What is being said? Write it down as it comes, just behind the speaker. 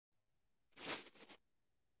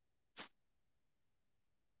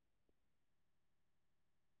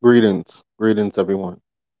Greetings, everyone.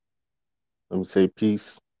 Let me say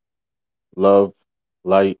peace, love,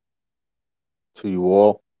 light to you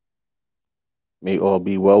all. May all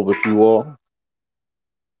be well with you all.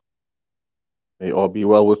 May all be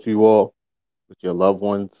well with you all, with your loved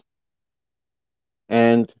ones,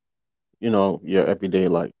 and your everyday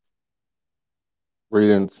life.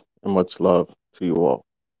 Greetings and much love to you all.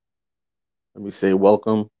 Let me say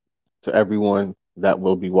welcome to everyone that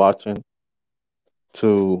will be watching,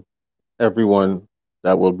 to everyone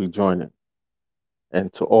that will be joining,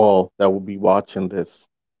 and to all that will be watching this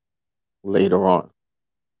later on.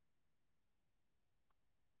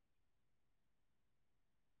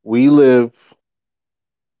 We live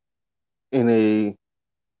in a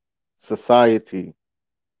society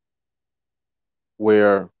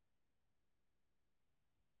where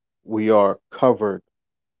we are covered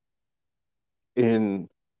in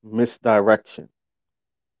misdirection.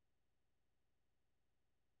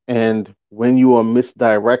 And when you are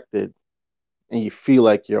misdirected and you feel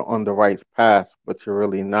like you're on the right path, but you're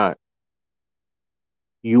really not,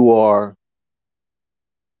 you are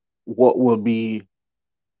what will be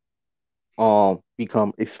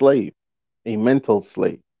become a slave, a mental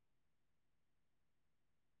slave,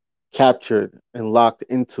 captured and locked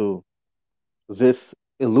into this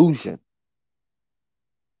illusion,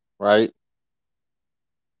 right?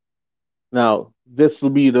 Now, this will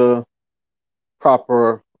be the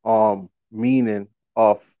proper meaning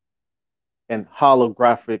of an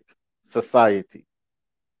holographic society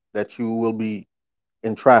that you will be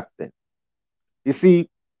entrapped in. You see,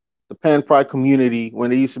 the Pan Fry community, when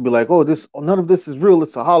they used to be like, "Oh, none of this is real.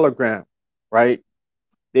 It's a hologram," right?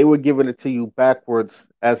 They were giving it to you backwards,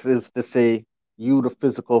 as if to say, "You, the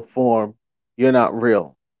physical form, you're not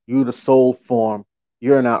real. You, the soul form,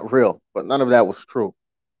 you're not real." But none of that was true.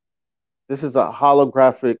 This is a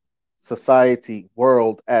holographic society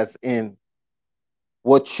world, as in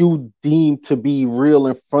what you deem to be real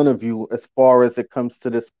in front of you, as far as it comes to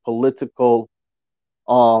this political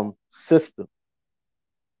system.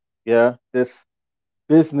 Yeah, this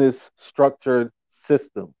business structured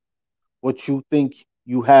system. What you think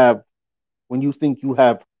you have when you think you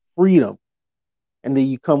have freedom, and then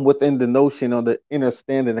you come within the notion or the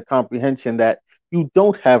understanding, the comprehension that you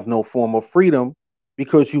don't have no form of freedom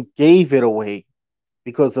because you gave it away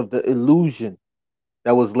because of the illusion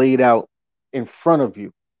that was laid out in front of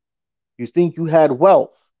you. You think you had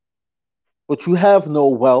wealth, but you have no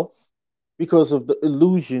wealth because of the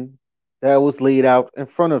illusion that was laid out in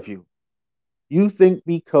front of you. You think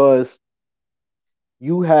because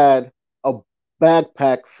you had a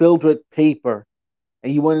backpack filled with paper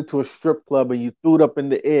and you went into a strip club and you threw it up in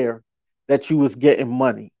the air that you was getting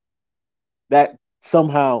money, that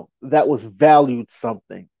somehow that was valued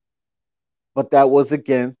something. But that was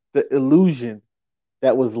again the illusion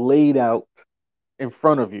that was laid out in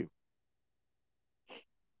front of you.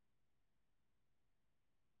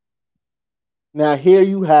 Now here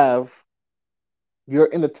you're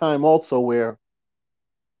in a time also where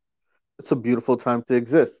it's a beautiful time to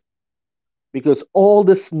exist because all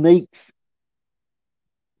the snakes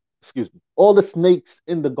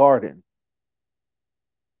in the garden,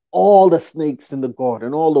 all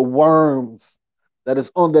the worms that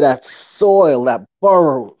is under that soil, that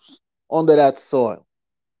burrows under that soil,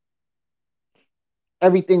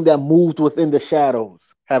 everything that moved within the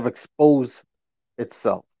shadows have exposed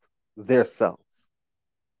itself, their selves,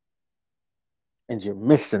 and you're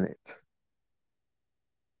missing it.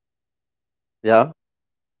 Yeah.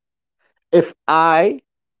 If I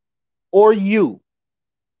or you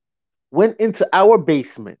went into our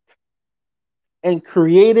basement and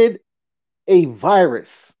created a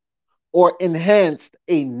virus or enhanced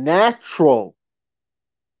a natural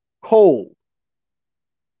cold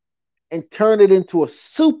and turned it into a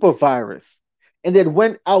super virus and then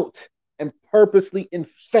went out and purposely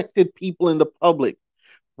infected people in the public,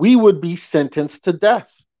 we would be sentenced to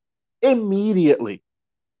death immediately.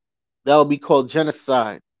 That would be called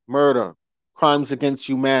genocide, murder, crimes against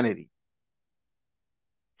humanity.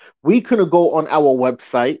 We couldn't go on our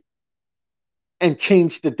website and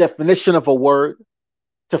change the definition of a word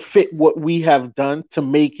to fit what we have done to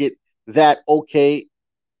make it that okay.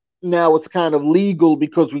 Now it's kind of legal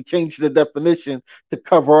because we changed the definition to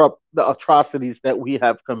cover up the atrocities that we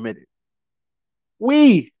have committed.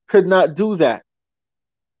 We could not do that.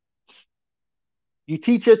 You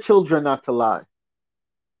teach your children not to lie.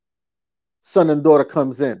 Son and daughter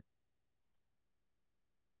comes in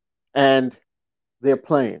and they're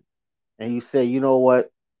playing. And you say, you know what?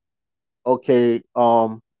 Okay,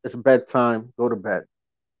 it's bedtime, go to bed,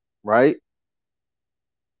 right?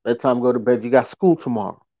 Bedtime, go to bed. You got school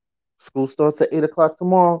tomorrow. School starts at 8 o'clock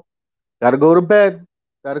tomorrow. Gotta go to bed.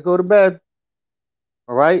 Gotta go to bed.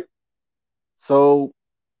 All right. So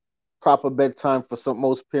proper bedtime for some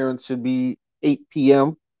most parents should be 8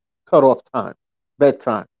 p.m. cutoff time.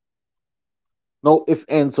 Bedtime. No ifs,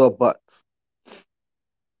 ands, or buts.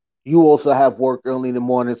 You also have work early in the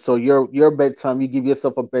morning, so your bedtime, you give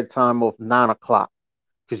yourself a bedtime of 9 o'clock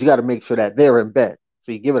because you got to make sure that they're in bed.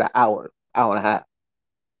 So you give it an hour, hour and a half.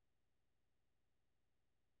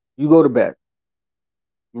 You go to bed.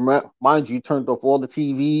 Mind you, you turned off all the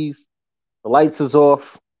TVs, the lights is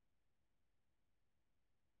off,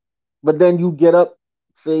 but then you get up,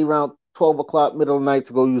 say around 12 o'clock, middle of the night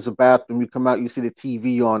to go use the bathroom. You come out, you see the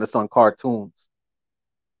TV on, it's on cartoons.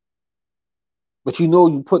 But you know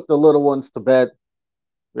you put the little ones to bed,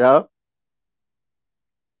 yeah?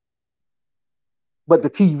 But the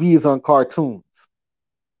TV is on cartoons.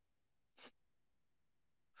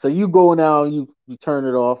 So you go now, you turn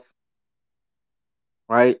it off,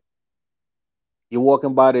 right? You're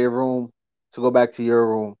walking by their room to go back to your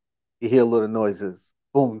room. You hear little noises.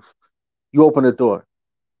 Boom. You open the door.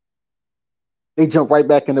 They jump right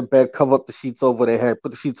back in the bed, cover up the sheets over their head,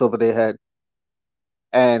 put the sheets over their head,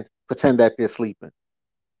 and pretend that they're sleeping,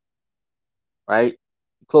 right?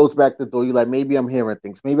 You close back the door. You're like, maybe I'm hearing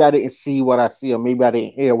things. Maybe I didn't see what I see, or maybe I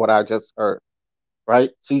didn't hear what I just heard, right?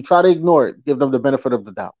 So you try to ignore it, give them the benefit of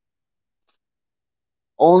the doubt.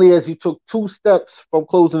 Only as you took 2 steps from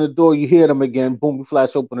closing the door, you hear them again. Boom, you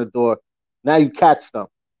flash open the door. Now you catch them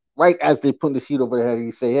right as they put the sheet over their head.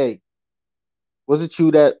 You say, "Hey, was it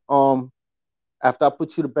you that after I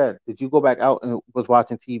put you to bed, did you go back out and was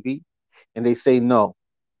watching TV?" And they say no.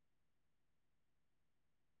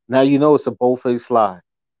 Now you know it's a bold-faced lie,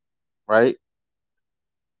 right?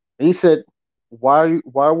 And he said, Why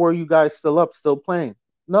were you guys still up, still playing?"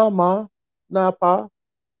 "No, ma, nah, pa,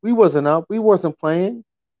 we wasn't up. We wasn't playing.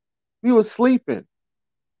 We was sleeping."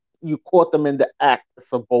 You caught them in the act.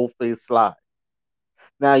 It's a bold-faced lie.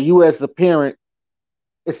 Now you as the parent,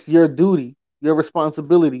 it's your duty, your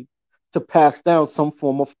responsibility to pass down some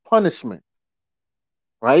form of punishment,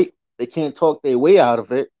 right? They can't talk their way out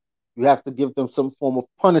of it. You have to give them some form of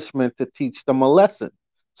punishment to teach them a lesson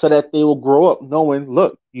so that they will grow up knowing,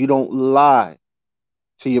 look, you don't lie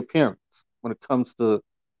to your parents when it comes to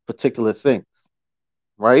particular things,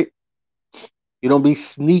 right? You don't be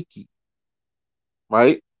sneaky,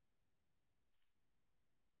 right?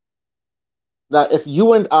 Now, if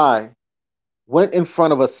you and I went in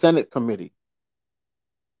front of a Senate committee,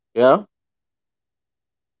 yeah,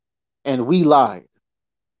 and we lied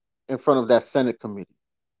in front of that Senate committee,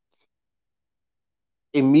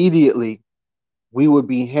 immediately we would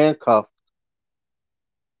be handcuffed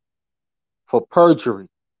for perjury,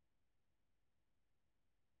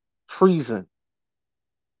 treason,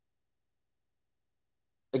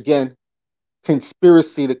 again,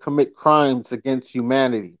 conspiracy to commit crimes against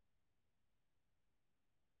humanity,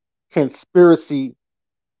 conspiracy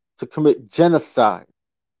to commit genocide.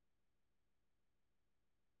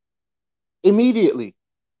 Immediately,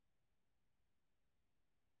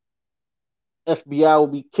 FBI will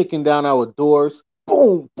be kicking down our doors.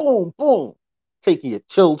 Boom, boom, boom. Taking your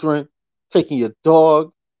children, taking your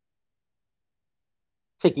dog,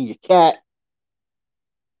 taking your cat,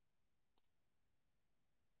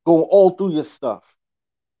 going all through your stuff,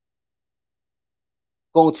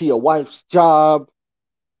 going to your wife's job,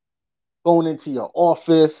 going into your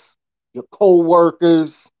office, your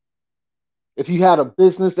co-workers. If you had a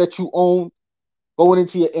business that you own, going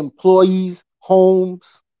into your employees'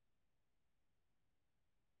 homes,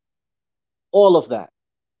 all of that.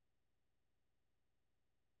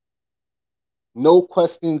 No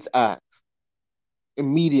questions asked.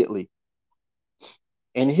 Immediately.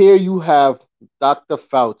 And here you have Dr.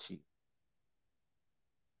 Fauci,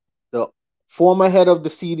 the former head of the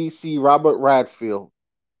CDC, Robert Redfield,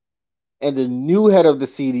 and the new head of the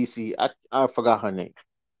CDC, I forgot her name.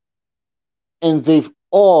 And they've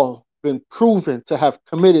all been proven to have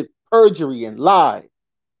committed perjury and lie.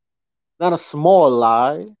 Not a small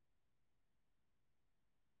lie,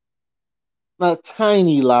 not a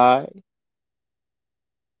tiny lie,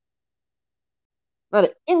 not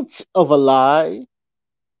an inch of a lie,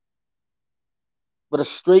 but a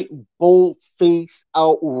straight, bold face,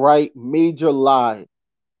 outright major lie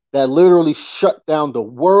that literally shut down the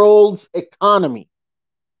world's economy,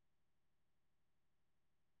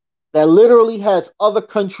 that literally has other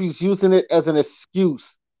countries using it as an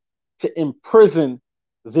excuse to imprison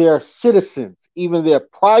their citizens, even their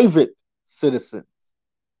private citizens,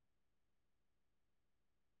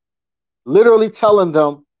 literally telling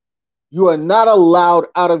them you are not allowed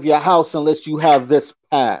out of your house unless you have this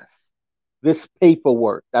pass. this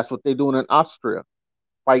paperwork. That's what they're doing in Austria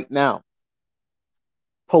right now.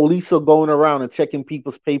 Police are going around and checking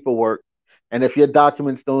people's paperwork. And if your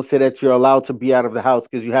documents don't say that you're allowed to be out of the house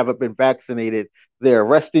because you haven't been vaccinated, they're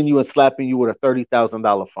arresting you and slapping you with a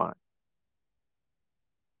 $30,000 fine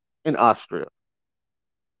in Austria.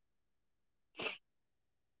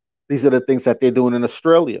 These are the things that they're doing in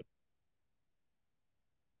Australia.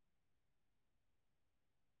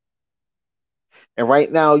 And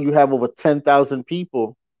right now, you have over 10,000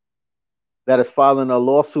 people that is filing a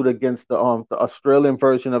lawsuit against the Australian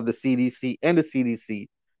version of the CDC and the CDC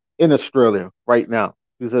in Australia right now.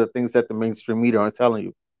 These are the things that the mainstream media aren't telling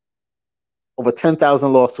you. Over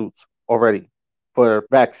 10,000 lawsuits already for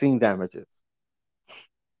vaccine damages.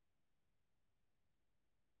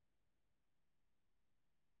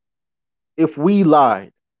 If we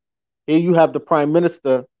lied, here you have the prime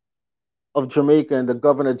minister of Jamaica and the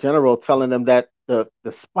governor general telling them that the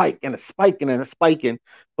spike and the spiking and the spiking,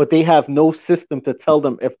 but they have no system to tell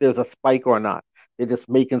them if there's a spike or not. They're just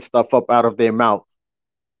making stuff up out of their mouths.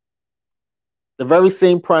 The very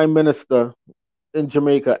same prime minister in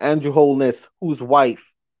Jamaica, Andrew Holness, whose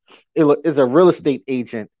wife is a real estate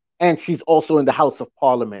agent, and she's also in the House of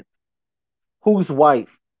Parliament, whose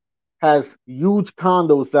wife has huge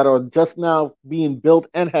condos that are just now being built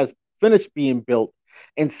and has finished being built,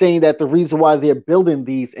 and saying that the reason why they're building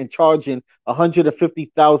these and charging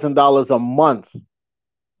 $150,000 a month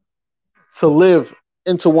to live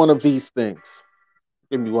into one of these things.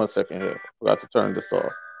 Give me 1 second here. Forgot to turn this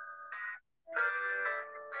off.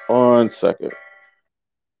 1 second.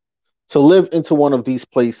 To live into one of these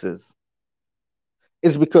places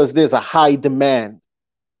is because there's a high demand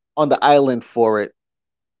on the island for it.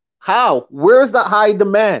 How? Where's the high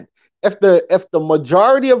demand? If the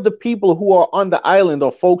majority of the people who are on the island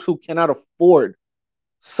are folks who cannot afford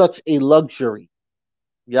such a luxury,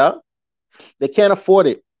 yeah, they can't afford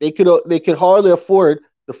it. They could hardly afford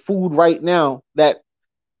the food right now that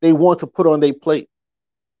they want to put on their plate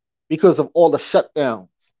because of all the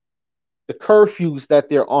shutdowns, the curfews that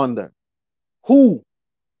they're under. Who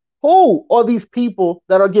who are these people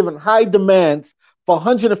that are given high demands for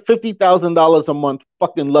 $150,000 a month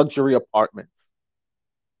fucking luxury apartments?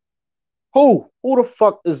 Who the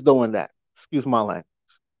fuck is doing that? Excuse my language.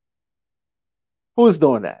 Who is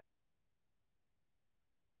doing that?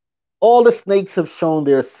 All the snakes have shown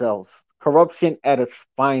themselves. Corruption at its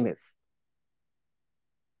finest.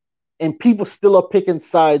 And people still are picking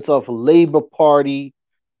sides of Labor Party,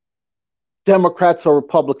 Democrats or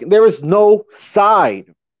Republican. There is no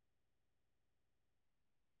side.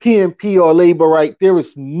 PNP or Labor right. There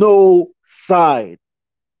is no side.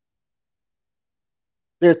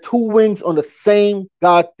 They're two wings on the same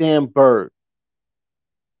goddamn bird.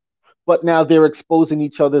 But now they're exposing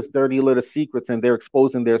each other's dirty little secrets and they're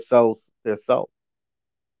exposing themselves.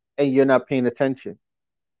 And you're not paying attention.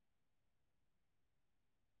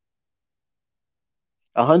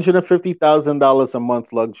 $150,000 a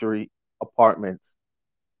month luxury apartments.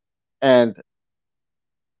 And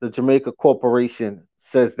the Jamaica Corporation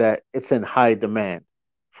says that it's in high demand.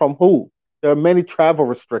 From who? There are many travel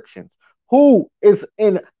restrictions. Who is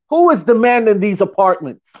demanding these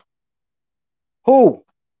apartments? Who?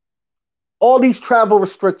 All these travel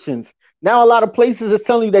restrictions. Now a lot of places is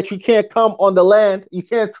telling you that you can't come on the land, you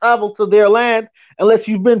can't travel to their land unless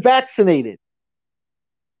you've been vaccinated.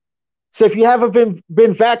 So if you haven't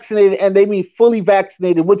been vaccinated, and they mean fully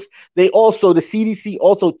vaccinated, which the CDC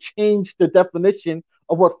also changed the definition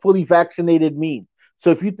of what fully vaccinated means. So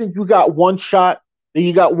if you think you got one shot, then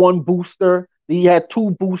you got one booster, then you had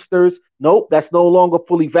two boosters, nope, that's no longer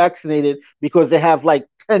fully vaccinated because they have like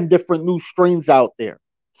 10 different new strains out there.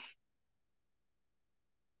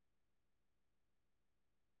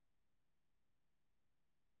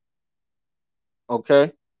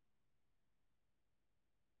 Okay.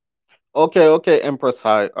 Okay, Empress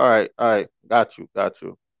High. All right. Got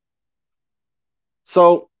you.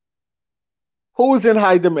 So who's in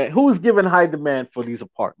high demand? Who's given high demand for these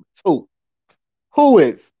apartments? Who? Who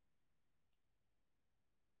is?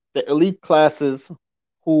 The elite classes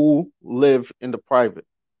who live in the private.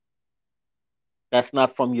 That's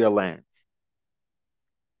not from your lands.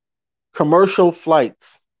 Commercial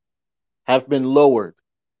flights have been lowered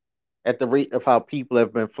at the rate of how people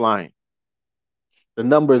have been flying. The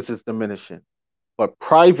numbers is diminishing, but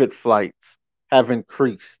private flights have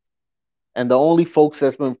increased. And the only folks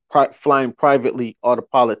that's been flying privately are the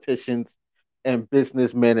politicians and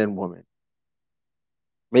businessmen and women,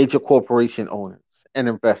 major corporation owners and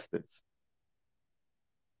investors.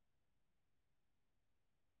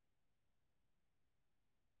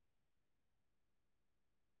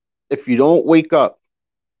 If you don't wake up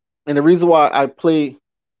And the reason why I play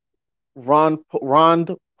Ron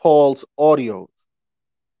Paul's audios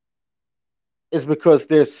is because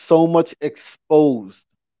there's so much exposed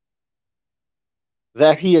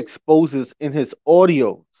that he exposes in his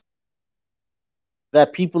audios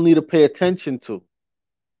that people need to pay attention to.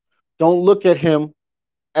 Don't look at him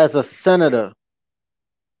as a senator,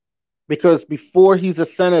 because before he's a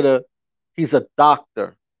senator, he's a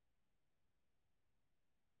doctor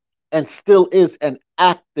and still is an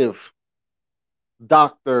active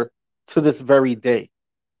doctor to this very day.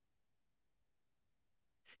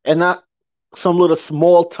 And not some little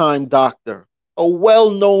small time doctor, a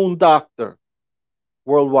well known doctor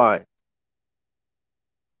worldwide.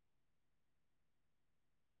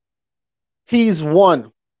 He's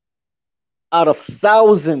one out of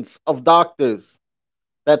thousands of doctors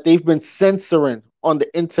that they've been censoring on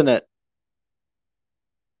the internet,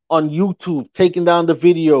 on YouTube, taking down the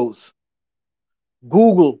videos,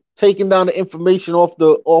 Google taking down the information off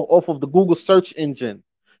of the Google search engine,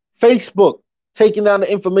 Facebook taking down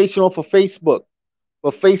the information off of Facebook.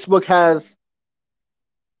 But Facebook has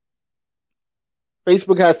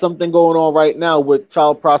something going on right now with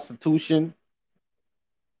child prostitution,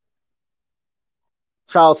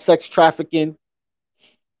 child sex trafficking,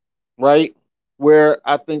 right? Where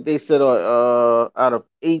I think they said out of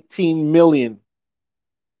 18 million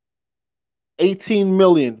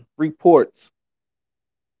reports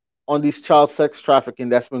on these child sex trafficking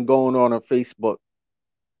that's been going on Facebook.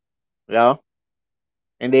 Yeah.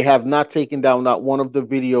 And they have not taken down not one of the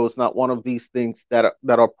videos, not one of these things that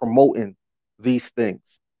are promoting these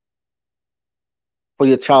things for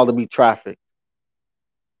your child to be trafficked.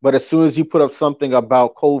 But as soon as you put up something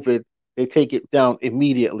about COVID, they take it down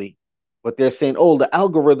immediately. But they're saying, oh, the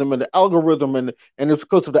algorithm and the algorithm, and it's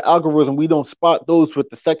because of the algorithm we don't spot those with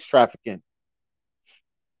the sex trafficking.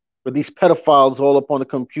 But these pedophiles all up on the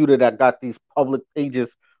computer that got these public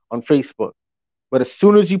pages on Facebook. But as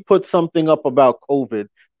soon as you put something up about COVID,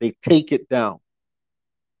 they take it down.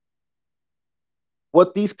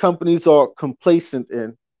 What these companies are complacent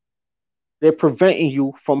in, they're preventing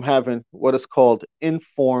you from having what is called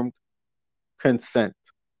informed consent.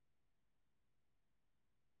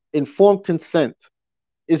 Informed consent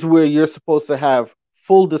is where you're supposed to have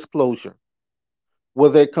full disclosure,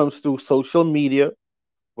 whether it comes through social media,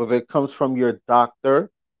 whether it comes from your doctor,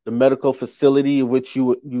 the medical facility which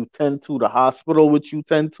you tend to, the hospital which you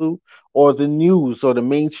tend to, or the news or the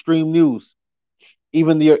mainstream news,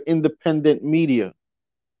 even your independent media.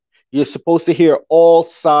 You're supposed to hear all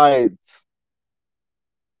sides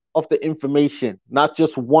of the information, not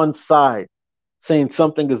just one side saying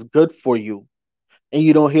something is good for you and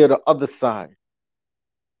you don't hear the other side.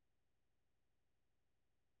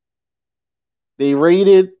 They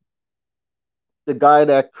raided the guy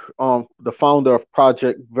the founder of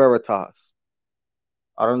Project Veritas.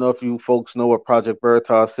 I don't know if you folks know what Project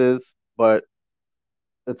Veritas is, but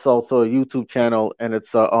it's also a YouTube channel, and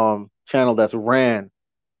it's a channel that's ran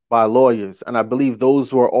by lawyers. And I believe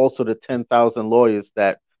those were also the 10,000 lawyers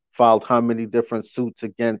that filed how many different suits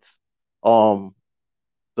against um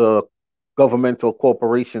the governmental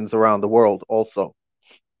corporations around the world also.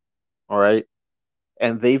 All right.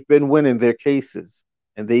 And they've been winning their cases,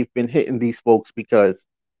 and they've been hitting these folks because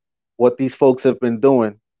what these folks have been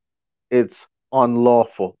doing, it's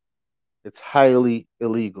unlawful. It's highly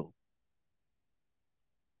illegal.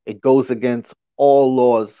 It goes against all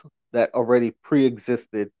laws that already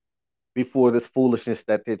pre-existed before this foolishness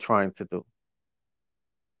that they're trying to do.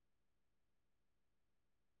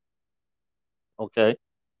 Okay.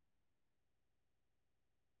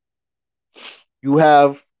 You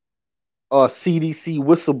have a CDC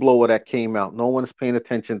whistleblower that came out. No one's paying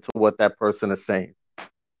attention to what that person is saying.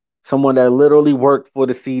 Someone that literally worked for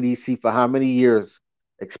the CDC for how many years,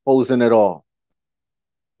 exposing it all.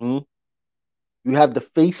 Hmm? You have the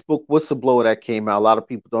Facebook whistleblower that came out. A lot of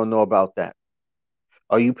people don't know about that.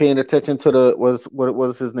 Are you paying attention to what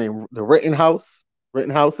was his name? The Rittenhouse?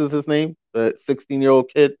 Rittenhouse is his name. The 16-year-old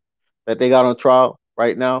kid that they got on trial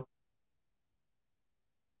right now.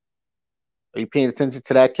 Are you paying attention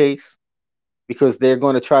to that case? Because they're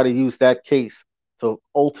going to try to use that case to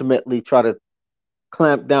ultimately try to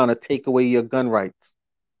clamp down and take away your gun rights.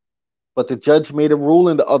 But the judge made a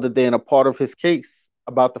ruling the other day in a part of his case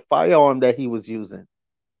about the firearm that he was using.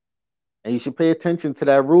 And you should pay attention to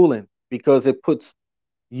that ruling because it puts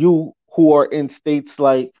you who are in states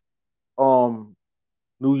like um,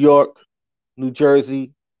 New York, New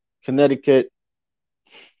Jersey, Connecticut,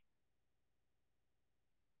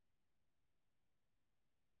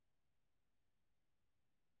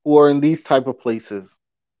 who are in these type of places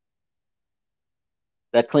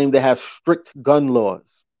that claim to have strict gun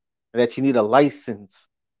laws. and that you need a license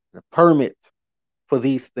and a permit for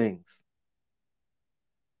these things.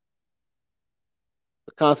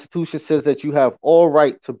 The Constitution says that you have all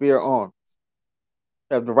right to bear arms.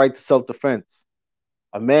 You have the right to self-defense.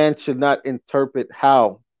 A man should not interpret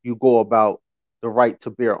how you go about the right to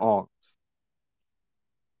bear arms.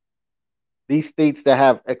 These states that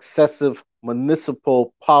have excessive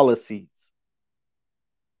municipal policies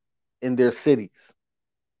in their cities,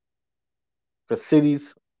 because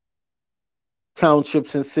cities,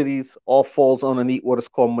 townships, and cities all falls underneath what is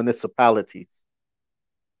called municipalities.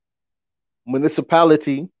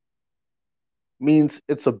 Municipality means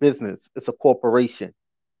it's a business, it's a corporation,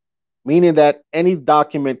 meaning that any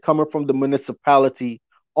document coming from the municipality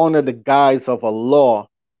under the guise of a law,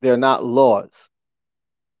 they're not laws.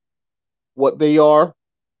 What they are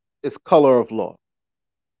is color of law.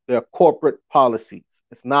 They're corporate policies.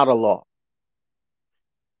 It's not a law.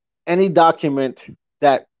 Any document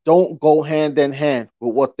that don't go hand in hand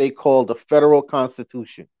with what they call the federal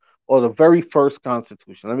constitution or the very first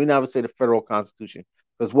constitution. Let me not say the federal constitution,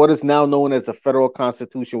 because what is now known as the federal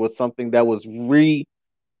constitution was something that was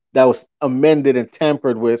amended and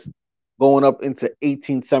tampered with going up into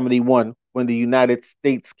 1871 when the United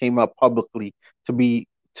States came out publicly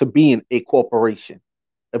to being a corporation,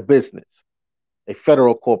 a business, a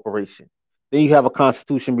federal corporation. Then you have a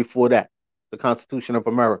constitution before that, the Constitution of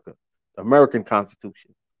America, the American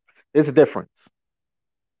Constitution. There's a difference.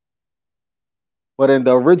 But in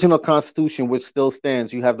the original Constitution, which still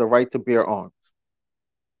stands, you have the right to bear arms.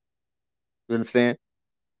 You understand?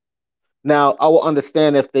 Now, I will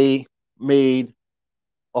understand if they made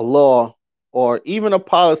a law or even a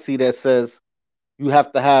policy that says you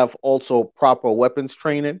have to have also proper weapons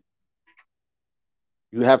training.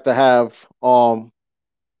 You have to have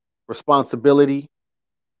responsibility.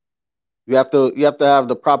 You have to have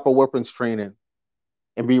the proper weapons training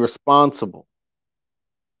and be responsible.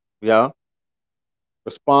 Yeah,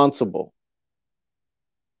 responsible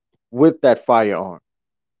with that firearm.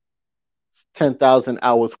 It's 10,000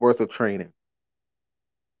 hours worth of training,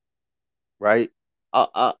 right?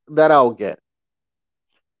 That I'll get.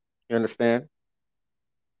 You understand?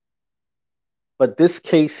 But this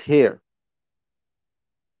case here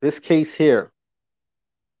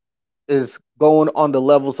is going on the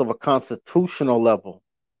levels of a constitutional level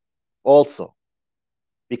also,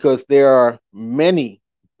 because there are many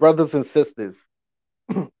brothers and sisters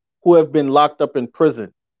who have been locked up in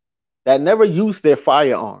prison that never used their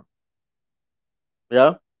firearm.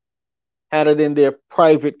 Yeah, had it in their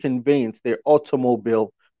private conveyance, their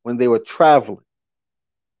automobile, when they were traveling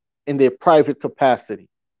in their private capacity,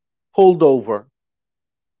 pulled over,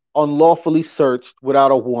 unlawfully searched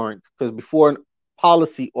without a warrant, because before a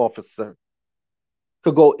policy officer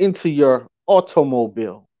could go into your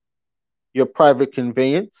automobile, your private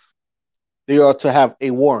conveyance, they are to have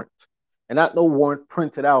a warrant, and not no warrant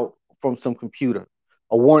printed out from some computer,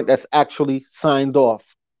 a warrant that's actually signed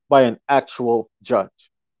off by an actual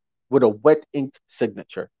judge with a wet ink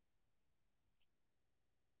signature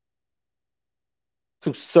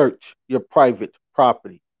to search your private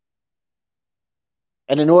property.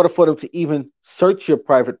 And in order for them to even search your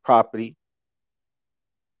private property,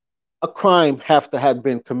 a crime have to have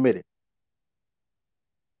been committed,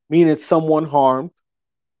 meaning someone harmed,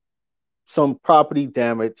 some property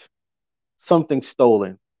damage, something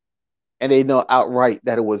stolen, and they know outright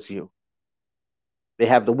that it was you. They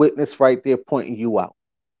have the witness right there pointing you out.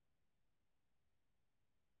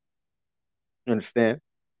 You understand?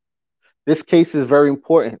 This case is very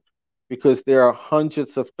important because there are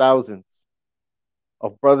hundreds of thousands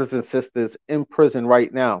of brothers and sisters in prison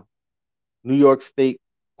right now. New York State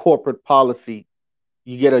corporate policy,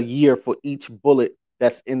 you get a year for each bullet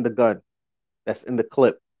that's in the gun, that's in the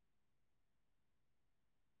clip.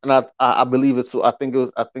 And I believe it's, I think,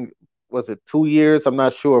 was it 2 years? I'm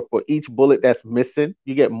not sure. For each bullet that's missing,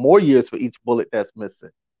 you get more years for each bullet that's missing.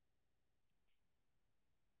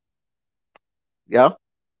 Yeah.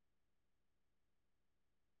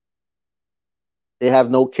 They have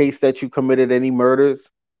no case that you committed any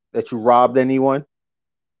murders, that you robbed anyone,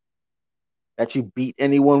 that you beat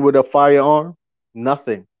anyone with a firearm.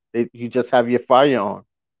 Nothing. You just have your firearm.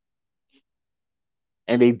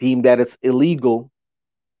 And they deem that it's illegal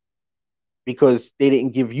because they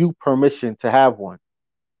didn't give you permission to have one.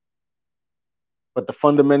 But the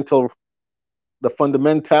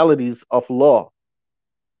fundamentalities of law,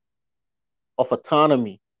 of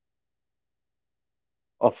autonomy,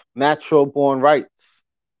 of natural born rights,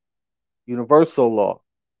 universal law.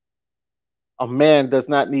 A man does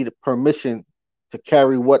not need permission to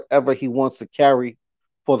carry whatever he wants to carry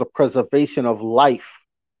for the preservation of life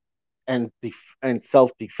and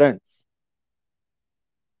self-defense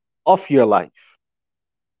of your life.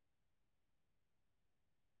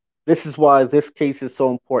 This is why this case is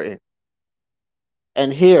so important.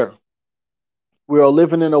 And here, we are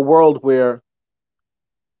living in a world where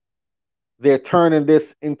they're turning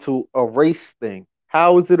this into a race thing.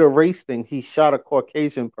 How is it a race thing? He shot a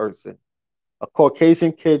Caucasian person. A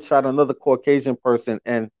Caucasian kid shot another Caucasian person,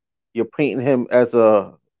 and you're painting him as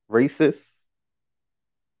a racist,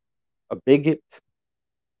 a bigot.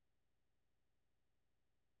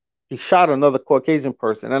 He shot another Caucasian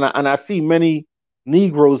person, and I see many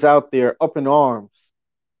Negroes out there up in arms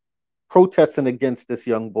protesting against this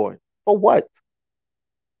young boy. For what?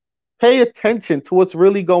 Pay attention to what's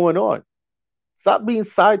really going on. Stop being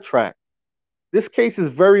sidetracked. This case is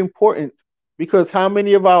very important because how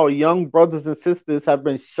many of our young brothers and sisters have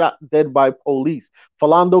been shot dead by police?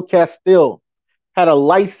 Philando Castile had a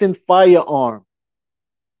licensed firearm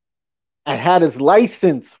and had his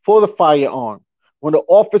license for the firearm. When the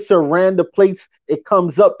officer ran the plates, it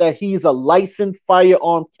comes up that he's a licensed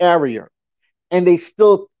firearm carrier. And they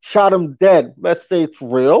still shot him dead. Let's say it's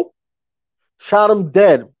real. Shot him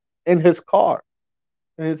dead in his car,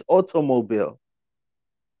 in his automobile.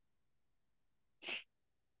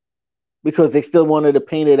 Because they still wanted to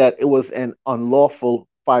paint it that it was an unlawful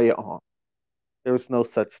firearm. There is no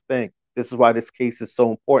such thing. This is why this case is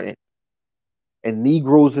so important. And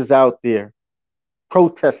Negroes is out there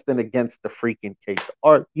protesting against the freaking case.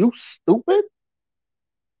 Are you stupid?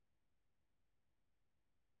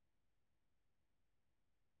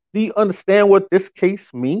 Do you understand what this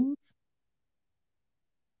case means?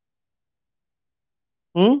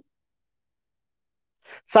 Hmm?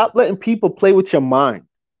 Stop letting people play with your mind.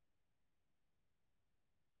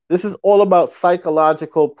 This is all about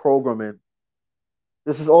psychological programming.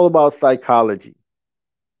 This is all about psychology.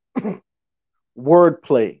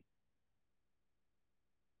 Wordplay.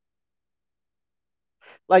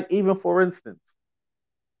 Like, even for instance,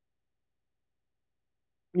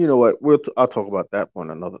 you know what? I'll talk about that one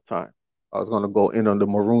another time. I was going to go in on the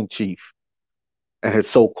Maroon Chief and his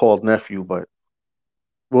so-called nephew, but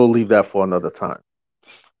we'll leave that for another time,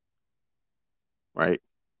 right?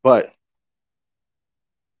 But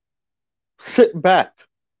sit back,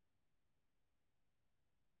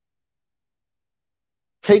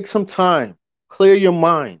 take some time, clear your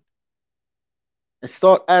mind, and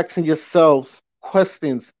start asking yourselves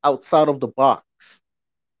questions outside of the box.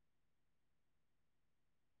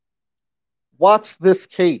 Watch this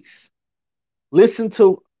case. Listen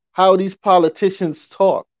to how these politicians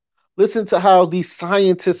talk. Listen to how these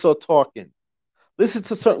scientists are talking. Listen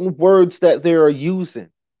to certain words that they are using.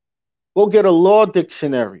 Go get a law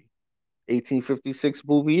dictionary. 1856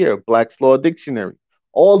 Bouvier, Black's Law Dictionary.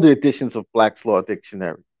 All the editions of Black's Law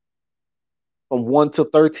Dictionary from 1 to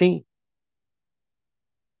 13.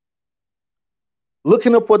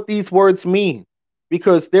 Looking up what these words mean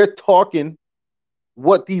because they're talking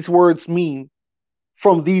what these words mean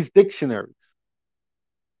from these dictionaries.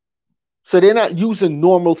 So they're not using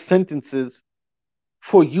normal sentences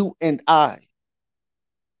for you and I.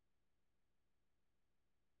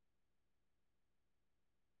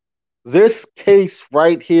 This case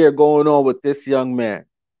right here going on with this young man,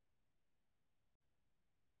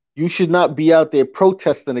 you should not be out there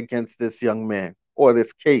protesting against this young man or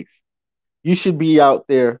this case. You should be out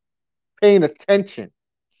there paying attention,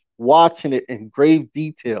 watching it in grave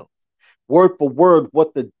detail, word for word,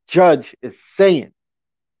 what the judge is saying,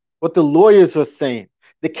 what the lawyers are saying.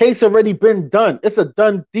 The case already been done. It's a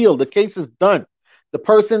done deal. The case is done. The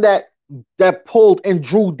person that pulled and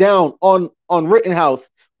drew down on Rittenhouse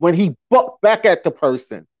when he bucked back at the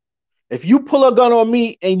person. If you pull a gun on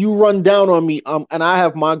me and you run down on me, and I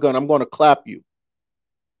have my gun, I'm going to clap you.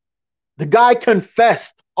 The guy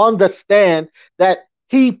confessed on the stand that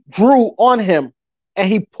he drew on him and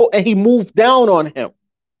he moved down on him.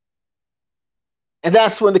 And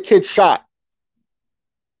that's when the kid shot.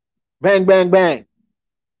 Bang, bang, bang.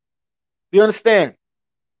 Do you understand?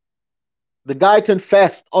 The guy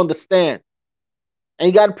confessed on the stand. And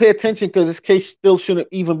you got to pay attention because this case still shouldn't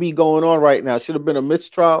even be going on right now. It should have been a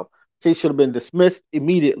mistrial. Case should have been dismissed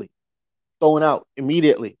immediately, thrown out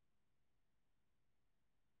immediately.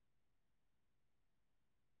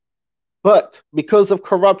 But because of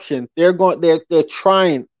corruption, they're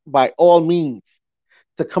trying by all means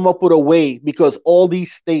to come up with a way because all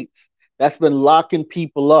these states that's been locking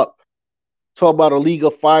people up, talk about illegal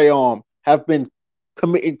firearm, have been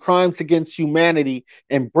committing crimes against humanity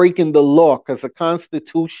and breaking the law because the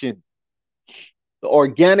Constitution, the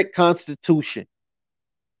organic Constitution,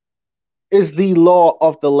 is the law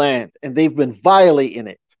of the land, and they've been violating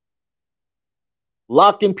it.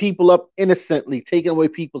 locking people up innocently, taking away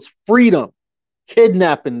people's freedom,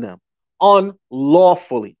 kidnapping them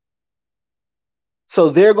unlawfully. So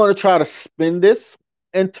they're going to try to spin this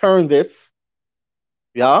and turn this,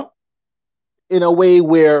 yeah, in a way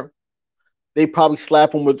where they probably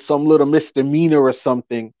slap him with some little misdemeanor or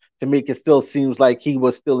something to make it still seems like he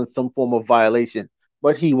was still in some form of violation,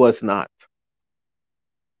 but he was not.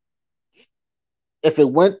 If it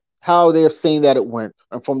went how they're saying that it went,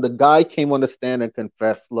 and from the guy came on the stand and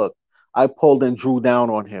confessed, look, I pulled and drew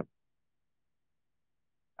down on him.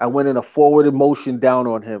 I went in a forwarded motion down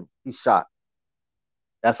on him. He shot.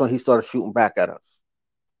 That's when he started shooting back at us.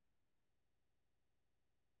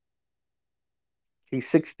 He's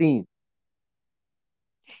 16.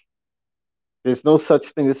 There's no such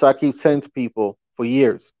thing. This is what I keep saying to people for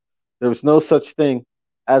years. There is no such thing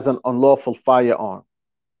as an unlawful firearm.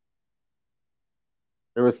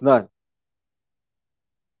 There is none.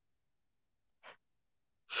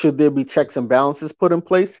 Should there be checks and balances put in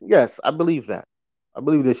place? Yes, I believe that. I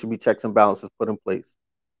believe there should be checks and balances put in place.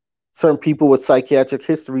 Certain people with psychiatric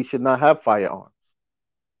history should not have firearms.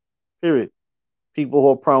 Period. People who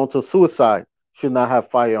are prone to suicide should not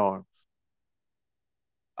have firearms.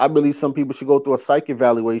 I believe some people should go through a psych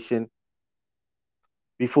evaluation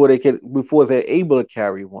before they're able to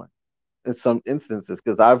carry one in some instances,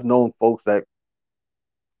 because I've known folks that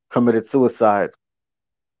committed suicide.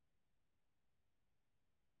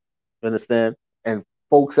 You understand? And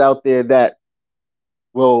folks out there that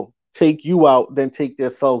will take you out, then take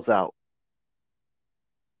themselves out.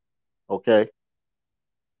 Okay?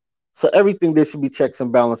 So everything, there should be checks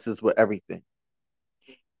and balances with everything.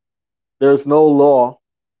 There's no law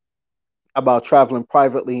about traveling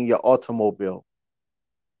privately in your automobile,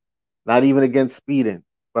 not even against speeding,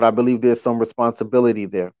 but I believe there's some responsibility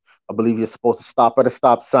there. I believe you're supposed to stop at a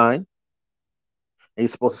stop sign, and you're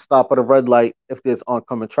supposed to stop at a red light if there's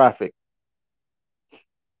oncoming traffic,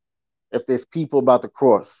 if there's people about to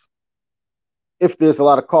cross. If there's a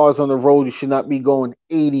lot of cars on the road, you should not be going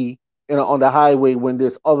 80 on the highway when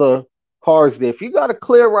there's other cars there. If you got a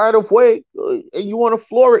clear right of way and you want to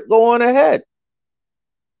floor it, go on ahead.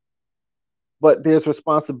 But there's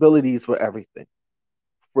responsibilities for everything.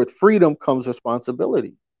 With freedom comes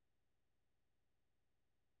responsibility.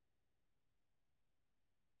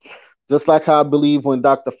 Just like how I believe when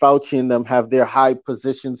Dr. Fauci and them have their high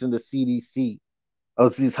positions in the CDC,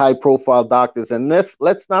 of these high profile doctors. And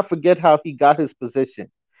let's not forget how he got his position.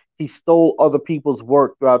 He stole other people's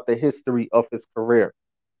work throughout the history of his career.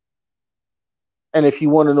 And if you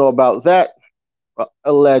want to know about that,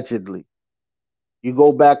 allegedly, you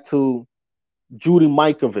go back to Judy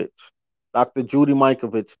Mikovits, Dr. Judy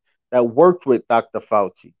Mikovits, that worked with Dr.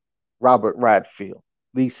 Fauci, Robert Redfield,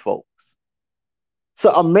 these folks. So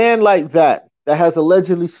a man like that has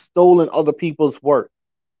allegedly stolen other people's work,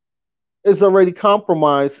 is already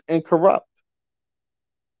compromised and corrupt.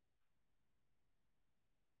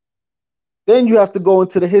 Then you have to go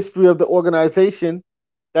into the history of the organization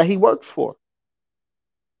that he works for,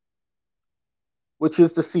 which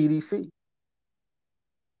is the CDC.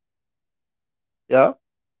 Yeah.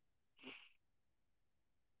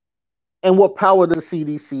 And what power does the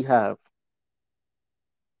CDC have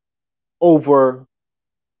over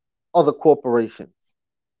other corporations?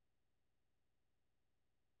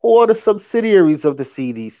 Who are the subsidiaries of the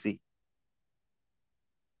CDC?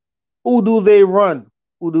 Who do they run?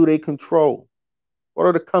 Who do they control? What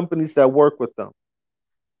are the companies that work with them?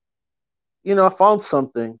 I found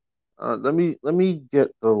something. Let me get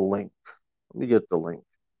the link. Let me get the link.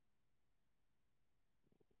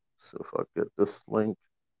 So if I get this link,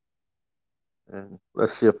 and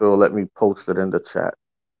let's see if it will let me post it in the chat.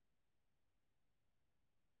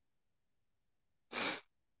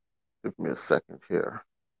 Give me a second here.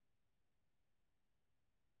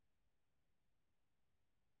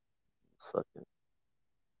 Second.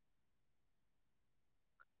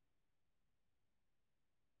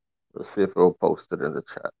 Let's see if it will post it in the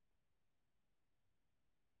chat.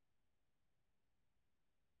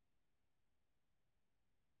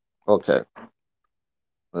 Okay.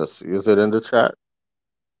 Let's see. Is it in the chat?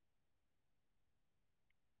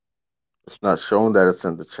 It's not showing that it's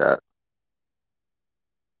in the chat.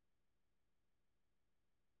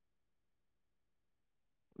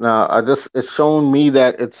 Now, it's showing me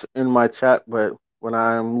that it's in my chat, but when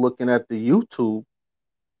I'm looking at the YouTube,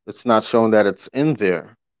 it's not showing that it's in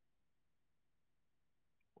there.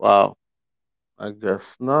 Wow. I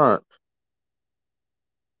guess not.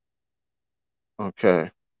 Okay.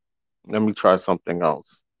 Let me try something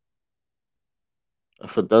else.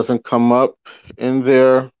 If it doesn't come up in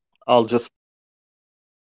there, I'll just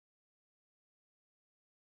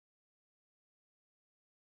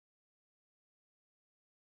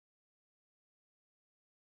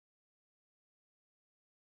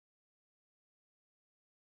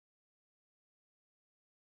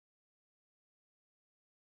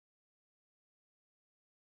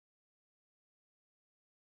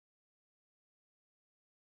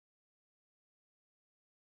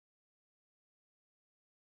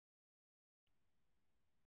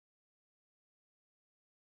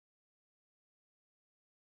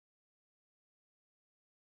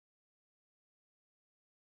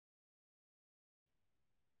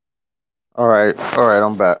All right,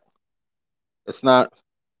 I'm back. It's not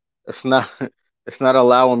it's not it's not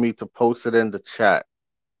allowing me to post it in the chat,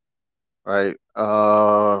 right?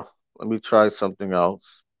 Let me try something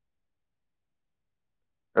else.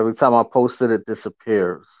 Every time I post it, it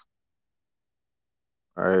disappears.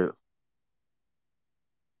 All right.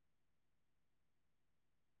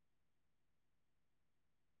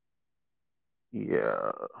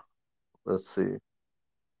 Yeah. Let's see.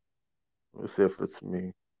 Let's see if it's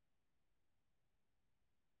me.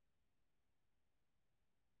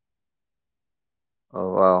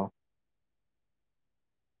 Oh wow.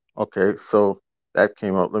 Okay, so that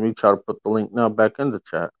came up. Let me try to put the link now back in the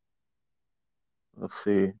chat. Let's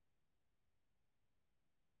see.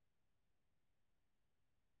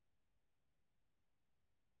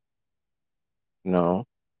 No,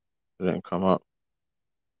 it didn't come up.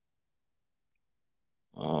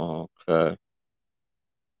 Okay.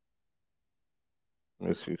 Let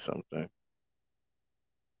me see something.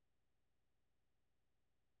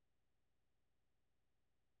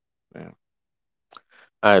 Yeah.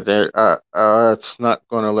 All right, there. It's not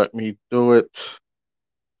gonna let me do it.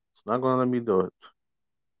 It's not gonna let me do it.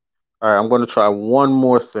 All right, I'm gonna try one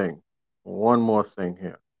more thing. One more thing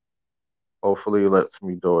here. Hopefully, it lets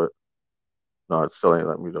me do it. No, it still ain't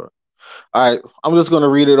letting me do it. All right, I'm just gonna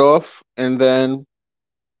read it off, and then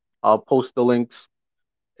I'll post the links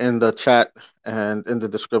in the chat and in the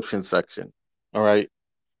description section. All right.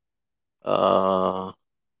 Uh,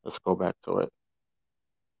 let's go back to it.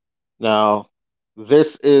 Now,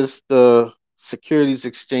 this is the Securities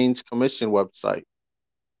Exchange Commission website.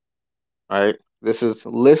 All right. This is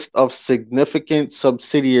list of significant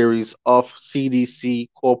subsidiaries of CDC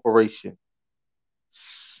Corporation,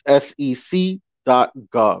 sec.gov.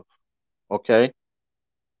 Okay.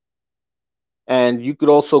 And you could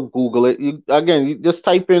also Google it. You just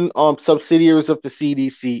type in subsidiaries of the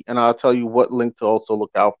CDC, and I'll tell you what link to also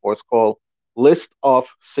look out for. It's called List of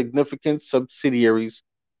Significant Subsidiaries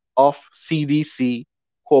of CDC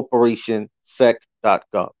Corporation,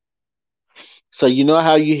 sec.gov. So you know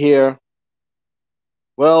how you hear,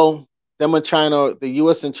 well, them and China, the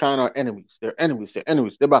US and China are enemies. They're enemies. They're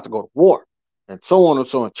enemies. They're about to go to war. And so on and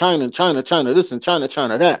so on. China and China, China this and China,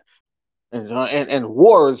 China that. And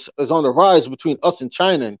war is on the rise between us and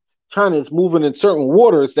China. And China is moving in certain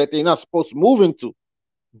waters that they're not supposed to move into.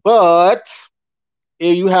 But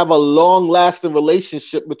here you have a long lasting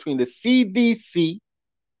relationship between the CDC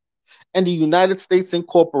and the United States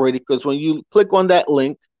Incorporated. Because when you click on that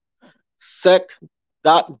link,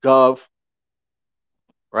 sec.gov,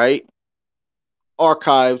 right?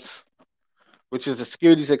 Archives, which is a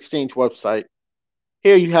securities exchange website.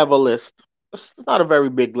 Here you have a list. It's not a very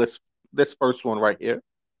big list. This first one right here.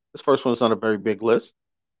 This first one is not a very big list,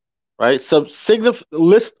 right?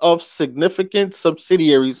 List of significant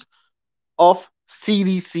subsidiaries of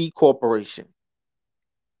CDC Corporation.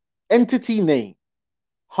 Entity name,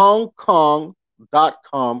 Hong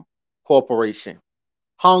Kong.com Corporation.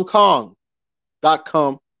 Hong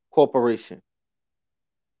Kong.com Corporation.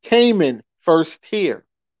 Cayman First Tier.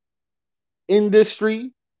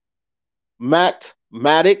 Industry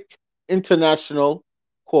Mathematic International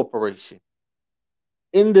Corporation.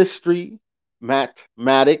 Industry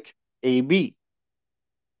Mathematic AB.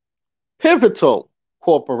 Pivotal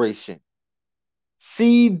Corporation.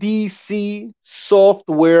 CDC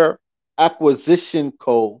Software Acquisition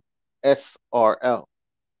Co. SRL.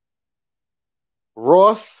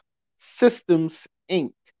 Ross Systems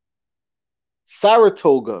Inc.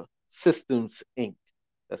 Saratoga Systems Inc.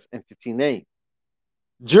 That's entity name.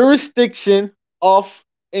 Jurisdiction of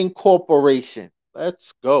incorporation.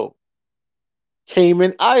 Let's go.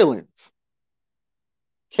 Cayman Islands.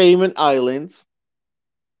 Cayman Islands,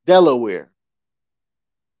 Delaware.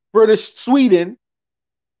 British Sweden,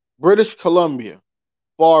 British Columbia,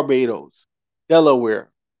 Barbados,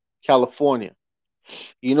 Delaware, California.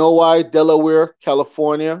 You know why Delaware,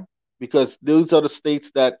 California? Because those are the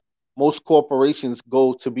states that most corporations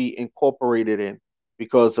go to be incorporated in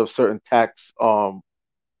because of certain tax uh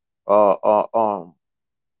uh um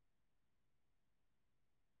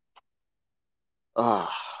uh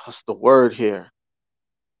what's the word here?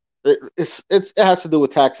 It has to do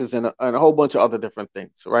with taxes and a whole bunch of other different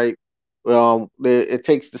things, right? It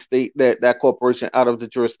takes the state that corporation out of the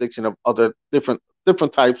jurisdiction of other different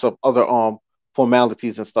types of other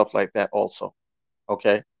formalities and stuff like that also.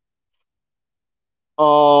 Okay.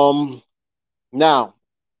 Um Now,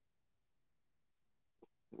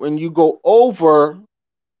 when you go over,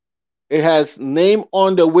 it has name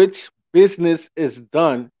under which business is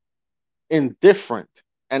done in different,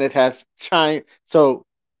 and it has China. So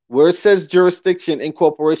where it says jurisdiction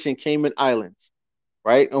incorporation Cayman Islands,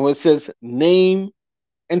 right? And when it says name,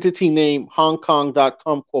 entity name,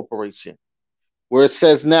 HongKong.com Corporation, where it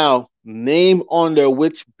says now, name under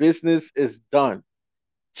which business is done,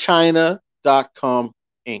 China.com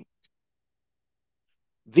Inc.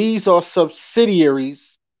 These are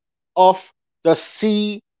subsidiaries of the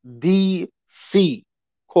CDC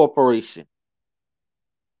Corporation.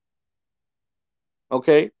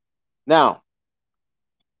 Okay? Now,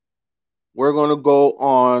 we're going to go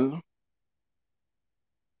on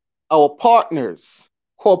our partners,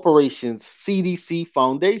 corporations, CDC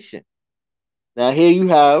Foundation. Now, here you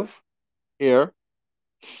have here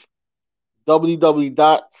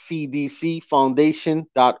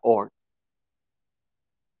www.cdcfoundation.org.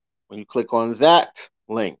 When you click on that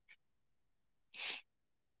link,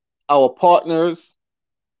 our partners,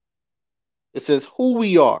 it says who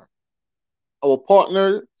we are, our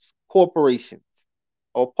partners corporations,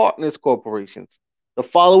 our partners corporations. The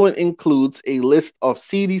following includes a list of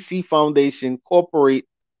CDC Foundation corporate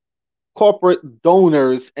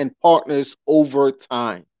donors and partners over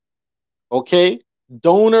time. Okay?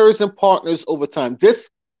 Donors and partners over time. This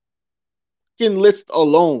list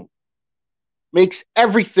alone makes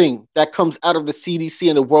everything that comes out of the CDC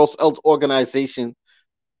and the World Health Organization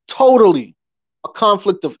totally a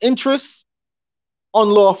conflict of interest,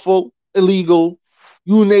 unlawful, illegal,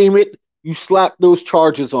 you name it, you slap those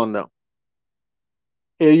charges on them.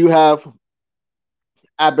 Here you have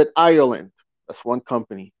Abbott Ireland, that's one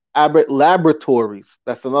company. Abbott Laboratories,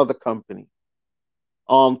 that's another company.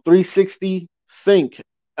 360 Think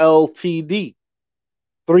Ltd,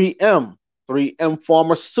 3M, 3M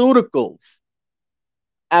Pharmaceuticals,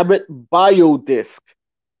 Abbott Biodisc,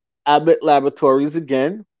 Abbott Laboratories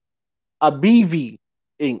again, Abivi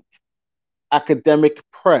Inc., Academic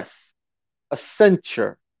Press,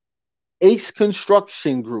 Accenture, Ace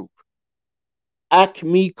Construction Group,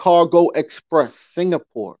 Acme Cargo Express,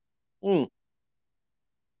 Singapore,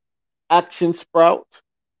 Action Sprout,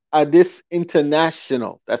 Addis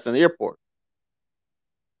International, that's an airport,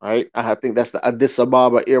 right? I think that's the Addis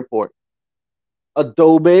Ababa airport.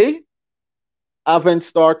 Adobe,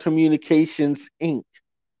 Avantstar Communications Inc.,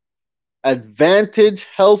 Advantage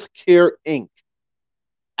Healthcare Inc.,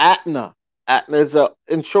 Aetna. Aetna is an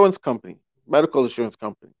insurance company, medical insurance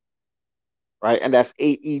company, right? And that's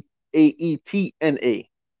AETNA.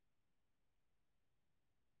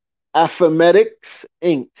 Affirmetics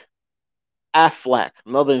Inc., Aflac,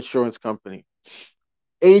 another insurance company.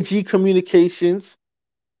 AG Communications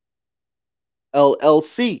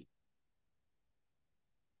LLC.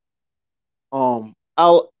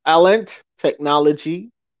 Alent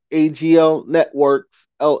Technology, AGL Networks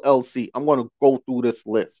LLC. I'm going to go through this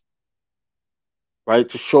list, right,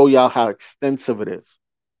 to show y'all how extensive it is.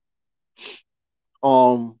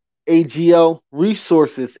 AGL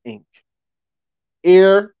Resources Inc.,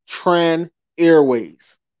 Air Tran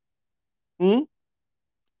Airways,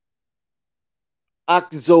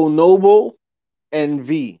 Akzo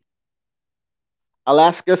NV,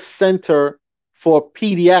 Alaska Center for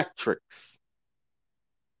Pediatrics,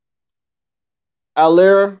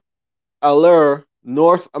 Aller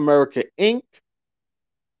North America Inc.,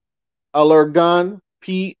 Allergon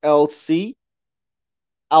PLC,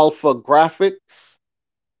 Alpha Graphics,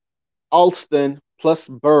 Alston plus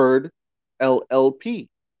Bird LLP,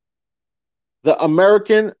 the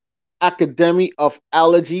American Academy of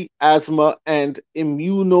Allergy, Asthma, and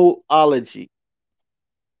Immunology,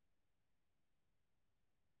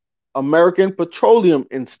 American Petroleum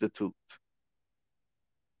Institute,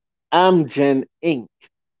 Amgen Inc.,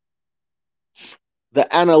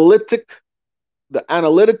 the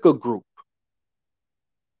Analytical Group,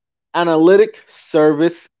 Analytic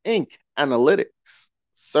Service Inc., Analytics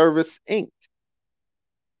Service Inc.,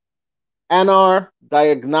 Anar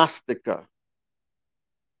Diagnostica,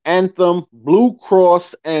 Anthem Blue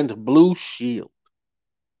Cross and Blue Shield,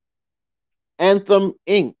 Anthem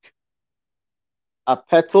Inc.,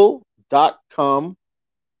 Apetal.com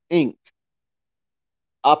Inc.,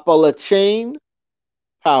 Appalachian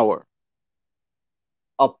Power,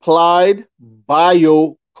 Applied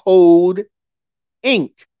Biocode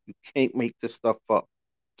Inc. You can't make this stuff up.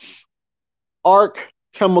 Arc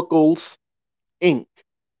Chemicals Inc.,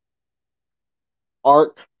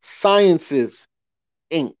 Arc Sciences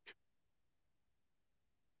Inc.,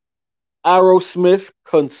 Aerosmith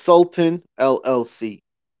Consulting LLC,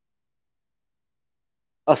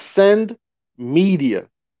 Ascend Media,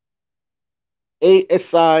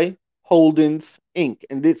 ASI Holdings Inc.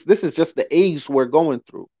 And this is just the A's we're going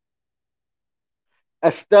through.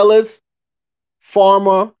 Astellas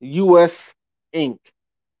Pharma US Inc.,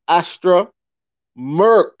 Astra,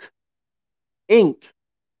 Merck Inc.,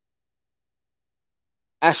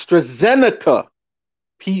 AstraZeneca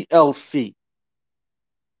PLC.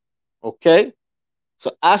 Okay?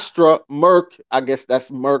 So Astra, Merck, I guess that's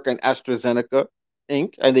Merck and AstraZeneca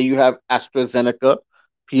Inc. And then you have AstraZeneca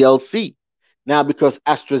PLC. Now, because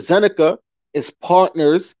AstraZeneca is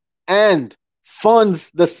partners and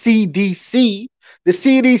funds the CDC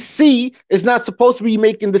is not supposed to be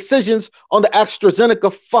making decisions on the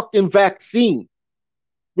AstraZeneca fucking vaccine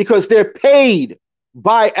because they're paid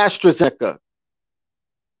by AstraZeneca.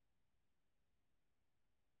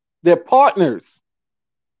 They're partners.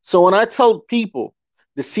 So when I tell people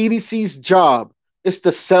the CDC's job is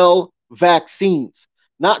to sell vaccines,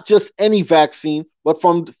 not just any vaccine, but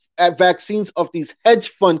from vaccines of these hedge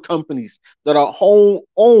fund companies that are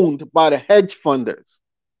owned by the hedge funders.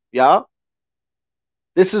 Yeah.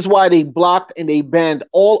 This is why they blocked and they banned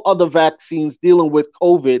all other vaccines dealing with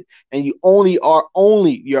COVID, and you're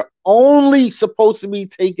only supposed to be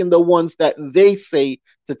taking the ones that they say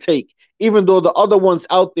to take, even though the other ones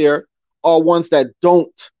out there are ones that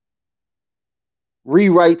don't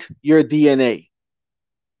rewrite your DNA.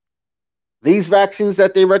 These vaccines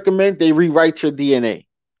that they recommend, they rewrite your DNA.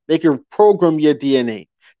 They can program your DNA.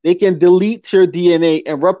 They can delete your DNA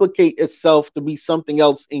and replicate itself to be something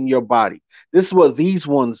else in your body. This is what these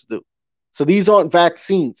ones do. So these aren't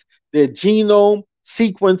vaccines. They're genome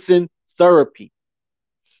sequencing therapy.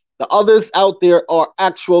 The others out there are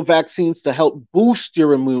actual vaccines to help boost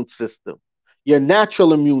your immune system, your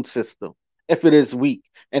natural immune system, if it is weak.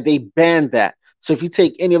 And they ban that. So if you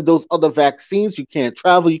take any of those other vaccines, you can't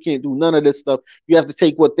travel, you can't do none of this stuff. You have to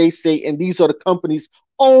take what they say, and these are the companies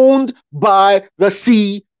owned by the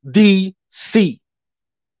CDC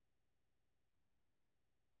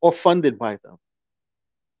or funded by them.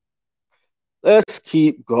 Let's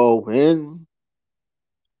keep going.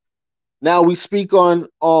 Now we speak on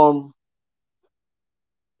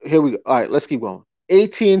here we go. All right, let's keep going.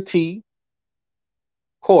 AT&T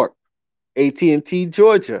Corp, AT&T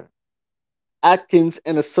Georgia, Atkins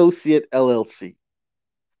and Associate LLC,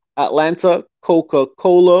 Atlanta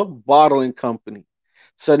Coca-Cola Bottling Company.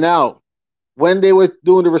 So now, when they were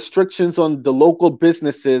doing the restrictions on the local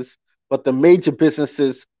businesses, but the major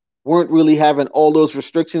businesses weren't really having all those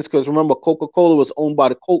restrictions, because remember, Coca-Cola was owned by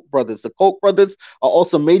the Koch brothers. The Koch brothers are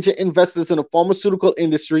also major investors in the pharmaceutical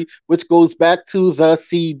industry, which goes back to the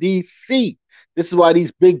CDC. This is why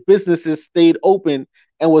these big businesses stayed open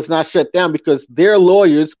and was not shut down, because their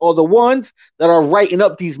lawyers are the ones that are writing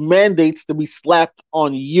up these mandates to be slapped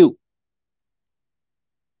on you.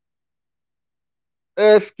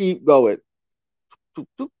 Let's keep going. Let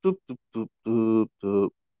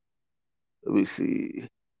me see.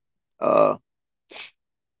 Uh,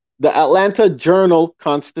 the Atlanta Journal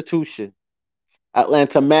Constitution,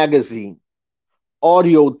 Atlanta Magazine,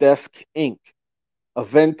 Audio Desk Inc.,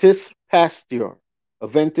 Aventis Pasteur,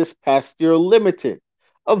 Aventis Pasteur Limited,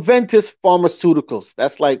 Aventis Pharmaceuticals.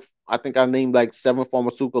 That's like, I think I named like 7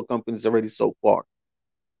 pharmaceutical companies already so far.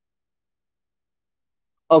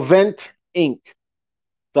 Avent Inc.,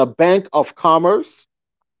 the Bank of Commerce,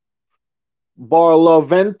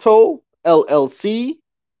 Barlavento LLC,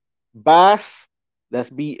 BASF, that's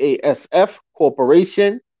BASF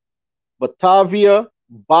Corporation, Batavia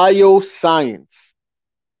Bioscience,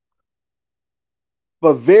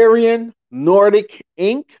 Bavarian Nordic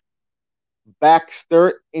Inc.,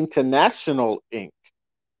 Baxter International Inc.,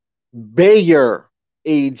 Bayer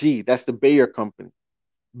AG, that's the Bayer Company,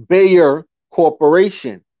 Bayer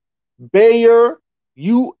Corporation, Bayer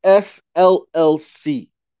US LLC,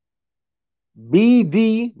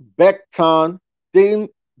 BD Beckton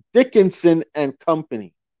Dickinson and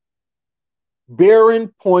Company, Bearing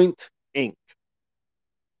Point Inc.,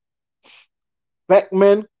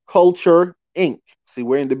 Beckman Culture Inc. See,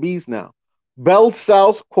 we're in the B's now. Bell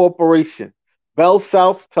South Corporation, Bell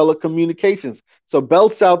South Telecommunications. So Bell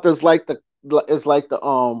South is like the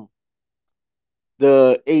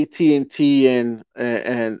AT&T and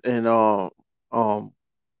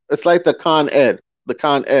it's like the Con Ed,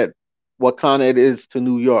 what Con Ed is to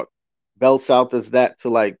New York. Bell South is that to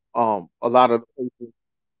like a lot of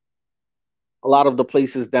the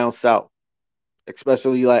places down south,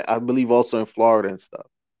 especially like I believe also in Florida and stuff.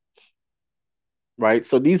 Right?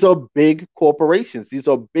 So these are big corporations. These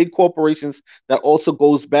are big corporations that also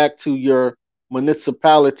goes back to your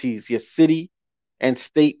municipalities, your city and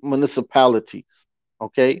state municipalities.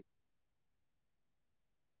 Okay?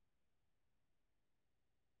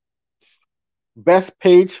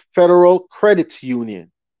 Bethpage Federal Credit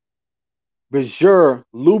Union, Berger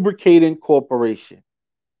Lubricating Corporation,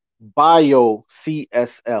 Bio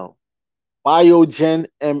CSL, Biogen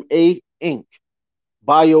MA Inc.,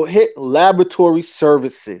 Biohit Laboratory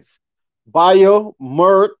Services,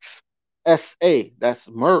 BioMerx SA. That's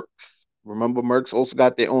Merck's. Remember, Merck's also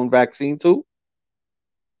got their own vaccine too.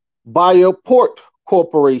 Bioport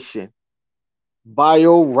Corporation.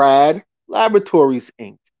 BioRad Laboratories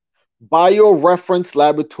Inc. BioReference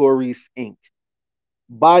Laboratories Inc.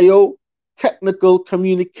 Biotechnical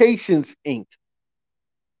Communications Inc.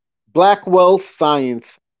 Blackwell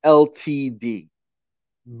Science Ltd.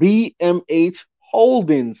 BMH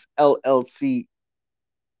Holdings LLC.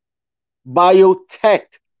 Biotech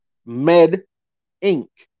Med Inc.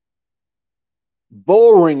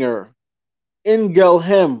 Boehringer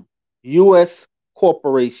Ingelheim U.S.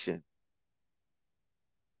 Corporation.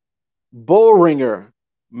 Boehringer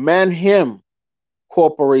Mannheim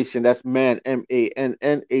Corporation. That's Man,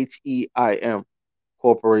 Mannheim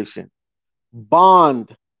Corporation.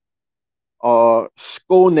 Bond,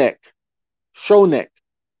 Schoeneck,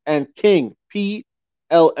 and King,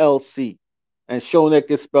 PLLC. And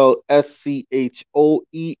Schoeneck is spelled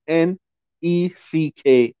SCHOENECK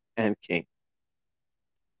and King.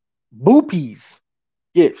 Boopies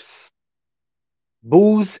Gifts.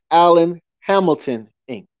 Booz Allen Hamilton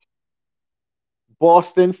Inc.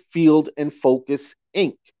 Boston Field and Focus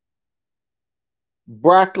Inc.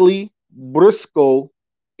 Brackley Briscoe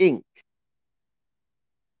Inc.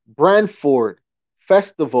 Brantford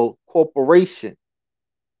Festival Corporation.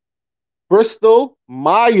 Bristol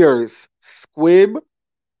Myers Squibb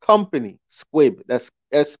Company. Squibb, that's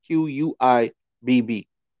SQUIBB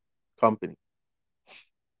Company.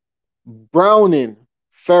 Browning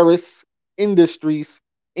Ferris Industries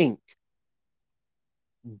Inc.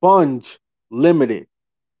 Bunge Limited.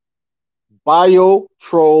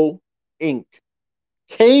 Biotrol Inc.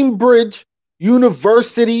 Cambridge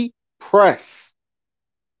University Press.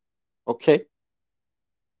 Okay.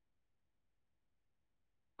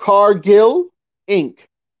 Cargill Inc.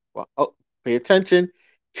 Well, pay attention.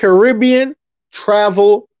 Caribbean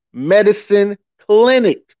Travel Medicine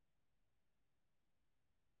Clinic.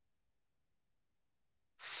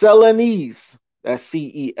 Celanese. That's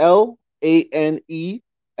CELANESE.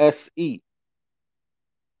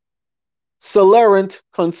 Celerant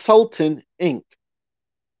Consultant Inc.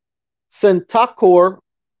 Centacor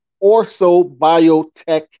Ortho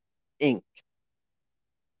Biotech Inc.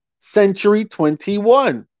 Century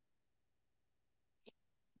 21.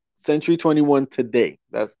 Century 21 today.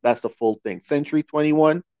 That's the full thing. Century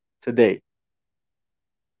 21 today.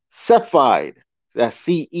 Cepheid. That's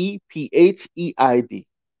CEPHEID.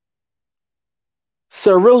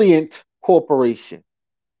 Cerilliant Corporation.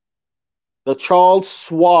 The Charles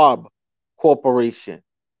Schwab Corporation.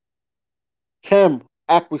 Chem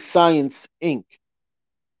Acquiscience Inc.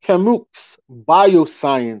 Chemux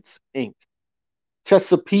Bioscience Inc.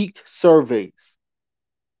 Chesapeake Surveys.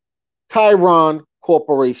 Chiron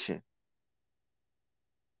Corporation.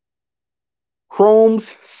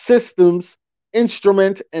 Chrome's Systems,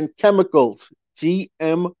 Instrument and Chemicals,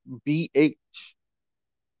 GmbH.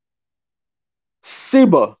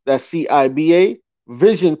 CIBA, that's CIBA,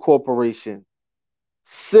 Vision Corporation.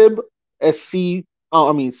 CIBC,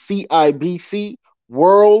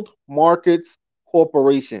 World Markets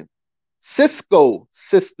Corporation. Cisco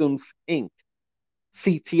Systems Inc.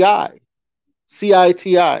 CITI,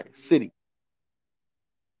 City.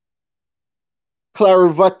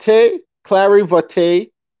 Clarivate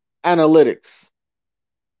Analytics.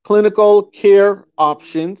 Clinical Care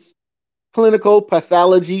Options. Clinical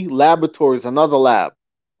Pathology Laboratories, another lab.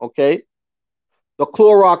 Okay. The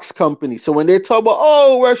Clorox Company. So when they talk about,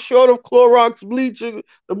 oh, we're short of Clorox bleach, the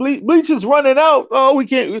bleach is running out. Oh, we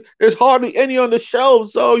can't, there's hardly any on the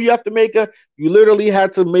shelves. So you literally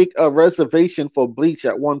had to make a reservation for bleach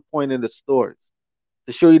at one point in the stores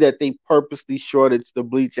to show you that they purposely shorted the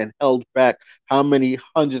bleach and held back how many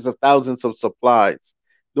hundreds of thousands of supplies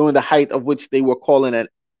during the height of which they were calling an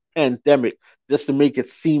pandemic, just to make it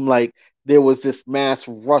seem like there was this mass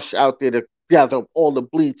rush out there to gather up all the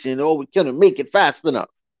bleach and, oh, we couldn't make it fast enough.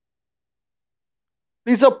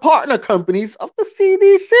 These are partner companies of the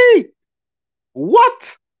CDC.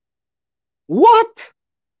 What?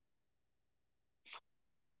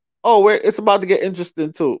 Oh, it's about to get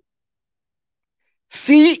interesting too.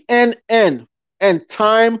 CNN and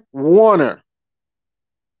Time Warner.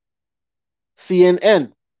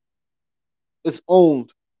 CNN is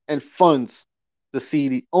owned and funds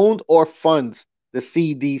the owned or funds the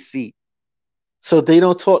CDC. So they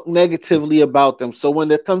don't talk negatively about them. So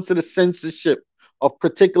when it comes to the censorship of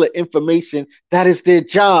particular information, that is their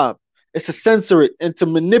job. It's to censor it and to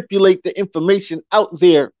manipulate the information out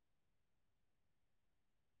there.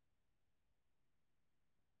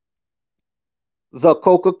 The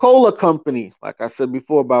Coca-Cola Company, like I said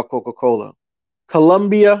before about Coca-Cola.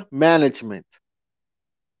 Columbia Management,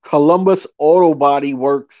 Columbus Auto Body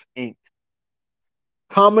Works Inc.,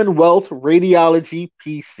 Commonwealth Radiology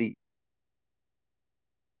PC,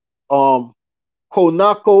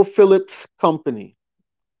 ConocoPhillips Company,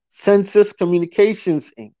 Census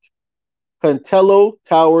Communications Inc., Contello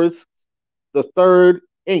Towers the Third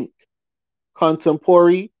Inc.,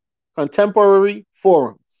 Contemporary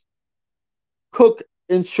Forums, Cook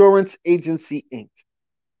Insurance Agency Inc.,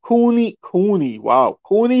 Cooney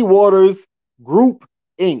Waters Group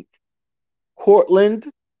Inc., Cortland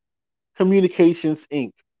Communications Inc.,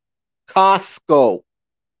 Costco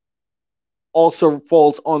also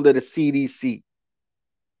falls under the CDC.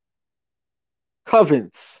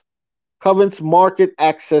 Covens Market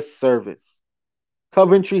Access Service,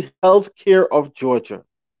 Coventry Healthcare of Georgia,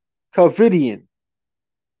 Covidian,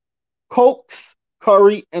 Cokes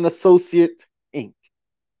Curry and Associate Inc.,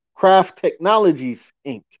 Kraft Technologies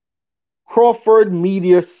Inc., Crawford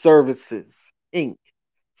Media Services Inc.,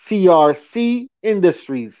 CRC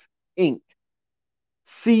Industries Inc.,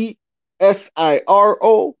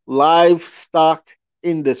 CSIRO Livestock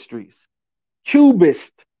Industries,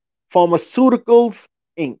 Cubist Pharmaceuticals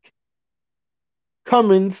Inc.,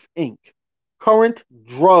 Cummins Inc., Current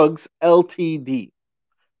Drugs Ltd.,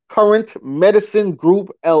 Current Medicine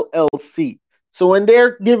Group LLC. So when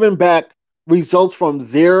they're giving back results from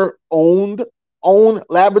their own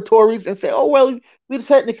laboratories and say, oh well, we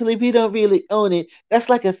don't really own it. That's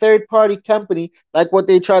like a third party company, like what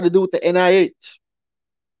they try to do with the NIH.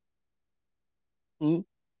 And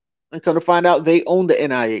come to find out they own the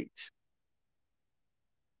NIH.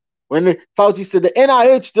 When Fauci said the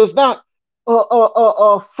NIH does not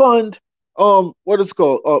fund what is it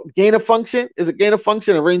called gain of function, is it gain of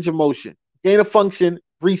function or range of motion, gain of function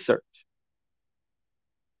research.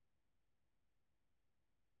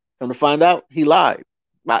 Come to find out he lied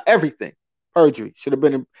about everything. Perjury. Should have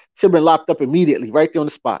been locked up immediately right there on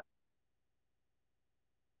the spot.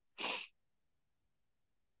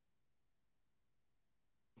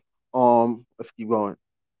 Let's keep going.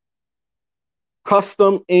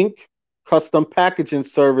 Custom Inc., Custom Packaging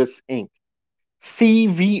Service Inc.,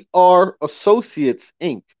 CVR Associates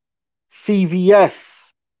Inc.,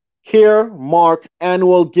 CVS Caremark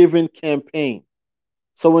Annual Giving Campaign.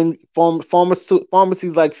 So in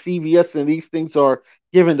pharmacies like CVS and these things are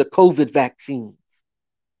giving the COVID vaccines.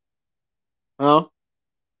 Huh?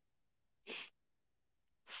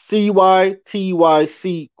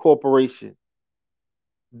 CYTYC Corporation,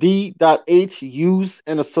 D.H. Hughes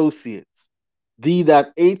and Associates,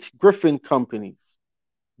 D.H. Griffin Companies,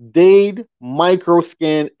 Dade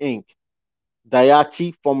Microscan Inc.,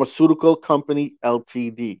 Daiichi Pharmaceutical Company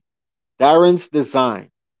Ltd., Darren's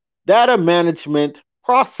Design, Data Management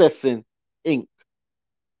Processing Inc.,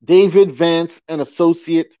 David Vance and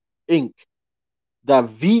Associate Inc.,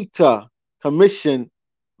 Davita Commission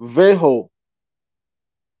Veho,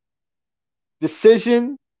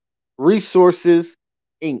 Decision Resources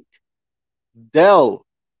Inc., Dell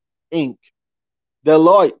Inc.,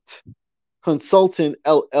 Deloitte Consulting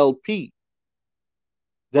LLP,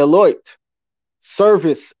 Deloitte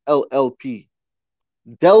Service LLP,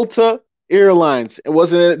 Delta Airlines. It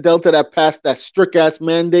wasn't it Delta that passed that strict ass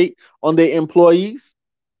mandate on their employees?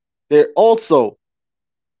 They're also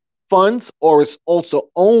funds or is also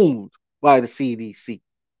owned by the CDC.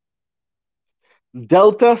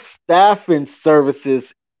 Delta Staffing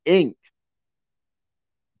Services Inc.,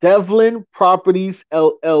 Devlin Properties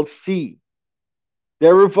LLC,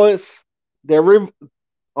 DeVries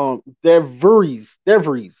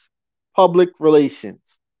Public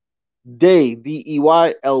Relations,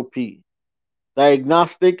 DEY LP,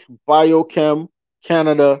 Diagnostic Biochem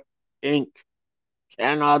Canada Inc.,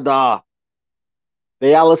 Canada,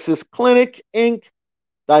 Dialysis Clinic Inc.,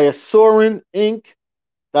 Diasorin Inc.,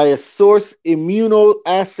 Diasource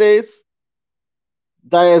Immunoassays,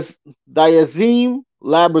 Diazeme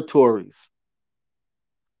Laboratories,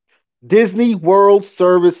 Disney World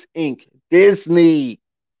Service Inc., Disney.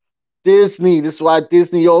 This is why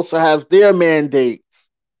Disney also has their mandates.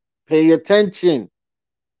 Pay attention.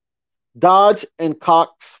 Dodge and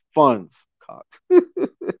Cox Funds. Cox.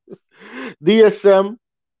 DSM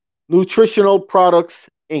Nutritional Products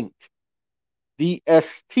Inc.,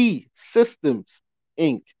 DST Systems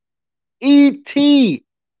Inc., ET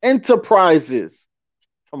Enterprises.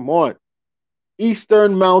 Come on.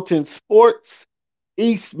 Eastern Mountain Sports,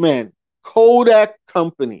 Eastman Kodak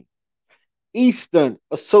Company, Eastern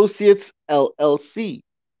Associates LLC,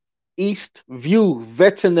 Eastview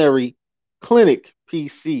Veterinary Clinic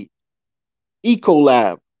PC,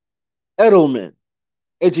 Ecolab, Edelman,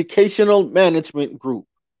 Educational Management Group,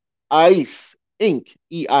 ICE Inc.,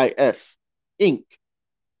 EIS, Inc.,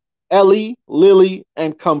 Eli Lilly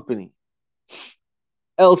and Company,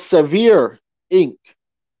 Elsevier Inc.,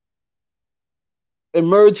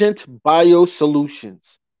 Emergent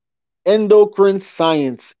Biosolutions, Endocrine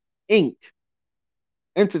Science Inc.,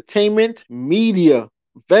 Entertainment Media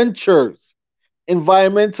Ventures,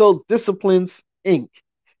 Environmental Disciplines Inc.,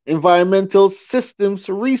 Environmental Systems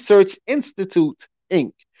Research Institute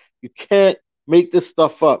Inc. You can't make this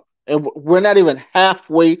stuff up. And we're not even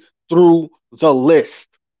halfway through the list.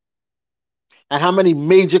 And how many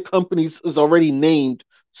major companies is already named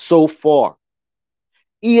so far?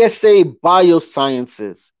 ESA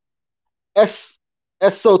Biosciences,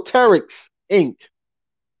 Esoterics Inc.,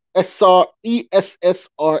 ESSRX,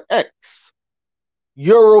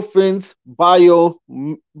 Eurofins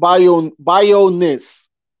Bionis,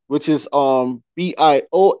 which is BIOMNIS,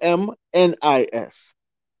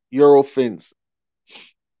 Eurofins.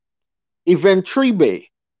 Eventribe,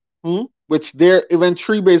 which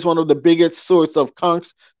Eventribe is one of the biggest source of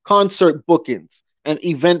concert bookings and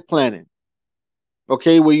event planning.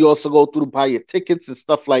 Okay, where you also go through to buy your tickets and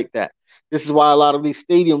stuff like that. This is why a lot of these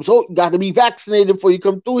stadiums, you got to be vaccinated before you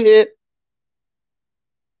come through here.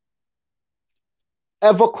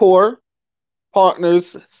 Evercore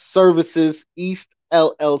Partners Services East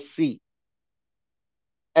LLC,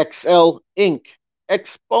 XL Inc.,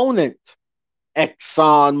 Exponent,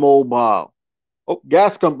 Exxon Mobil. Oh,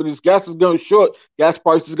 gas companies, gas is going short. Gas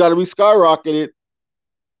prices got to be skyrocketed.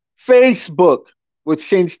 Facebook, which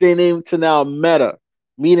changed their name to now Meta,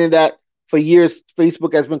 meaning that for years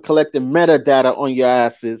Facebook has been collecting metadata on your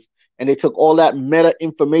asses, and they took all that meta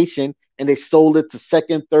information and they sold it to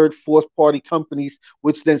second, third, fourth party companies,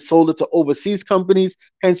 which then sold it to overseas companies.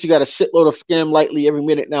 Hence, you got a shitload of scam lightly every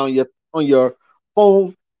minute now on your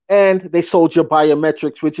phone. And they sold your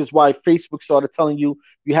biometrics, which is why Facebook started telling you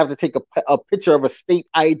you have to take a picture of a state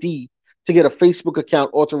ID to get a Facebook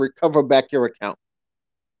account or to recover back your account,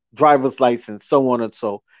 driver's license, so on and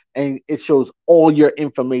so. And it shows all your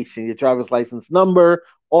information, your driver's license number,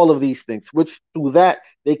 all of these things, which through that,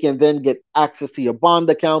 they can then get access to your bond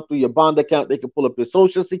account. Through your bond account, they can pull up your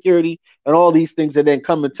social security and all these things and then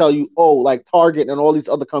come and tell you, oh, like Target and all these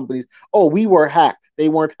other companies, oh, we were hacked. They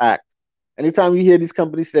weren't hacked. Anytime you hear these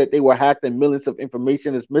companies say that they were hacked and millions of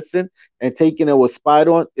information is missing and taken and was spied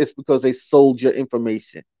on, it's because they sold your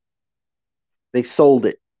information. They sold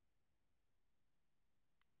it.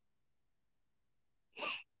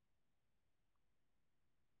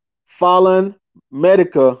 Fallon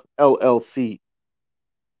Medica LLC,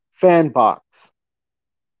 Fanbox,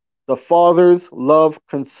 The Father's Love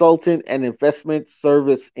Consulting and Investment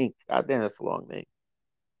Service Inc. God damn, that's a long name.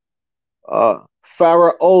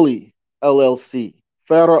 Faraoli LLC,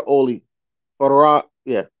 Faraoli,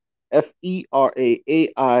 yeah,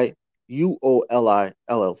 FERAAIUOLI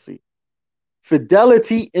LLC.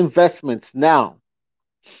 Fidelity Investments. Now,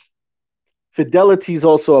 Fidelity is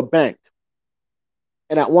also a bank,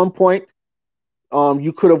 and at one point,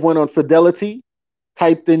 you could have went on Fidelity,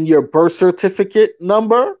 typed in your birth certificate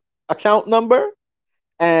number, account number,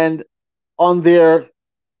 and on there,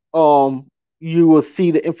 you will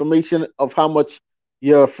see the information of how much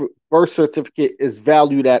your birth certificate is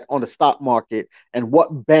valued at on the stock market and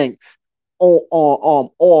what banks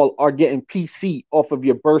all are getting PC off of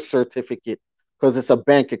your birth certificate because it's a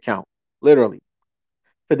bank account, literally.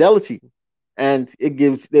 Fidelity, and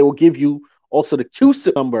they will give you also the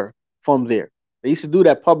QSIP number from there. They used to do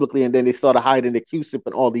that publicly, and then they started hiding the QSIP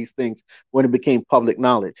and all these things when it became public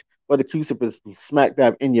knowledge. But the QSIP is smack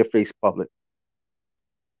dab in your face public,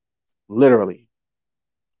 literally.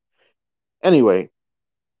 Anyway,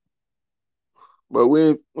 but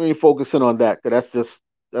we ain't focusing on that because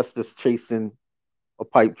that's just chasing a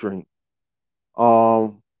pipe dream.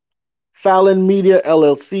 Um, Fallon Media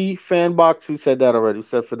LLC, Fanbox. Who said that already? Who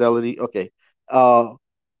said Fidelity? Okay.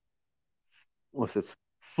 What's this?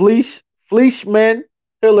 Fleischman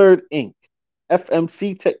Hillard Inc.,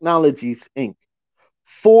 FMC Technologies Inc.,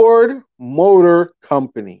 Ford Motor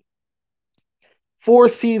Company, Four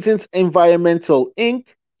Seasons Environmental Inc.,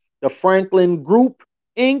 the Franklin Group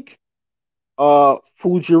Inc.,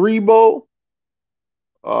 Fujiribo,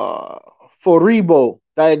 Foribo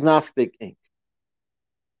Diagnostic Inc.,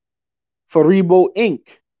 Foribo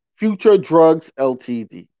Inc., Future Drugs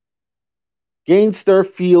Ltd., Gainster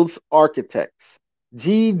Fields Architects,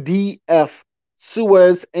 GDF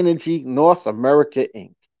Suez Energy North America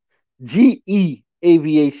Inc., GE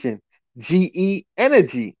Aviation, GE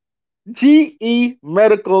Energy, GE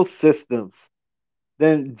Medical Systems,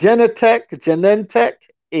 then Genentech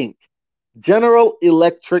Inc., General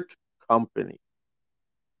Electric Company,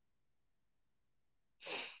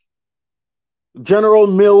 General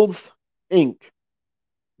Mills Inc.,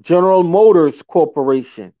 General Motors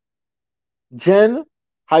Corporation, Gen-Probe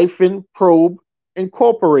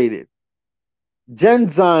Incorporated,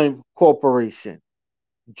 Genzyme Corporation,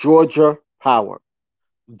 Georgia Power,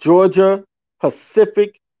 Georgia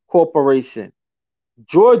Pacific Corporation,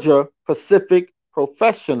 Georgia Pacific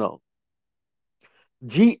Professional,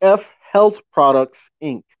 GF Health Products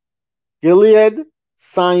Inc., Gilead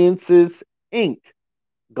Sciences Inc.,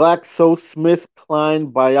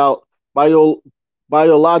 GlaxoSmithKline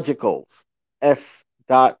Biologicals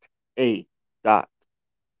S.A.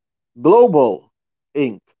 Global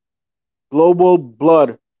Inc., Global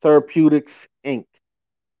Blood Therapeutics Inc.,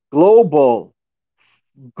 Global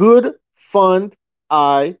Good Fund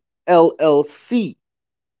I LLC,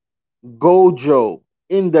 Gojo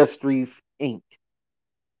Industries Inc.,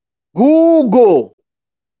 Google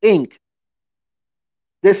Inc.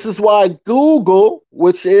 This is why Google,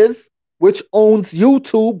 which owns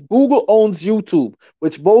YouTube, Google owns YouTube,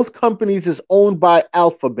 which both companies is owned by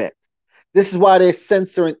Alphabet. This is why they're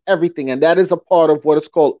censoring everything, and that is a part of what is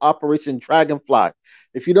called Operation Dragonfly.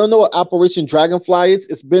 If you don't know what Operation Dragonfly is,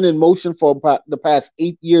 it's been in motion for about the past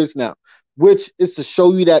 8 years now, which is to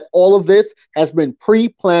show you that all of this has been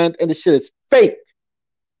pre-planned and the shit is fake.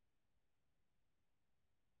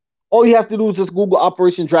 All you have to do is just Google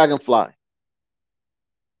Operation Dragonfly.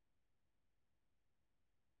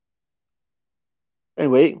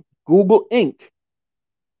 Anyway, Google Inc.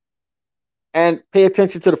 And pay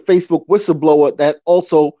attention to the Facebook whistleblower that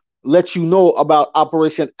also lets you know about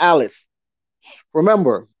Operation Alice.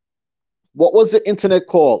 Remember, what was the internet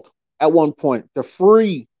called at one point? The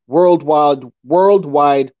free worldwide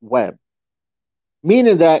web.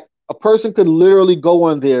 Meaning that a person could literally go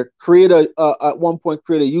on there, at one point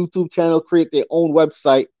create a YouTube channel, create their own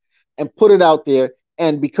website, and put it out there.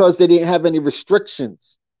 And because they didn't have any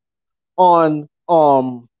restrictions on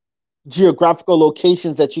geographical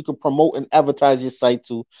locations that you could promote and advertise your site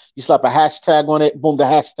to, you slap a hashtag on it, boom, the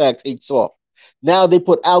hashtag takes off. Now they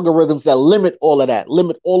put algorithms that limit all of that,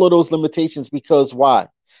 limit all of those limitations, because why?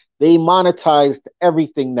 They monetized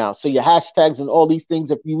everything now. So your hashtags and all these things,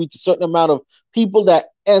 if you reach a certain amount of people that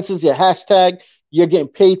answers your hashtag, you're getting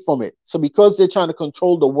paid from it. So because they're trying to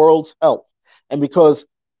control the world's health, and because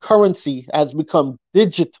currency has become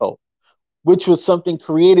digital, which was something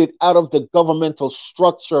created out of the governmental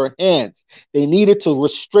structure hands, they needed to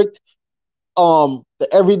restrict the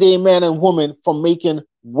everyday man and woman from making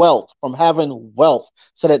wealth, from having wealth,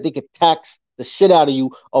 so that they could tax the shit out of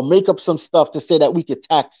you or make up some stuff to say that we could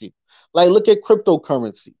tax you. Like, look at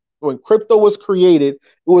cryptocurrency. When crypto was created, it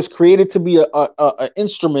was created to be an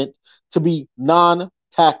instrument to be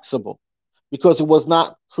non-taxable, because it was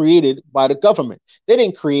not created by the government. They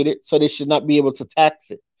didn't create it, so they should not be able to tax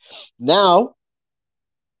it. Now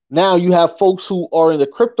you have folks who are in the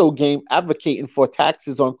crypto game advocating for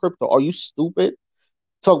taxes on crypto. Are you stupid?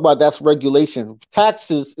 Talk about that's regulation.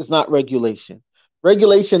 Taxes is not regulation.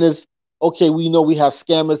 Regulation is, okay, we know we have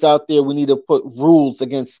scammers out there. We need to put rules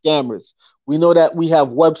against scammers. We know that we have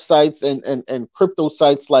websites and crypto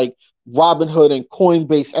sites like Robinhood and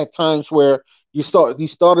Coinbase at times where you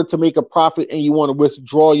started to make a profit and you want to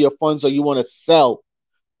withdraw your funds, or you want to sell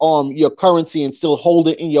your currency and still hold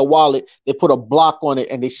it in your wallet. They put a block on it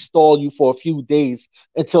and they stall you for a few days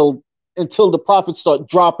until the profits start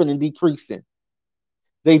dropping and decreasing.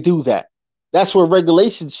 They do that. That's where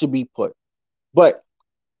regulations should be put. But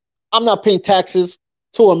I'm not paying taxes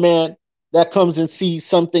to a man that comes and sees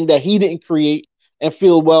something that he didn't create and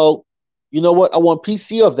feel, well, you know what? I want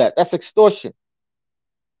PC of that. That's extortion.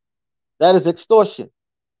 That is extortion.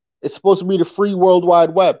 It's supposed to be the free World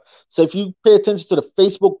Wide Web. So if you pay attention to the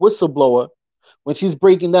Facebook whistleblower, when she's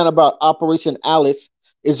breaking down about Operation Alice,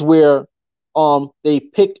 is where they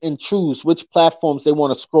pick and choose which platforms they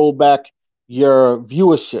want to scroll back your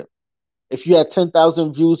viewership. If you had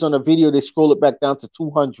 10,000 views on a video, they scroll it back down to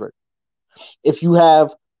 200. If you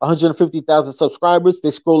have 150,000 subscribers,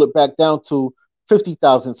 they scroll it back down to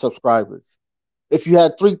 50,000 subscribers. If you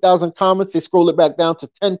had 3,000 comments, they scroll it back down to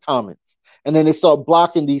 10 comments. And then they start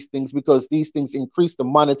blocking these things, because these things increase the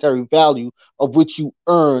monetary value of which you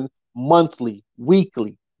earn monthly,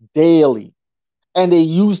 weekly, daily. And they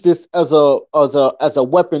use this as a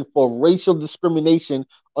weapon for racial discrimination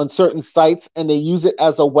on certain sites, and they use it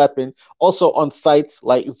as a weapon also on sites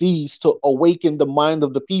like these to awaken the mind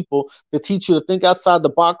of the people, to teach you to think outside the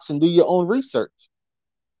box and do your own research.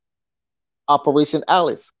 Operation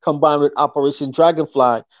Alice combined with Operation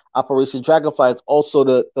Dragonfly. Operation Dragonfly is also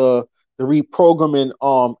the reprogramming,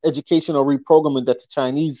 educational reprogramming that the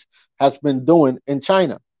Chinese has been doing in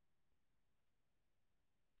China.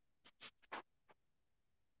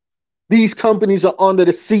 These companies are under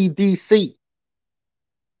the CDC.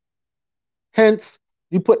 Hence,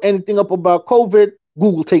 you put anything up about COVID,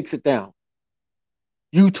 Google takes it down.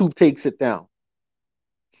 YouTube takes it down.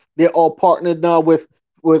 They're all partnered now with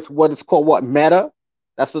what is called what Meta.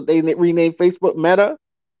 That's what they renamed Facebook, Meta,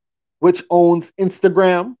 which owns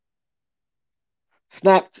Instagram,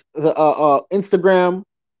 Instagram,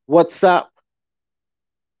 WhatsApp.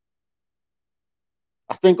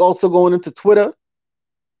 I think also going into Twitter.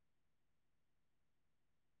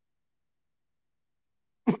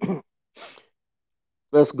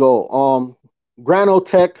 Let's go.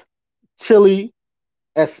 Granotech, Chile,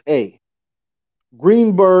 SA,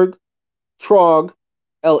 Greenberg, Trog,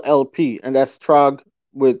 LLP, and that's Trog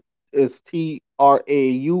with is TRAURIG.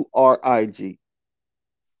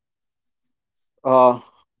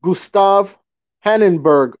 Gustav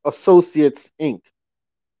Hannenberg Associates Inc.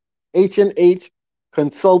 H&H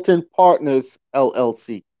Consultant Partners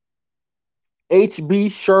LLC.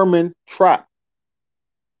 HB Sherman Trapp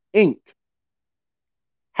Inc.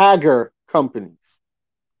 Hager Companies.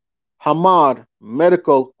 Hamad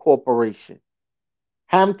Medical Corporation.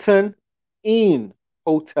 Hampton Inn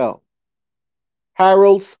Hotel.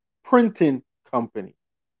 Harold's Printing Company.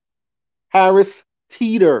 Harris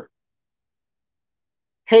Teeter.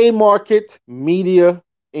 Haymarket Media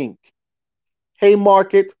Inc.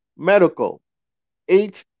 Haymarket Medical.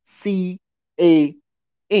 HCA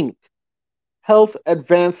Inc. Health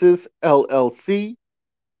Advances LLC.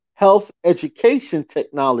 Health Education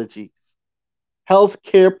Technologies.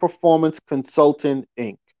 Healthcare Performance Consulting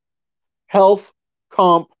Inc. Health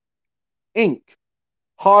Comp Inc.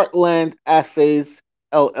 Heartland Assays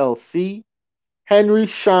LLC. Henry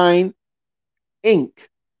Schein Inc.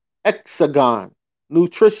 Hexagon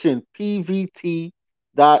Nutrition PVT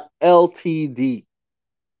Ltd.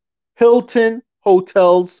 Hilton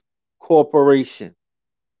Hotels Corporation.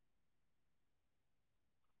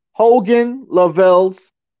 Hogan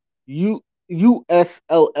Lovells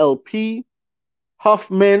USLLP.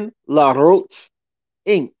 Huffman LaRoche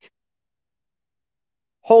Inc.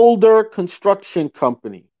 Holder Construction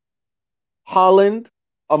Company. Holland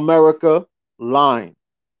America Line.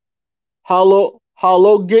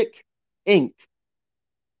 Hologic Inc.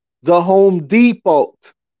 The Home Depot.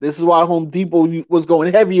 This is why Home Depot was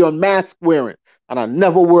going heavy on mask wearing. And I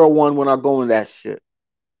never wear one when I go in that shit.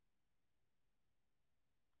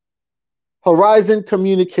 Horizon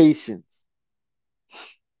Communications.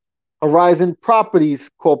 Horizon Properties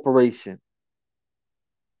Corporation.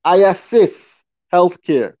 IASIS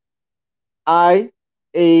Healthcare. IASIS.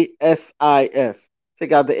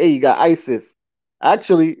 Take out the A, you got ISIS.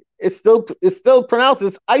 Actually, it still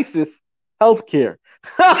pronounces ISIS Healthcare.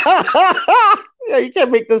 Yeah, you can't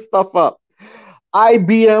make this stuff up.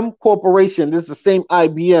 IBM Corporation. This is the same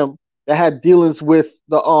IBM that had dealings with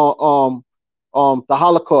the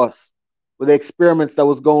Holocaust, with the experiments that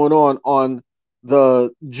was going on the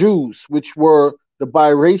Jews, which were the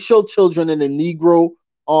biracial children and the Negro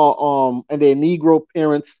and their Negro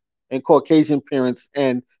parents and Caucasian parents,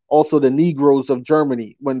 and also the Negroes of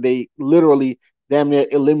Germany, when they literally damn near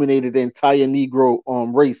eliminated the entire Negro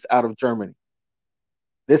race out of Germany.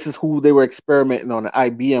 This is who they were experimenting on.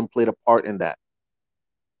 IBM played a part in that.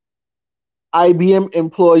 IBM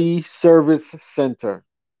Employee Service Center.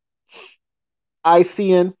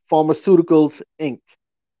 ICN Pharmaceuticals Inc.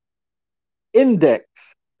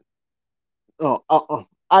 Idenix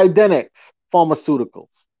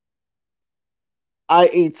Pharmaceuticals.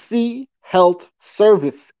 IHC Health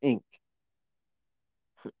Service Inc.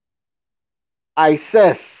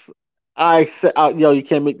 ICES. Yo, you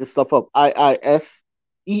can't make this stuff up. IISES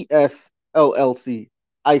LLC.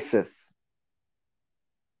 ISIS.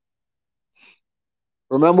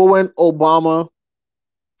 Remember when Obama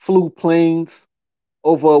flew planes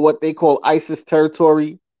over what they call ISIS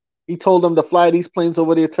territory? He told them to fly these planes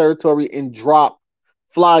over their territory and drop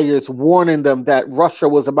flyers warning them that Russia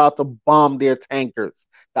was about to bomb their tankers,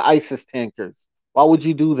 the ISIS tankers. Why would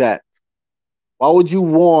you do that? Why would you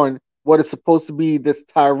warn what is supposed to be this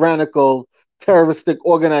tyrannical, terroristic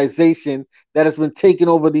organization that has been taking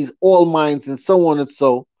over these oil mines and so on and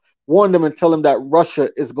so? Warn them and tell them that Russia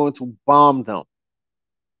is going to bomb them.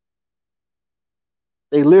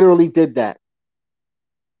 They literally did that.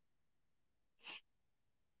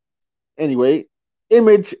 Anyway,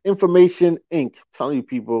 Image Information Inc. I'm telling you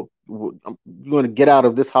people, you're going to get out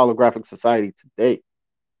of this holographic society today.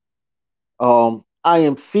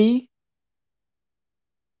 IMC,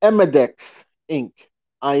 Emidex Inc.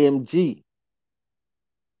 IMG.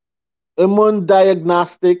 Immun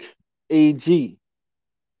Diagnostic AG.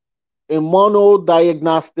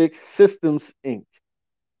 Immunodiagnostic Systems Inc.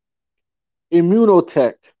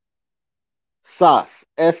 Immunotech. SAS,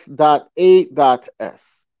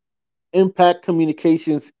 S.A.S. Impact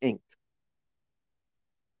Communications Inc.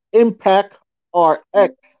 Impact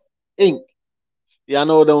RX Inc. Yeah, I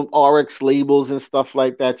know them RX labels and stuff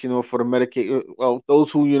like that, for the Medicaid. Well,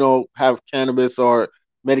 those who, have cannabis or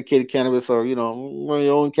medicated cannabis or, your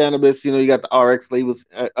own cannabis, you got the RX labels.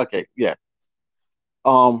 Okay, yeah.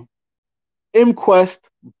 Um, ImQuest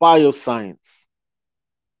Bioscience,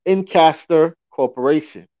 Incaster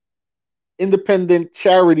Corporation, Independent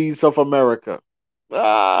Charities of America,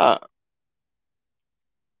 ah,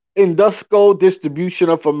 Indusco Distribution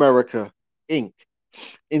of America, Inc.,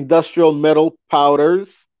 Industrial Metal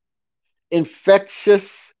Powders,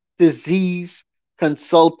 Infectious Disease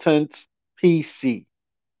Consultants, PC,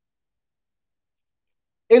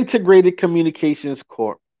 Integrated Communications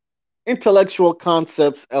Corp., Intellectual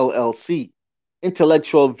Concepts, LLC,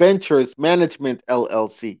 Intellectual Ventures Management,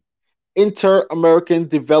 LLC, Inter American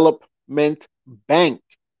Development Bank,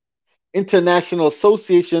 International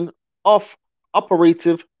Association of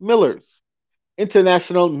Operative Millers,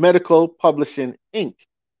 International Medical Publishing, Inc.,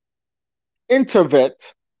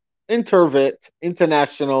 Intervet, Intervet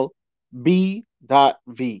International,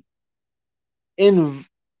 B.V., In,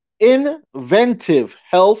 Inventive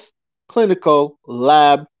Health Clinical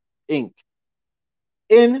Lab, Inc.,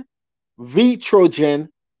 In Vitrogen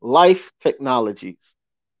Life Technologies,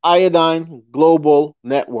 Iodine Global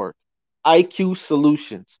Network, IQ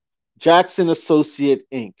Solutions, Jackson Associate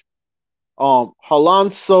Inc.,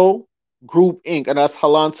 Halonso Group Inc., and that's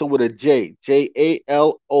Halonso with a J,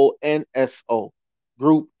 Jalonso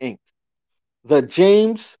Group Inc., the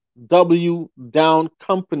James W. Down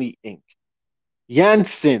Company Inc.,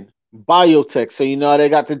 Janssen Biotech. So they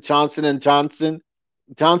got the Johnson and Johnson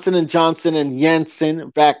and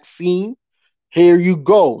Janssen vaccine. Here you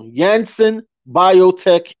go. Janssen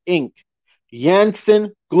Biotech Inc.,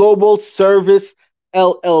 Janssen Global Service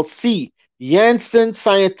LLC, Janssen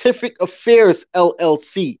Scientific Affairs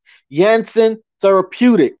LLC, Janssen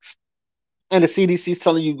Therapeutics. And the CDC is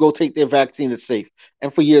telling you go take their vaccine, it's safe.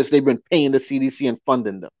 And for years, they've been paying the CDC and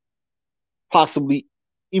funding them, possibly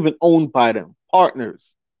even owned by them,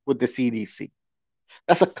 partners with the CDC.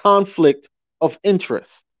 That's a conflict of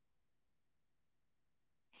interest.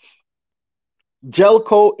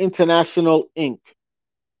 Gelco International Inc.,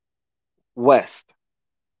 West.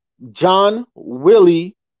 John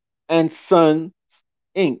Willie and Sons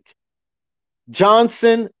Inc.,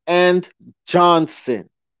 Johnson and Johnson.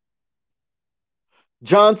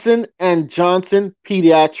 Johnson and Johnson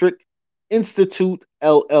Pediatric Institute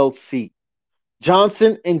LLC.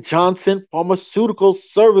 Johnson and Johnson Pharmaceutical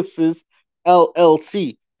Services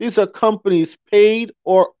LLC. These are companies paid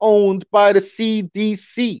or owned by the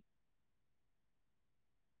CDC.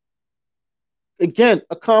 Again,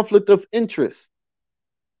 a conflict of interest.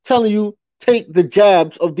 Telling you take the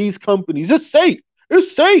jabs of these companies. It's safe.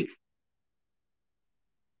 It's safe.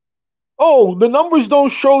 Oh, the numbers don't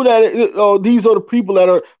show that these are the people that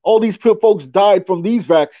are, all these folks died from these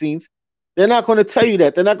vaccines. They're not going to tell you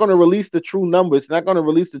that. They're not going to release the true numbers. They're not going to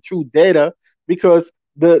release the true data because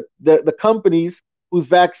the companies whose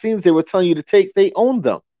vaccines they were telling you to take, they own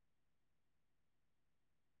them.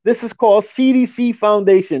 This is called CDC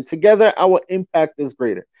Foundation. Together, our impact is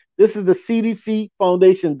greater. This is the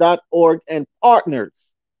cdcfoundation.org and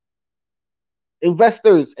partners,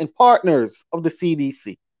 investors and partners of the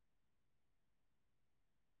CDC.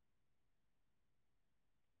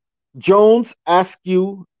 Jones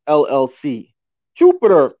Askew LLC,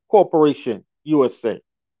 Jupiter Corporation, USA,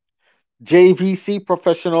 JVC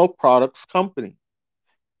Professional Products Company,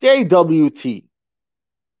 JWT,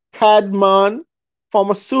 Cadman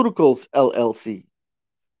Pharmaceuticals LLC,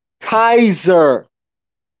 Kaiser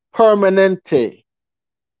Permanente.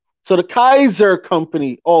 So the Kaiser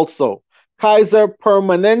Company also, Kaiser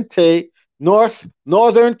Permanente,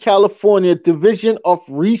 Northern California Division of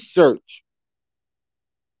Research,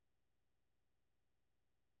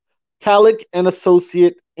 Calic and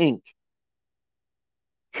Associate Inc.,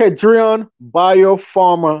 Kedrion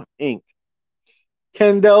Biopharma Inc.,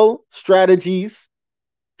 Kendall Strategies,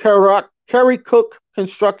 Kerry Cook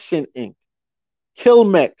Construction Inc.,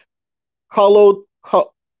 Kilmec, Kilmec,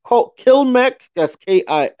 that's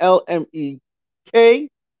Kilmek,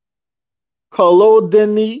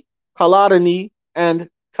 Kolodny, and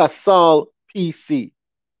Casal PC,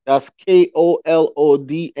 that's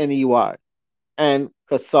Kolodney, and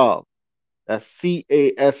Casal, that's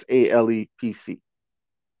Casale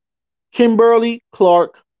Kimberly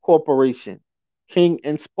Clark Corporation, King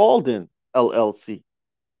and Spalding LLC,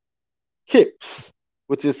 KIPS,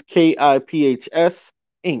 which is KIPHS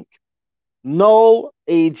Inc., Null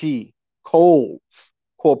AG Coles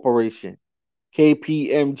Corporation,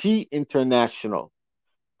 KPMG International,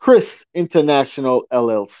 Chris International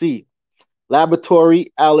LLC,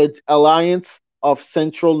 Laboratory Alliance of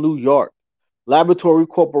Central New York, Laboratory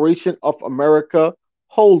Corporation of America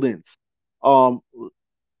Holdings, um,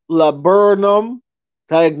 Laburnum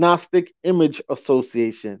Diagnostic Image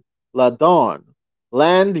Association, LADON,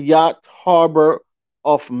 Land Yacht Harbor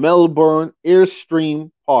of Melbourne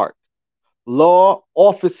Airstream Park, Law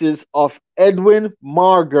Offices of Edwin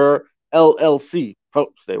Marger LLC.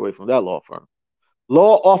 Oh, stay away from that law firm.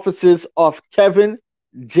 Law Offices of Kevin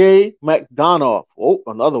J. McDonough. Oh,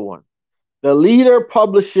 another one. The Leader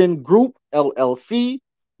Publishing Group LLC,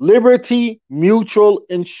 Liberty Mutual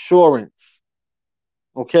Insurance.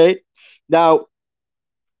 Okay. Now,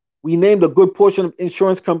 we named a good portion of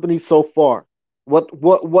insurance companies so far.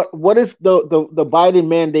 What is the Biden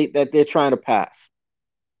mandate that they're trying to pass?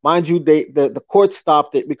 Mind you, the court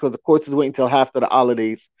stopped it because the courts is waiting until after the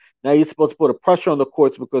holidays. Now you're supposed to put a pressure on the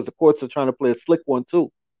courts because the courts are trying to play a slick one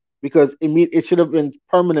too, because it should have been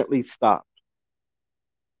permanently stopped.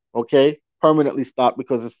 Okay, permanently stopped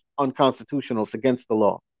because it's unconstitutional. It's against the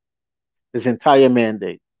law. His entire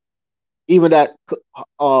mandate, even that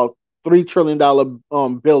 $3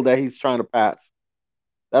 trillion bill that he's trying to pass,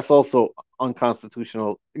 that's also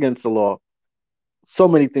unconstitutional, against the law. So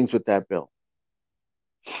many things with that bill.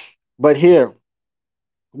 But here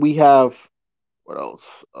we have what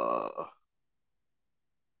else?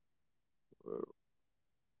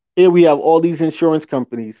 Here we have all these insurance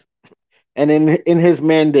companies, and in his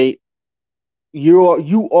mandate,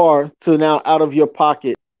 you are to now out of your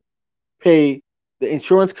pocket pay the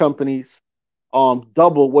insurance companies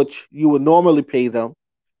double what you would normally pay them,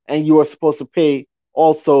 and you are supposed to pay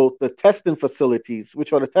also the testing facilities,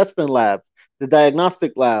 which are the testing labs, the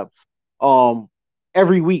diagnostic labs, um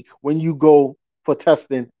every week when you go for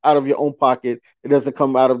testing out of your own pocket. It doesn't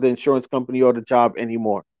come out of the insurance company or the job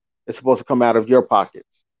anymore. It's supposed to come out of your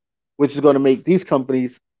pockets, which is going to make these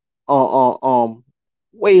companies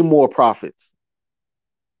way more profits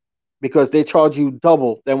because they charge you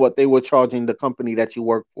double than what they were charging the company that you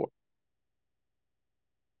work for.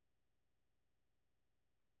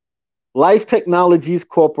 Life Technologies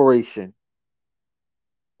Corporation,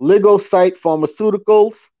 Ligosite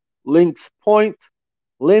Pharmaceuticals, Lynx Point,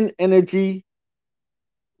 Lynn Energy,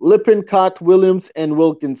 Lippincott Williams and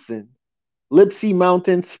Wilkinson, Lipsy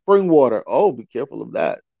Mountain Springwater. Oh, be careful of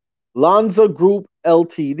that. Lonza Group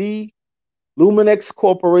Ltd, Luminex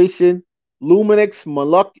Corporation, Luminex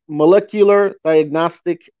Molecular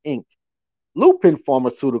Diagnostic Inc., Lupin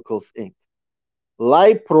Pharmaceuticals Inc.,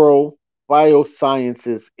 Lipro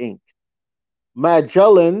Biosciences Inc.,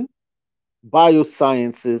 Magellan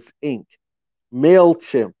Biosciences Inc.,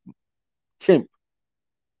 MailChimp, Chimp,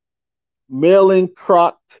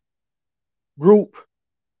 Malincrot Group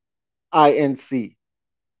Inc.,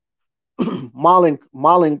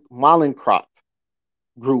 Malincrot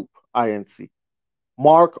Group Inc.,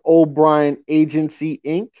 Mark O'Brien Agency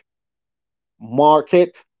Inc.,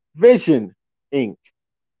 Market Vision Inc.,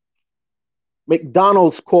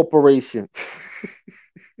 McDonald's Corporation.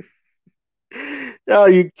 No,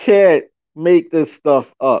 you can't make this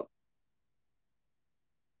stuff up.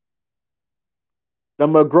 The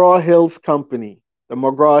McGraw Hills Company, the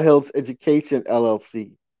McGraw Hills Education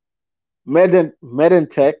LLC,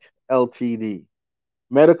 Medentech Ltd.,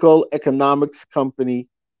 Medical Economics Company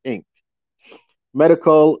Inc.,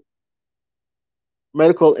 Medical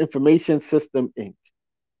Information System Inc.,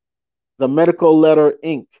 The Medical Letter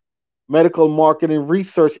Inc., Medical Marketing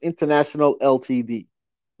Research International Ltd.,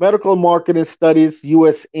 Medical Marketing Studies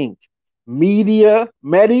US Inc., Media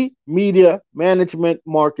Management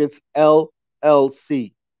Markets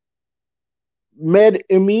LLC,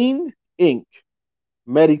 MedImmune Inc.,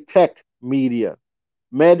 Meditech Media,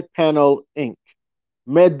 MedPanel Inc.,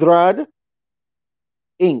 Medrad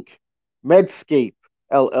Inc., Medscape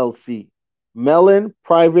LLC, Mellon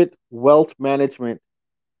Private Wealth Management,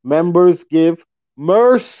 Members Give,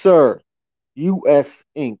 Mercer US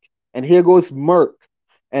Inc., and here goes Merck,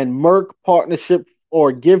 and Merck Partnership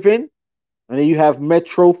or Given, and then you have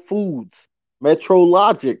Metro Foods,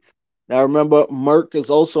 Metrologics. Now remember, Merck is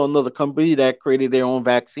also another company that created their own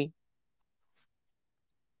vaccine.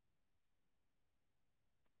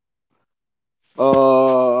 Where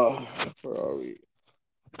are we?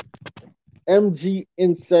 MG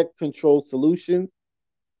Insect Control Solutions,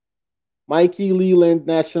 Mikey Leland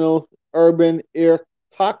National Urban Air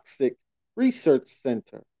Toxic Research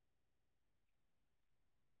Center.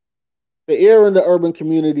 The air in the urban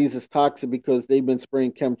communities is toxic because they've been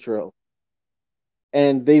spraying chemtrails,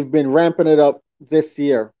 and they've been ramping it up this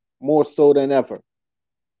year more so than ever.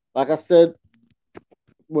 Like I said,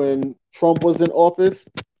 when Trump was in office,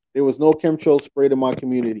 there was no chemtrail sprayed in my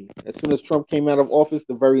community. As soon as Trump came out of office,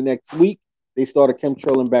 the very next week, they started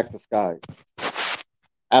chemtrailing back to skies.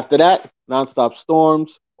 After that, nonstop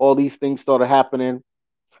storms, all these things started happening.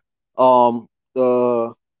 Um,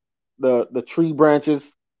 the the tree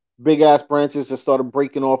branches, big ass branches, just started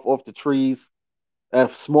breaking off the trees.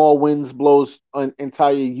 If small winds blows,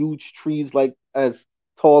 entire huge trees like as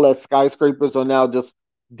tall as skyscrapers are now just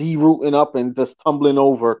derooting up and just tumbling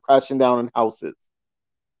over, crashing down in houses.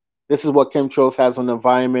 This is what chemtrails has on the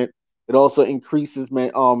environment. It also increases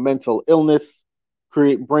mental illness,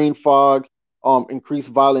 create brain fog, increase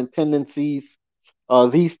violent tendencies,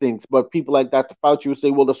 these things. But people like Dr. Fauci will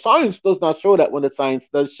say, well, the science does not show that when the science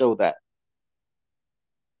does show that.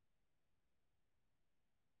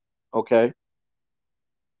 Okay.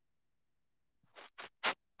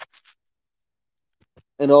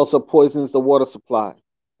 And also poisons the water supply,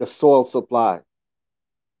 the soil supply.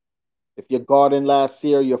 If your garden last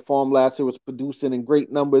year, your farm last year was producing in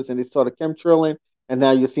great numbers and they started chemtrailing, and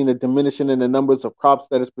now you're seeing a diminishing in the numbers of crops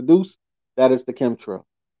that is produced, that is the chemtrail.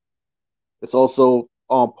 It's also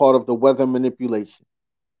part of the weather manipulation.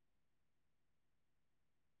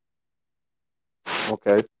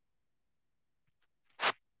 Okay.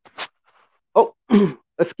 Oh,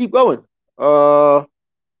 let's keep going. Uh,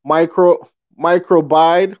 Micro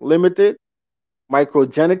Microbide Limited,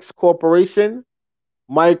 Microgenics Corporation,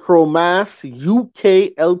 Micromass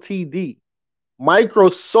UK Ltd,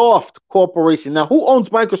 Microsoft Corporation. Now, who owns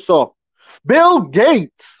Microsoft? Bill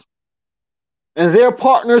Gates. And they're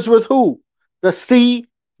partners with who? The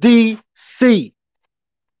CDC.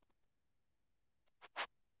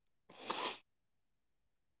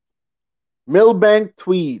 Milbank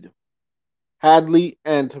Tweed, Hadley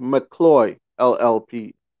and McCloy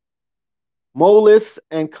LLP, Moelis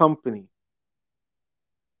and Company,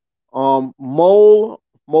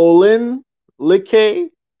 Molin Lickey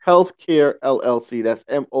Healthcare LLC. That's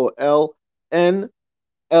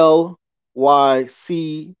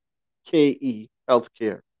MOLNLYCKE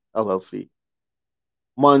Healthcare LLC.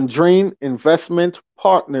 Mondrain Investment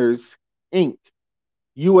Partners Inc.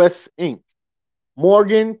 US Inc.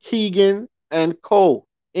 Morgan Keegan and Co.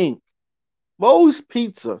 Inc. Moe's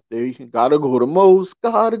Pizza. There you gotta go to Moe's.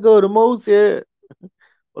 Gotta go to Moe's. Yeah.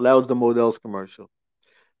 Well, that was the Modell's commercial.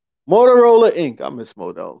 Motorola Inc. I miss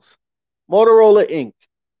Modell's. Motorola Inc.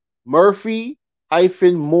 Murphy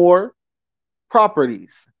Moore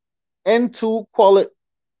Properties. N2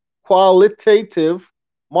 Qualitative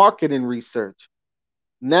Marketing Research.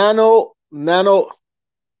 Nano Nano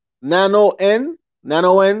Nano N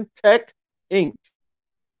Tech Inc.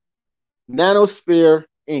 Nanosphere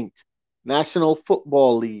Inc. National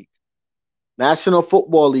Football League. National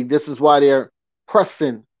Football League. This is why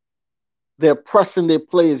pressing. They're pressing their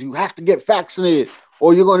players. You have to get vaccinated,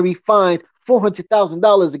 or you're going to be fined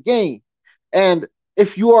 $400,000 a game. And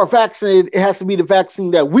if you are vaccinated, it has to be the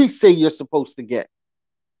vaccine that we say you're supposed to get,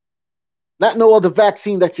 not no other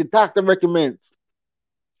vaccine that your doctor recommends.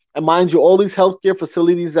 And mind you, all these healthcare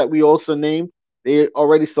facilities that we also named, they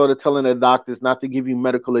already started telling their doctors not to give you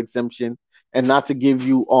medical exemption and not to give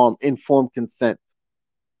you informed consent,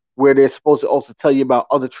 where they're supposed to also tell you about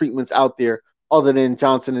other treatments out there other than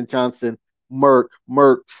Johnson and Johnson,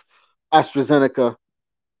 Merck's, AstraZeneca,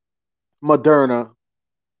 Moderna.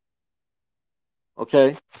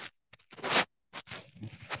 Okay.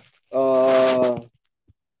 Navcar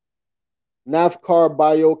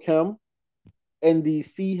Biochem,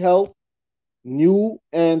 NDC Health, New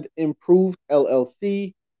and Improved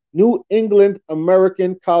LLC, New England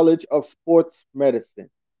American College of Sports Medicine,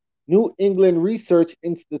 New England Research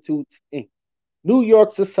Institutes, Inc., New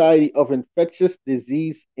York Society of Infectious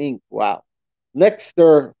Disease, Inc. Wow.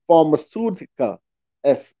 Nexter Pharmaceutica,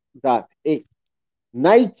 S.A.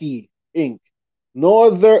 Nike, Inc.,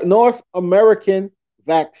 North American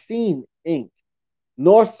Vaccine, Inc.,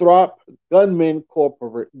 Northrop Grumman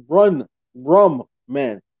Corporate, Grumman,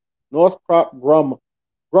 Northrop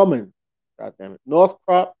Grumman, God damn it,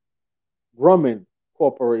 Northrop Grumman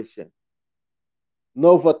Corporation,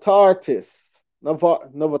 Novartis,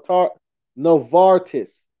 Novartis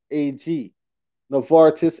AG,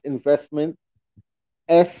 Novartis Investment,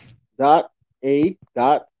 S.A.R.L.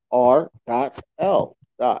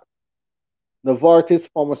 Novartis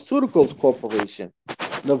Pharmaceuticals Corporation,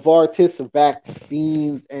 Novartis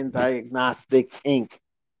Vaccines and Diagnostics Inc.,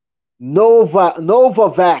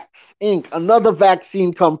 Novavax Inc., another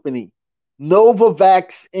vaccine company,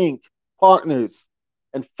 Novavax Inc., partners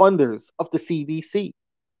and funders of the CDC.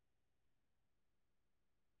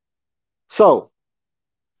 So,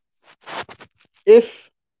 if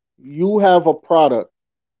you have a product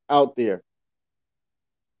out there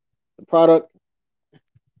The product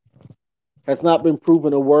has not been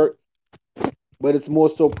proven to work, but it's more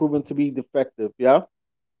so proven to be defective. Yeah.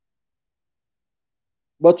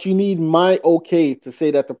 But you need my okay to say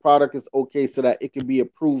that the product is okay so that it can be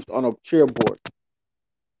approved on a chair board.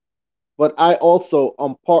 But I also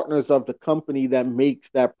am partners of the company that makes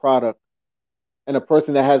that product and a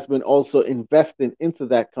person that has been also investing into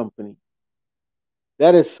that company.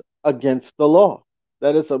 That is against the law.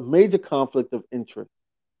 That is a major conflict of interest.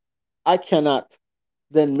 I cannot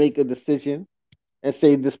then make a decision and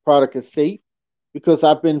say this product is safe because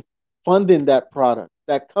I've been funding that product,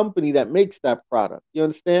 that company that makes that product. You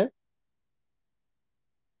understand?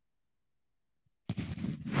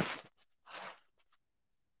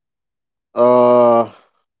 Uh,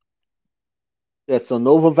 yeah, so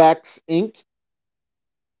Novavax Inc.,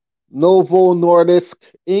 Novo Nordisk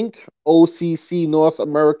Inc., OCC North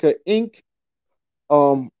America Inc.,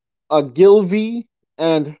 um, Ogilvy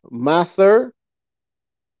and Mather,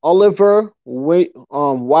 Oliver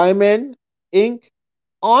Wyman Inc.,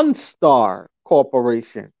 OnStar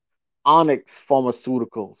Corporation, Onyx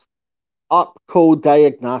Pharmaceuticals, Opco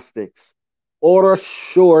Diagnostics,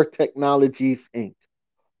 Shore Technologies Inc.,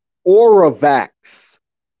 Oravax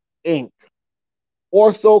Inc.,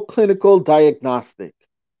 Ortho Clinical Diagnostic,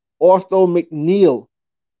 Ortho McNeil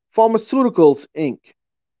Pharmaceuticals Inc.,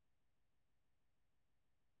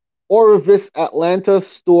 Orvis Atlanta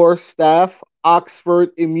store staff,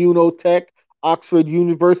 Oxford Immunotech, Oxford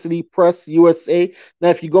University Press USA. Now,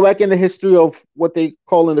 if you go back in the history of what they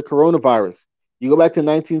call in the coronavirus, you go back to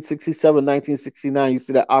 1967, 1969, you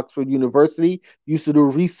see that Oxford University used to do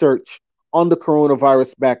research on the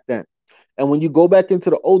coronavirus back then. And when you go back into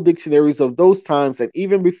the old dictionaries of those times, and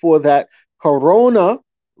even before that, corona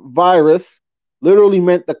virus literally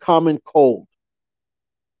meant the common cold.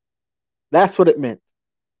 That's what it meant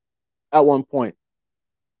at one point.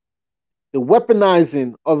 The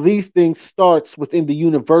weaponizing of these things starts within the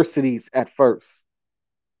universities at first,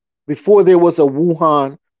 before there was a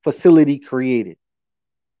Wuhan facility created.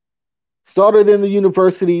 Started in the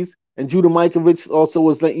universities, and Judah Mikovits also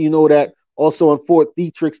was letting you know that also in Fort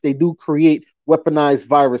Detrick, they do create weaponized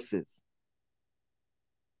viruses.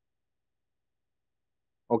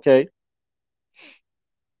 Okay?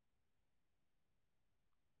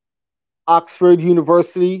 Oxford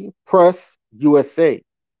University Press USA,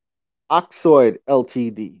 Oxoid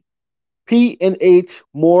Ltd, P&H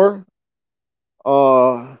Moore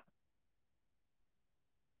uh,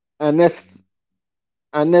 Anest-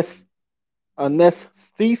 Anest-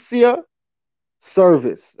 Anesthesia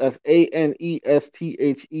Service. That's Anesthesia.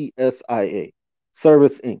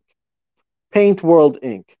 Service Inc. Paint World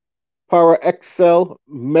Inc. Para Excel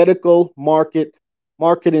Medical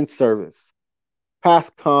Marketing Service.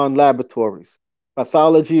 Pathcon Laboratories.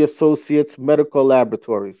 Pathology Associates Medical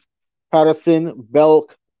Laboratories. Patterson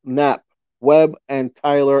Belk Knapp Webb and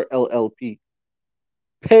Tyler LLP.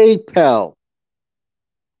 PayPal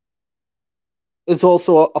is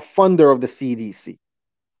also a funder of the CDC.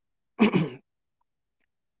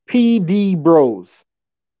 PD Bros,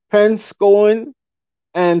 Penscoen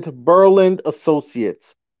and Berland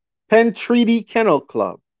Associates, Penn Treaty Kennel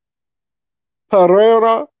Club,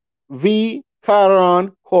 Pereira v.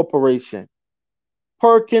 Caron Corporation,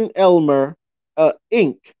 Perkin Elmer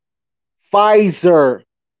Inc., Pfizer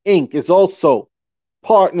Inc. is also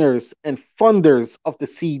partners and funders of the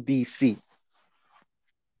CDC.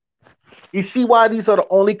 You see why these are the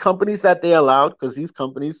only companies that they allowed? Because these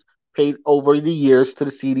companies paid over the years to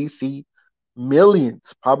the CDC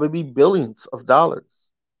millions, probably billions of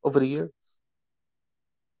dollars over the years.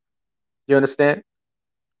 You understand?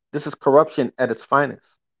 This is corruption at its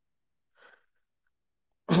finest.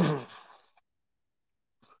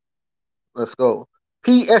 Let's go.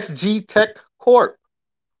 PSG Tech Corp,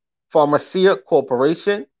 Pharmacia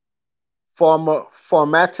Corporation,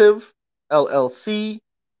 Formative LLC,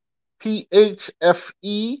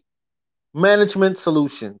 PHFE Management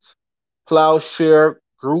Solutions, Plowshare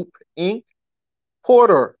Group Inc.,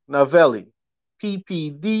 Porter Novelli,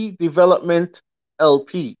 PPD Development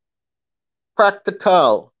LP,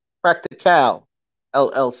 Practical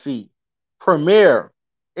LLC, Premier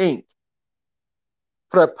Inc.,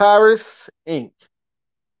 Preparis Inc.,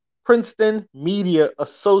 Princeton Media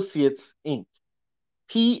Associates Inc.,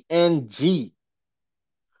 PNG,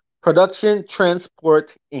 Production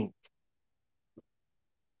Transport Inc.,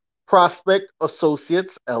 Prospect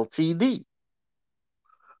Associates Ltd.,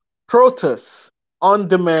 Protus On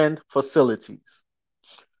Demand Facilities,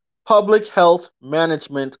 Public Health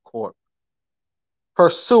Management Corp.,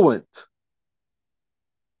 Pursuant,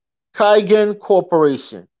 Keigen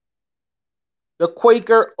Corporation, the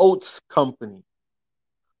Quaker Oats Company,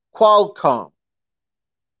 Qualcomm,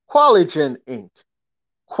 Qualigen Inc.,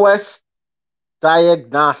 Quest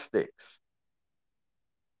Diagnostics.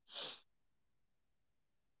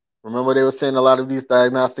 Remember they were saying a lot of these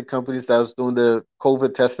diagnostic companies that was doing the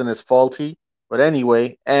COVID testing is faulty. But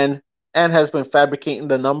anyway, and has been fabricating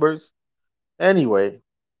the numbers. Anyway,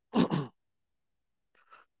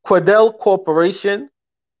 Quidel Corporation,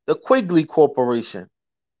 the Quigley Corporation,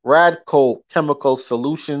 Radco Chemical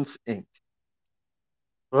Solutions Inc.,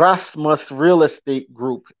 Rasmus Real Estate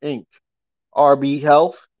Group Inc., RB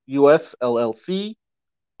Health US LLC,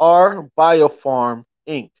 R Biofarm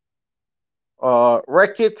Inc.,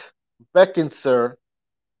 Reckitt Beckinser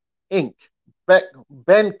Inc.,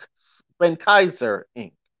 Benkaiser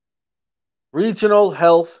Inc., Regional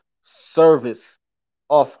Health Service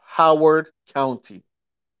of Howard County,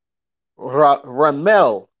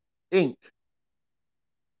 Ramel Inc.,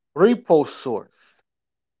 RepoSource,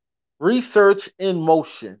 Research in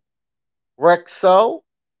Motion, Rexel,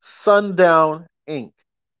 Sundown Inc.,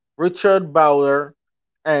 Richard Bauer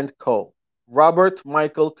and Co., Robert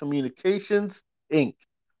Michael Communications Inc.,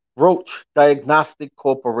 Roche Diagnostic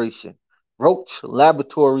Corporation, Roche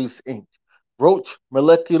Laboratories Inc., Roche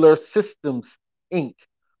Molecular Systems Inc.,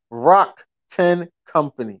 Rock 10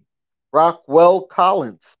 Company, Rockwell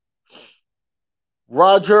Collins,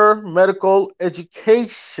 Roger Medical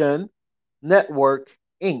Education Network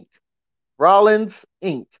Inc., Rollins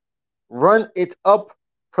Inc., Run It Up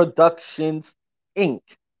Productions Inc.,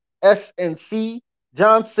 SNC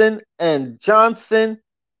Johnson and Johnson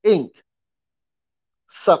Inc.,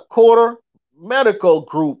 Sakura Medical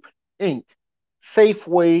Group Inc.,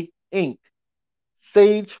 Safeway Inc.,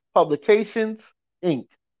 Sage Publications Inc.,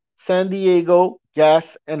 San Diego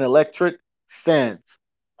Gas and Electric Sands,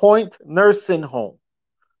 Point Nursing Home,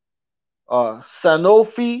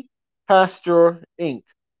 Sanofi Pasteur Inc.,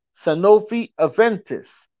 Sanofi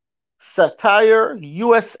Aventis, Satire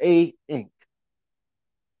USA Inc.,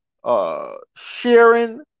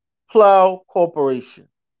 Sharon Plow Corporation,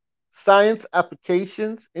 Science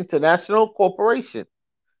Applications International Corporation,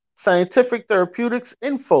 Scientific Therapeutics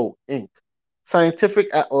Info Inc.,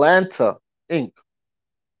 Scientific Atlanta Inc.,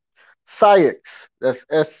 SciEx, that's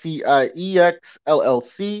SCIEX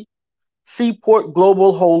LLC, Seaport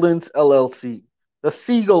Global Holdings LLC, The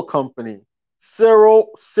Siegel Company, Cero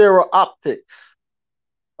Optics,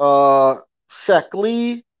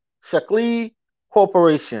 Shaklee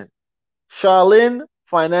Corporation, Shaolin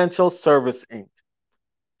Financial Service Inc.,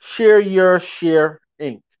 Share Your Share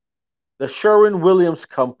Inc., The Sherwin-Williams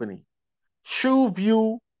Company,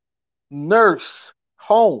 Shoeview Nurse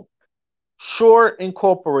Home, Shore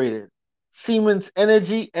Incorporated, Siemens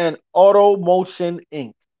Energy and Automotion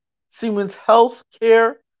Inc., Siemens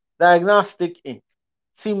Healthcare Diagnostic Inc.,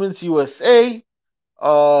 Siemens USA,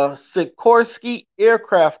 Sikorsky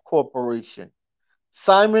Aircraft Corporation,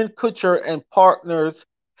 Simon Kucher and Partners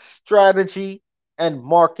Strategy and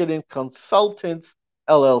Marketing Consultants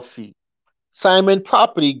LLC, Simon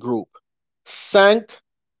Property Group, Sankska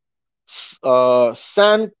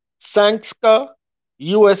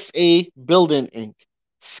USA Building Inc.,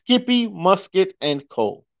 Skippy Musket and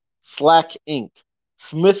Co., Slack Inc.,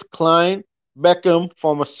 Smith Kline Beckham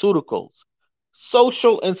Pharmaceuticals,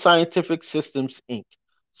 Social and Scientific Systems Inc.,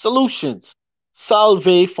 Solutions, Salve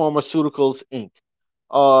Pharmaceuticals Inc.,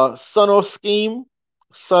 Sunoscheme,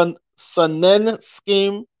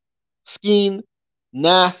 Sunenscheme, Skeen,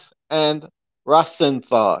 Nath, and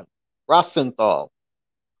Rosenthal, Rosenthal,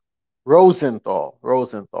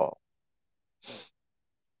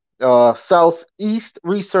 Southeast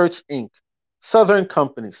Research Inc., Southern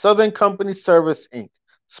Company Service Inc.,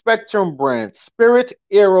 Spectrum Brands, Spirit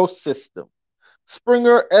Aero System,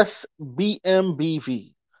 Springer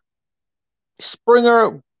SBMBV,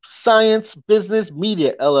 Springer Science Business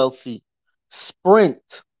Media LLC,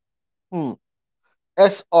 Sprint,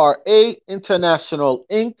 SRA International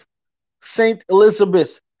Inc., St.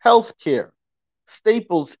 Elizabeth Healthcare,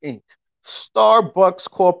 Staples Inc., Starbucks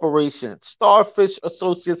Corporation, Starfish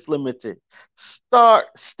Associates Limited,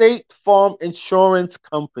 State Farm Insurance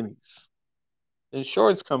Companies.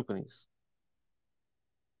 Insurance companies.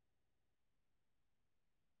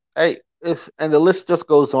 Hey, and the list just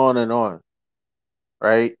goes on,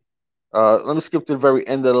 right? Let me skip to the very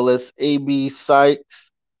end of the list. AB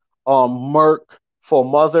Sykes, Merck for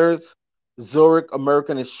Mothers, Zurich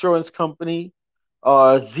American Insurance Company,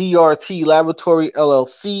 ZRT Laboratory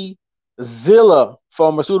LLC, Zilla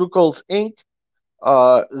Pharmaceuticals Inc.,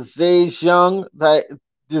 Zhejiang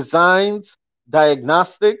Designs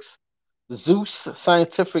Diagnostics, Zeus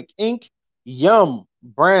Scientific Inc., Yum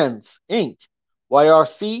Brands Inc.,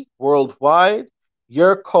 YRC Worldwide,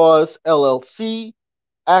 Your Cause LLC,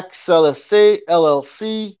 Accel SA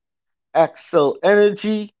LLC, Accel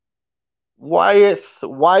Energy, Wyeth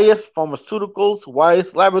Pharmaceuticals,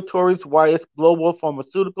 Wyeth Laboratories, Wyeth Global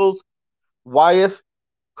Pharmaceuticals, Wyeth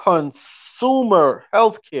Consumer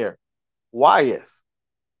Healthcare, Wyeth,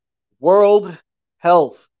 World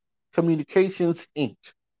Health Communications Inc.,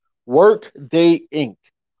 Workday Inc.,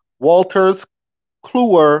 Walters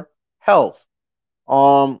Kluwer Health,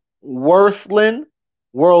 Worthland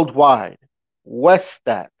Worldwide,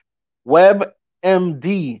 Westat,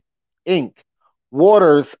 WebMD Inc.,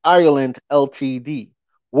 Waters Ireland Ltd.,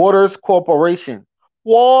 Waters Corporation,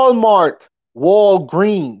 Walmart,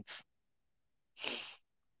 Walgreens,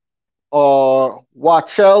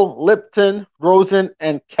 Wachel, Lipton, Rosen,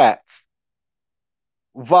 and Katz,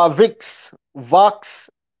 Vavix,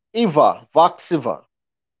 Voxiva,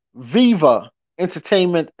 Viva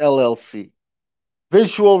Entertainment LLC,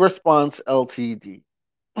 Visual Response Ltd.,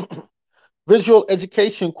 Visual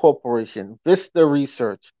Education Corporation, Vista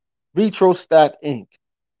Research, VitroStat Inc.,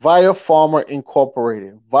 Via Pharma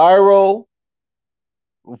Incorporated, Vir,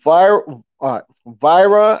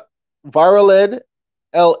 Vira, Viraled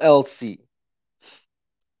LLC,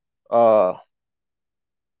 uh,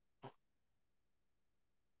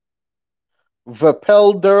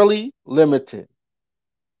 Vipelderly Limited,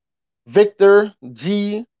 Victor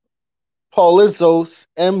G. Polizos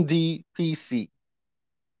MD PC,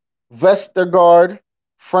 Vestergaard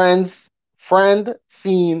Friend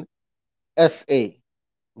Scene SA,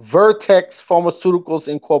 Vertex Pharmaceuticals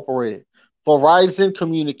Incorporated, Verizon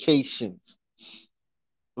Communications,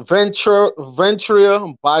 Ventria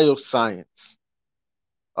Bioscience,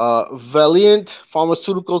 Valiant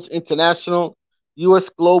Pharmaceuticals International, US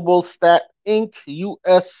Global Stat Inc.,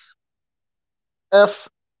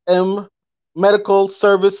 USFM Medical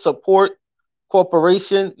Service Support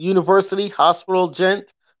Corporation, University Hospital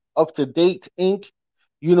Gent, Up to Date Inc.,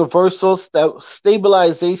 Universal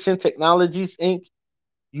Stabilization Technologies Inc.,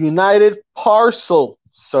 United Parcel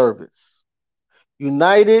Service,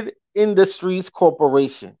 United Industries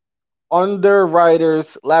Corporation,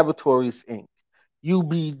 Underwriters Laboratories Inc.,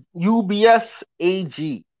 UBS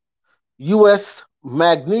AG, US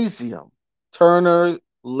Magnesium, Turner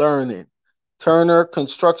Learning, Turner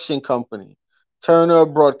Construction Company, Turner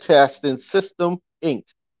Broadcasting System Inc.,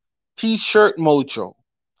 T-Shirt Mojo,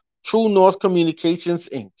 True North Communications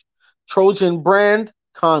Inc., Trojan Brand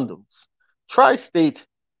Condoms, Tri-State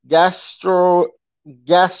Gastro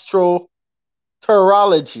Gastroenterology,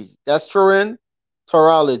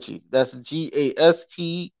 Gastroenterology. That's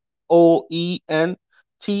GASTOENTEROLOGY.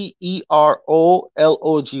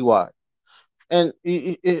 And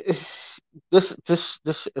this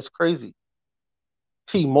is crazy.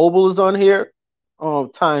 T-Mobile is on here.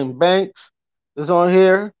 Time Banks is on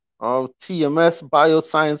here. TMS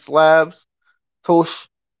Bioscience Labs. Tosh,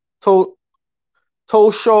 to,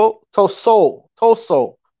 Toso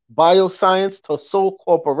Bioscience, Toso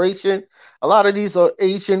Corporation. A lot of these are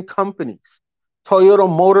Asian companies. Toyota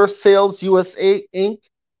Motor Sales USA Inc.,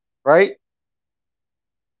 right?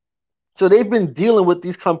 So they've been dealing with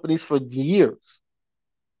these companies for years.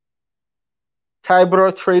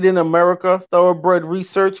 Tybra Trading America, Thoroughbred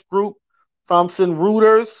Research Group, Thomson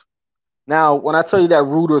Reuters. Now, when I tell you that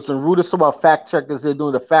Reuters, when Reuters talk about fact checkers, they're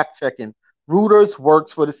doing the fact checking. Reuters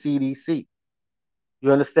works for the CDC.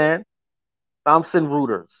 You understand? Thomson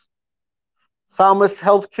Reuters. Thomas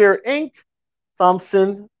Healthcare Inc.,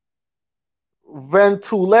 Thomson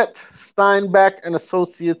Ventulet, Steinbach and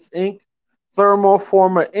Associates Inc., Thermo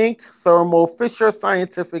Forma Inc., Thermo Fisher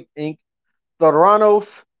Scientific Inc.,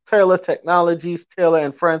 Theranos, Taylor Technologies, Taylor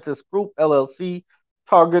and Francis Group LLC,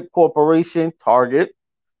 Target Corporation, Target,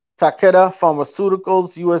 Takeda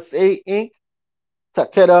Pharmaceuticals USA Inc.,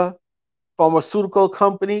 Takeda Pharmaceutical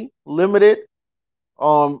Company Limited,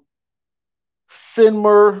 um,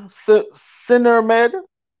 Cinermed,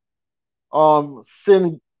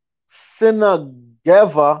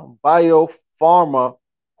 Synageva Biopharma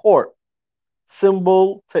Corp.,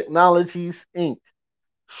 Symbol Technologies Inc.,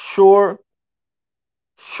 Shore,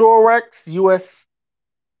 Shorex USA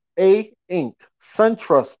Inc.,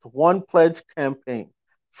 SunTrust One Pledge Campaign,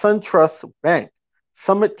 SunTrust Bank,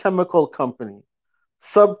 Summit Chemical Company,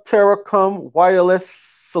 Subterracom Wireless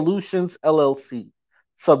Solutions LLC,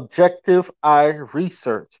 Subjective Eye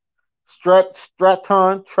Research,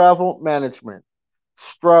 Straton Travel Management,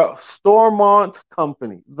 Stormont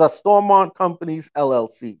Company, the Stormont Companies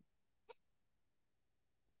LLC.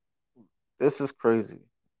 This is crazy.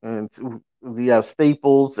 And we have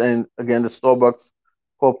Staples and again the Starbucks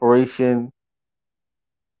Corporation.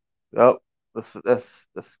 Yep.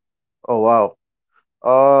 That's oh wow.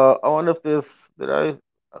 I wonder if this did I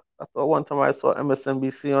I thought one time I saw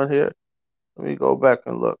MSNBC on here. Let me go back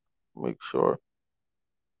and look, make sure.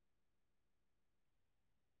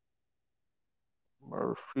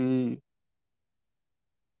 Murphy.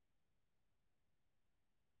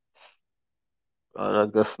 I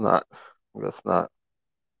guess not. I guess not.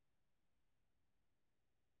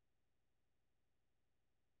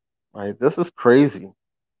 Right. This is crazy.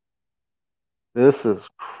 This is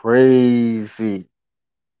crazy.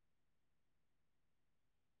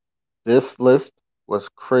 This list was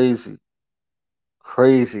crazy.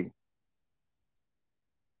 Crazy.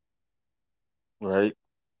 Right.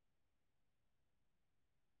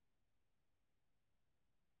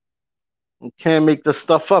 You can't make this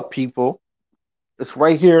stuff up, people. It's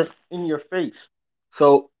right here in your face.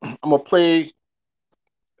 So I'm gonna play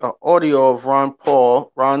an audio of Ron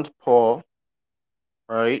Paul. Ron Paul,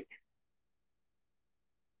 right?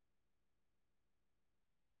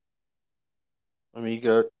 Let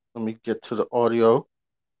me get to the audio.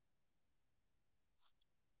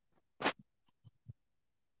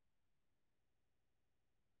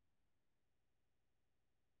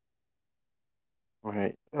 All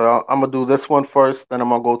right. I'm gonna do this one first, then I'm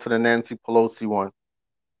gonna go to the Nancy Pelosi one.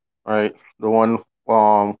 All right. The one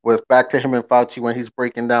with back to him and Fauci when he's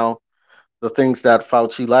breaking down the things that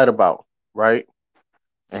Fauci lied about, right?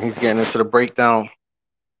 And he's getting into the breakdown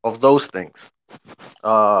of those things.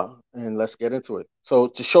 And let's get into it. So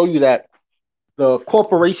to show you that the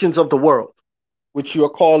corporations of the world, which you are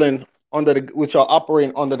calling which are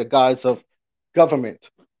operating under the guise of government,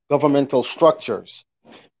 governmental structures,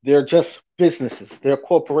 they're just businesses, they're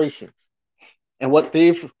corporations. And what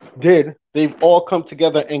they've all come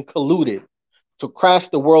together and colluded to crash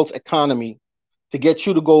the world's economy to get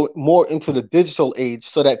you to go more into the digital age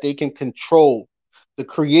so that they can control the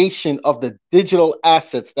creation of the digital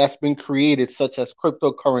assets that's been created, such as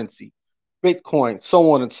cryptocurrency, Bitcoin,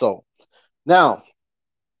 so on and so. Now,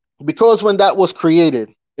 because when that was created,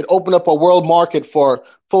 it opened up a world market for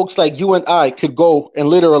folks like you and I could go and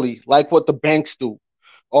literally, like what the banks do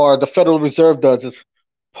or the Federal Reserve does, is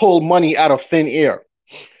pull money out of thin air.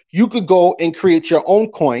 You could go and create your own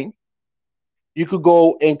coin. You could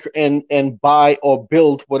go and buy or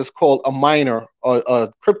build what is called a miner or a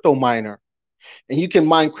crypto miner, and you can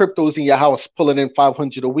mine cryptos in your house, pulling in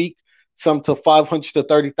 500 a week, some to 500 to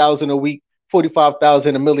 30,000 a week,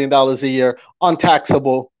 45,000, $1 million a year,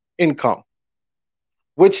 untaxable income.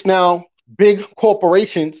 Which now big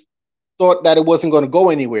corporations thought that it wasn't going to go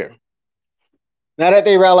anywhere. Now that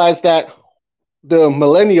they realize that the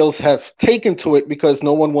millennials have taken to it because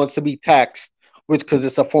no one wants to be taxed, which because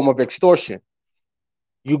it's a form of extortion.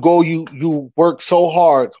 You work so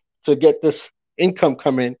hard to get this income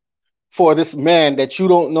coming for this man that you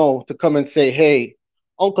don't know to come and say, hey,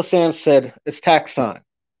 Uncle Sam said it's tax time.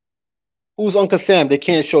 Who's Uncle Sam? They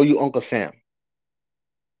can't show you Uncle Sam.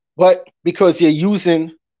 But because you're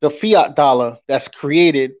using the fiat dollar that's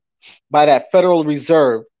created by that Federal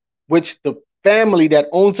Reserve, which the family that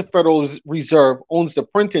owns the Federal Reserve owns the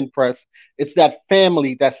printing press, it's that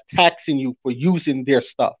family that's taxing you for using their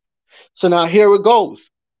stuff. So now here it goes.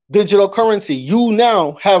 Digital currency. You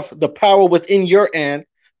now have the power within your hand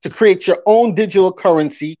to create your own digital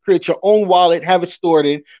currency, create your own wallet, have it stored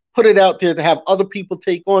in, put it out there to have other people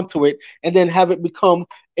take onto it, and then have it become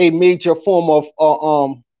a major form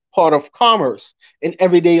of part of commerce in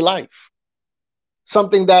everyday life.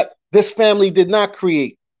 Something that this family did not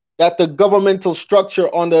create. That the governmental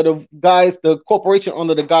structure under the corporation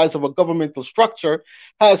under the guise of a governmental structure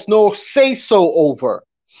has no say so over.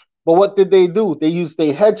 But what did they do? They used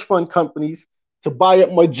their hedge fund companies to buy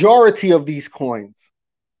up majority of these coins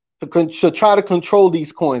to try to control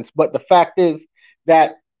these coins. But the fact is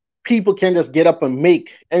that people can just get up and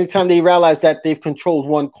make, anytime they realize that they've controlled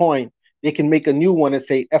one coin, they can make a new one and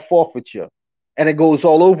say F off with you. And it goes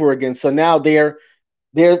all over again. So now they're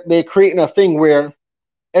creating a thing where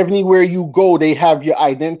everywhere you go, they have your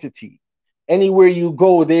identity. Anywhere you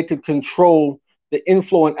go, they could control the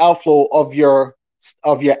inflow and outflow of your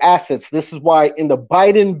assets. This is why in the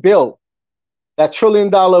Biden bill, that $1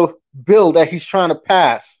 trillion bill that he's trying to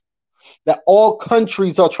pass, that all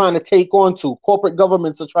countries are trying to take on to, corporate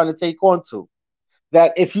governments are trying to take on to,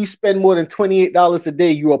 that if you spend more than $28 a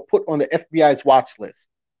day, you are put on the FBI's watch list.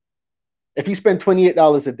 If you spend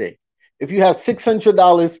 $28 a day, if you have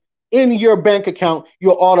 $600 in your bank account,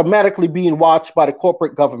 you're automatically being watched by the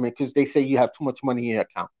corporate government because they say you have too much money in your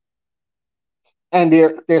account. And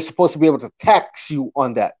they're supposed to be able to tax you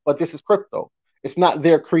on that. But this is crypto. It's not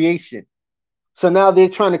their creation. So now they're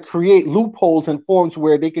trying to create loopholes and forms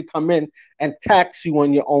where they could come in and tax you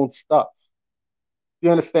on your own stuff. You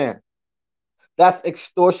understand? That's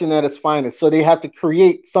extortion at its finest. So they have to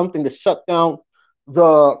create something to shut down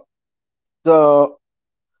the the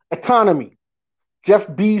economy. Jeff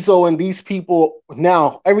Bezos and these people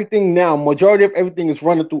now, everything now, majority of everything is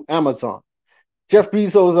running through Amazon. Jeff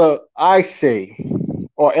Bezos, I say,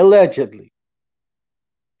 or allegedly,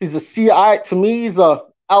 he's a CI. To me, he's a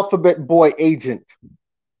alphabet boy agent,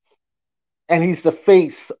 and he's the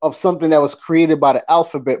face of something that was created by the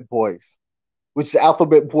alphabet boys, which the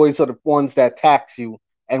alphabet boys are the ones that tax you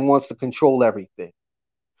and wants to control everything.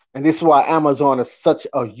 And this is why Amazon is such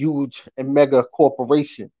a huge and mega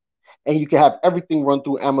corporation. And you can have everything run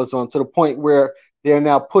through Amazon to the point where they're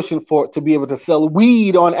now pushing for it to be able to sell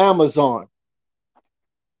weed on Amazon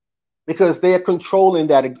because they're controlling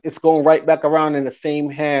that. It's going right back around in the same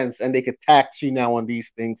hands, and they could tax you now on these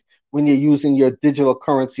things when you're using your digital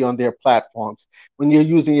currency on their platforms, when you're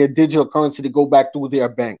using your digital currency to go back through their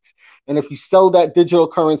banks. And if you sell that digital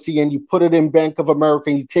currency and you put it in Bank of America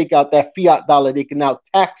and you take out that fiat dollar, they can now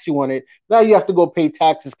tax you on it. Now you have to go pay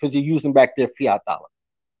taxes because you're using back their fiat dollar.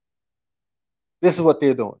 This is what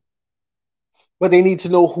they're doing. But they need to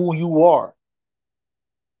know who you are.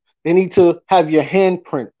 They need to have your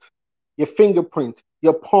handprint, your fingerprint,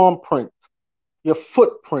 your palm print, your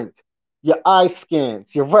footprint, your eye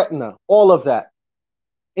scans, your retina, all of that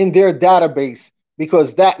in their database,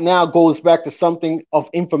 because that now goes back to something of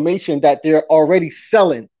information that they're already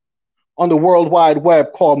selling on the World Wide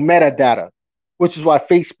Web called metadata, which is why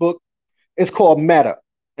Facebook is called Meta.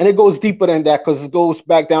 And it goes deeper than that because it goes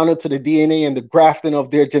back down into the DNA and the grafting of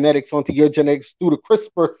their genetics onto your genetics through the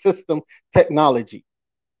CRISPR system technology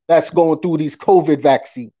that's going through these COVID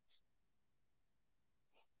vaccines.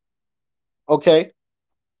 Okay.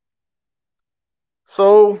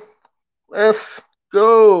 So let's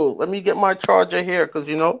go. Let me get my charger here because,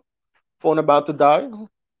 phone about to die,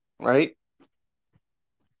 right?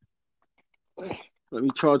 Let me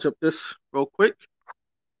charge up this real quick.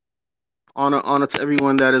 Honor to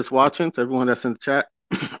everyone that is watching, to everyone that's in the chat,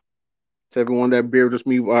 to everyone that bears with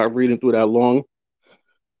me while reading through that long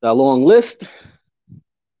list.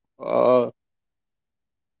 Let's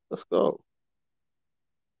go.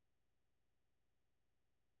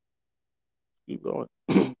 Keep going.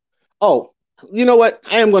 Oh, you know what?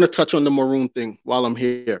 I am going to touch on the maroon thing while I'm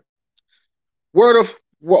here. Word of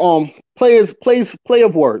play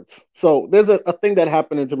of words. So there's a thing that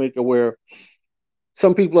happened in Jamaica where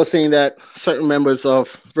some people are saying that certain members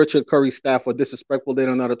of Richard Curry's staff are disrespectful. They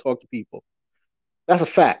don't know how to talk to people. That's a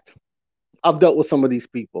fact. I've dealt with some of these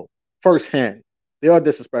people firsthand. They are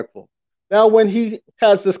disrespectful. Now, when he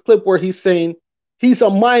has this clip where he's saying he's a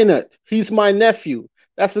minor, he's my nephew,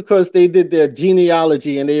 that's because they did their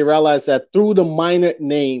genealogy and they realized that through the minor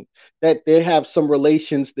name that they have some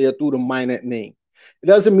relations there through the minor name. It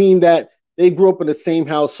doesn't mean that they grew up in the same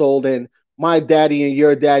household and my daddy and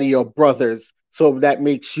your daddy are brothers, so that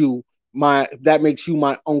makes you my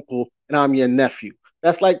uncle and I'm your nephew.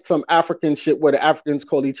 That's like some African shit where the Africans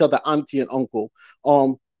call each other auntie and uncle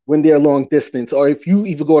when they're long distance. Or if you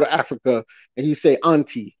even go to Africa and you say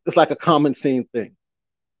auntie, it's like a common same thing.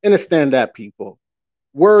 Understand that, people.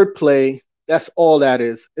 Wordplay, that's all that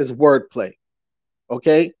is wordplay.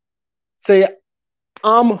 Okay? Say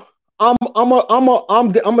I'm a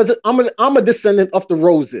descendant of the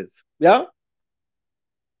Roses. Yeah?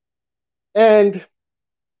 And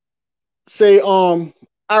say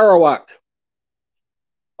Arawak.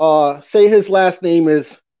 Say his last name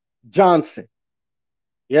is Johnson.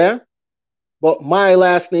 Yeah? But my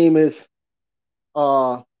last name is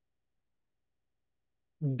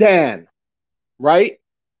Dan, right?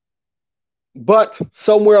 But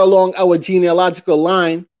somewhere along our genealogical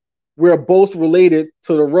line, we're both related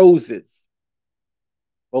to the Roses.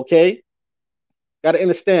 Okay? Got to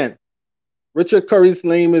understand. Richard Curry's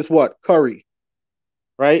name is what? Curry.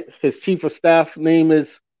 Right? His chief of staff name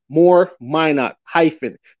is Moore Minot,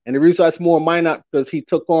 hyphen. And the reason why it's Moore Minot because he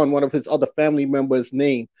took on one of his other family members'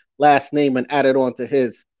 last name, and added on to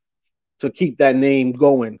his to keep that name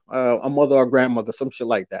going. A mother or grandmother, some shit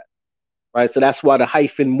like that. Right? So that's why the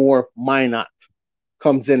hyphen Moore Minot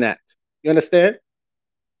comes in at. You understand?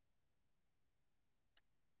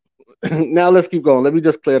 Now let's keep going. Let me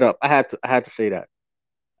just clear it up. I had to say that.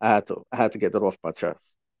 I had to get that off my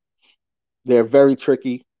chest. They're very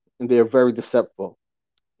tricky and they're very deceptive.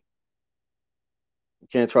 You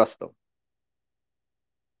can't trust them.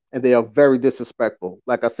 And they are very disrespectful.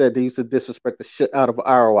 Like I said, they used to disrespect the shit out of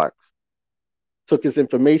Arawaks. Took his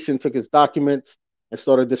information, took his documents, and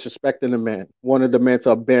started disrespecting the man. Wanted the man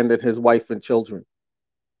to abandon his wife and children.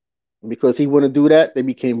 And because he wouldn't do that, they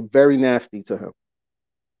became very nasty to him.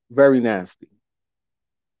 Very nasty.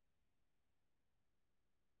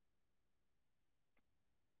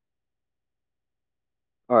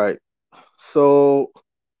 All right. So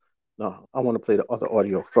no, I want to play the other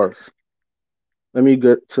audio first. Let me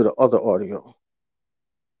get to the other audio.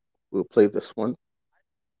 We'll play this one.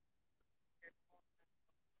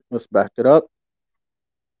 Let's back it up.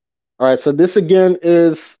 All right. So this again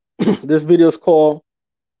is this video is called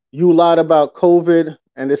 "You Lied About COVID,"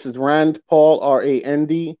 and this is Rand Paul,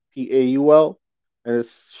 RandPaul, and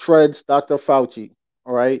it's Shreds Dr. Fauci.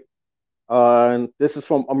 All right. And this is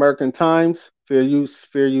from American Times. Fair use,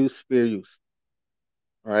 fair use, fair use.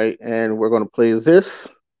 All right, and we're going to play this.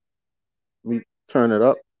 Let me turn it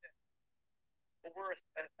up. We're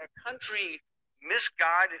a country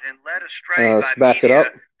misguided and led astray by back media it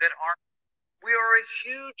up. that are. We are a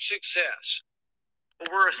huge success.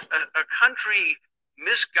 We're a country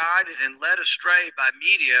misguided and led astray by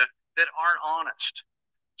media that aren't honest.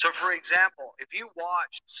 So, for example, if you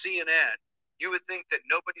watched CNN, you would think that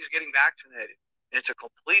nobody's getting vaccinated. It's a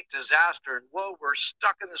complete disaster, and whoa, we're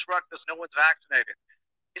stuck in this rut because no one's vaccinated.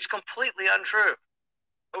 It's completely untrue.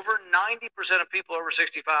 Over 90% of people over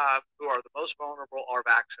 65 who are the most vulnerable are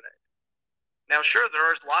vaccinated. Now, sure,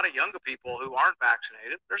 there's a lot of younger people who aren't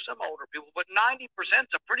vaccinated. There's some older people, but 90%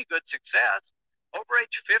 is a pretty good success. Over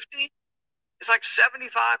age 50, it's like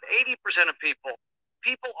 75, 80% of people.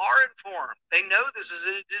 People are informed. They know this is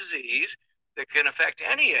a disease that can affect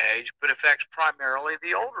any age, but affects primarily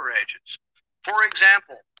the older ages. For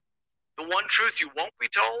example, the one truth you won't be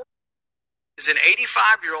told is an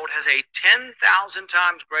 85-year-old has a 10,000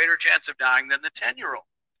 times greater chance of dying than the 10-year-old.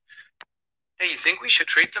 Hey, you think we should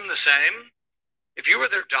treat them the same? If you were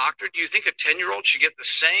their doctor, do you think a 10-year-old should get the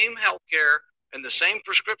same health care and the same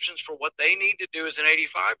prescriptions for what they need to do as an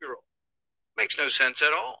 85-year-old? Makes no sense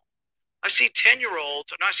at all. I see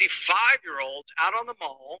 10-year-olds and I see 5-year-olds out on the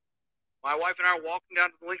mall. My wife and I are walking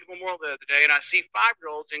down to the Lincoln Memorial the other day, and I see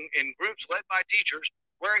 5-year-olds in groups led by teachers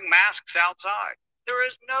wearing masks outside. There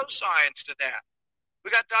is no science to that.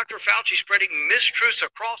 We got Dr. Fauci spreading mistruths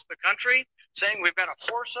across the country, saying we've got to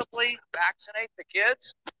forcibly vaccinate the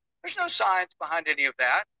kids. There's no science behind any of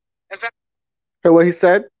that. In fact, hear what he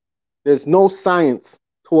said? There's no science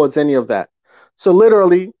towards any of that. So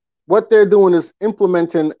literally, what they're doing is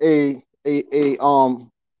implementing a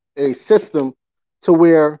system to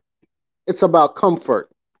where it's about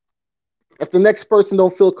comfort. If the next person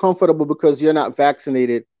don't feel comfortable because you're not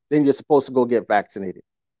vaccinated, then you're supposed to go get vaccinated.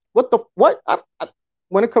 What?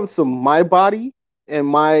 When it comes to my body and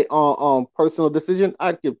my personal decision,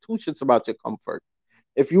 I'd give two shits about your comfort.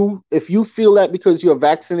 If you feel that because you're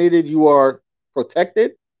vaccinated, you are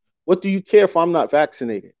protected, what do you care if I'm not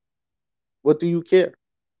vaccinated? What do you care?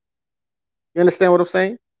 You understand what I'm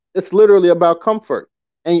saying? It's literally about comfort.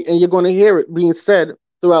 And you're going to hear it being said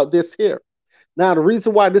throughout this here. Now, the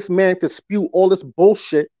reason why this man could spew all this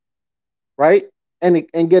bullshit, right? And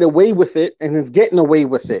get away with it, and is getting away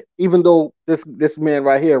with it, even though this man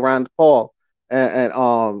right here, Rand Paul, and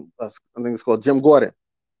I think it's called Jim Gordon,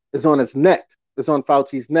 is on his neck, is on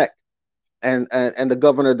Fauci's neck, and the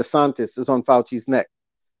governor DeSantis is on Fauci's neck.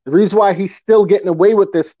 The reason why he's still getting away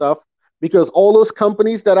with this stuff, because all those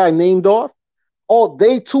companies that I named off, all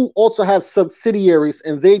they too also have subsidiaries,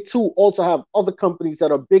 and they too also have other companies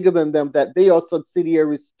that are bigger than them that they are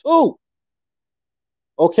subsidiaries too.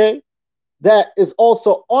 Okay? That is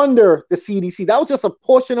also under the CDC. That was just a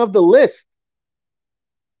portion of the list.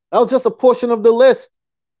 That was just a portion of the list.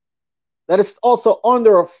 That is also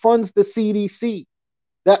under or funds the CDC.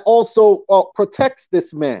 That also protects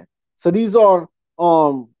this man. So these are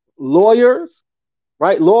lawyers,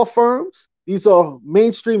 right? Law firms. These are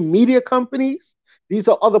mainstream media companies. These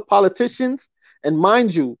are other politicians. And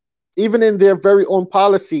mind you, even in their very own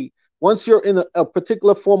policy, once you're in a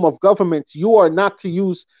particular form of government, you are not to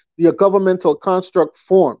use the governmental construct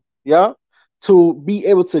form, yeah, to be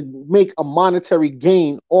able to make a monetary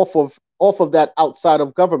gain off of that outside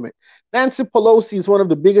of government. Nancy Pelosi is one of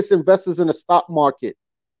the biggest investors in the stock market.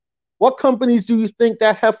 What companies do you think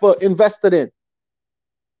that heifer invested in?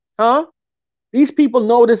 Huh? These people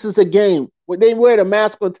know this is a game. They wear the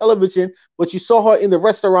mask on television, but you saw her in the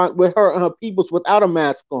restaurant with her and her peoples without a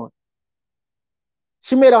mask on.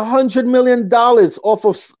 She made $100 million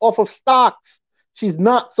off of stocks. She's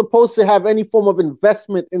not supposed to have any form of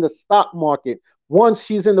investment in the stock market once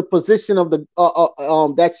she's in the position of the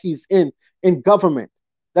that she's in government.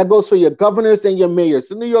 That goes for your governors and your mayors.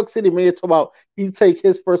 The New York City mayor talked about he take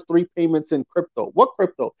his first 3 payments in crypto. What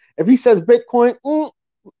crypto? If he says Bitcoin,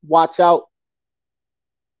 watch out.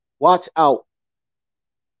 Watch out.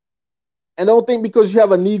 And don't think because you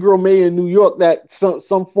have a Negro mayor in New York that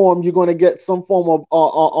some form you're going to get some form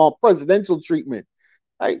of presidential treatment.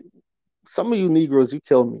 Like, some of you Negroes, you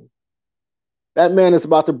kill me. That man is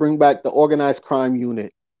about to bring back the organized crime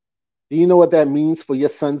unit. Do you know what that means for your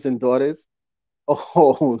sons and daughters?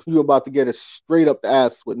 Oh, you're about to get it straight up the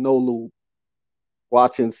ass with no lube.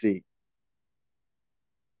 Watch and see.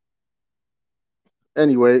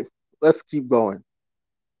 Anyway, let's keep going.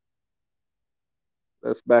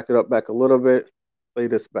 Let's back it up back a little bit. Play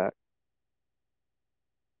this back.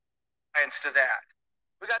 To that.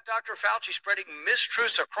 We got Dr. Fauci spreading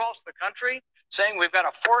mistruths across the country, saying we've got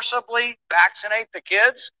to forcibly vaccinate the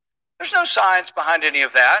kids. There's no science behind any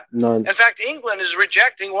of that. None. In fact, England is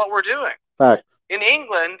rejecting what we're doing. Facts. In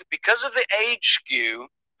England, because of the age skew,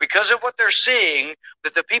 because of what they're seeing,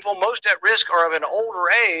 that the people most at risk are of an older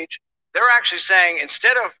age, they're actually saying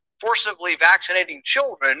instead of forcibly vaccinating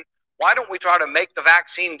children, why don't we try to make the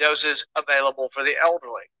vaccine doses available for the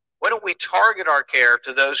elderly? Why don't we target our care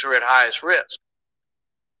to those who are at highest risk?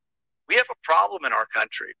 We have a problem in our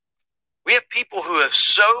country. We have people who have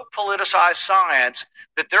so politicized science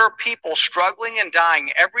that there are people struggling and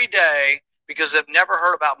dying every day because they've never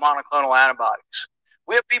heard about monoclonal antibodies.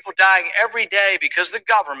 We have people dying every day because the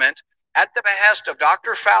government, at the behest of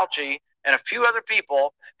Dr. Fauci and a few other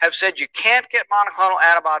people, have said you can't get monoclonal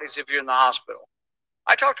antibodies if you're in the hospital.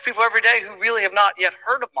 I talk to people every day who really have not yet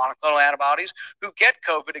heard of monoclonal antibodies, who get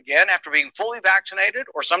COVID again after being fully vaccinated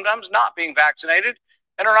or sometimes not being vaccinated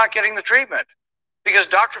and are not getting the treatment. Because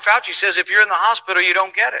Dr. Fauci says if you're in the hospital, you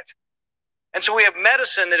don't get it. And so we have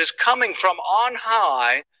medicine that is coming from on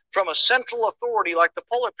high, from a central authority like the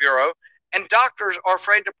Politburo, and doctors are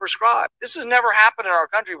afraid to prescribe. This has never happened in our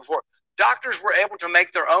country before. Doctors were able to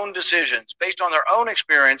make their own decisions based on their own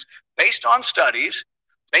experience, based on studies,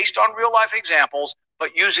 based on real life examples,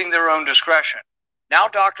 but using their own discretion. Now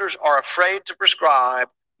doctors are afraid to prescribe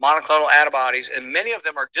monoclonal antibodies, and many of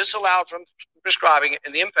them are disallowed from prescribing it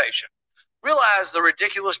in the inpatient. Realize the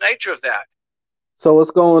ridiculous nature of that. So what's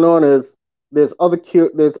going on is there's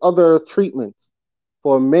other treatments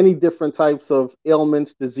for many different types of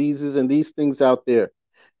ailments, diseases, and these things out there,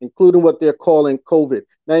 including what they're calling COVID.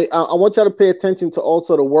 Now, I want y'all to pay attention to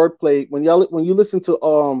also the wordplay when you listen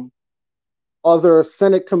to other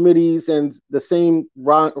Senate committees and the same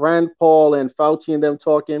Rand Paul and Fauci and them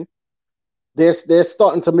talking. They're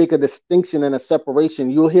starting to make a distinction and a separation.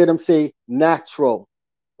 You'll hear them say natural,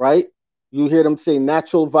 right? You hear them say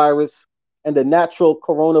natural virus and the natural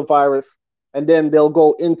coronavirus, and then they'll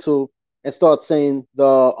go into and start saying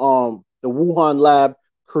the Wuhan lab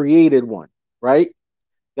created one, right?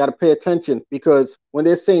 You got to pay attention because when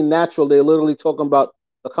they're saying natural, they're literally talking about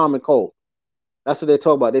the common cold. That's what they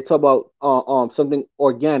talk about. They talk about something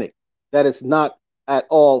organic that is not at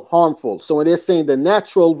all harmful. So when they're saying the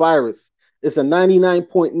natural virus is a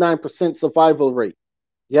 99.9% survival rate,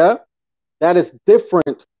 yeah, that is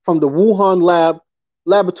different from the Wuhan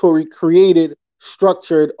laboratory created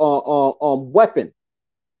structured weapon.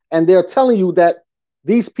 And they're telling you that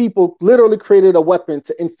these people literally created a weapon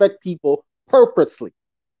to infect people purposely.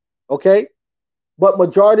 Okay? But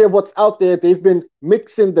majority of what's out there, they've been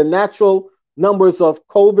mixing the natural numbers of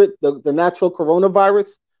COVID, the natural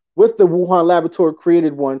coronavirus, with the Wuhan laboratory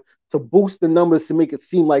created one to boost the numbers to make it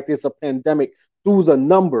seem like there's a pandemic through the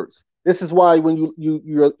numbers. This is why when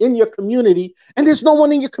you're in your community and there's no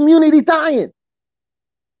one in your community dying.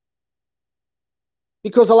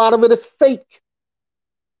 Because a lot of it is fake.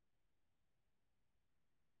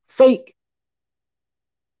 Fake.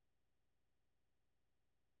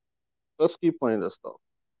 Let's keep playing this though.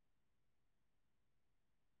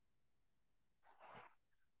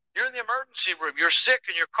 You're in the emergency room. You're sick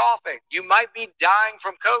and you're coughing. You might be dying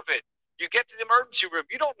from COVID. You get to the emergency room.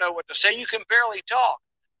 You don't know what to say. You can barely talk.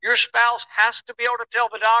 Your spouse has to be able to tell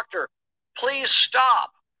the doctor, please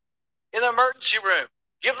stop in the emergency room.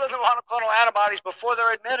 Give them the monoclonal antibodies before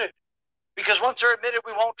they're admitted. Because once they're admitted,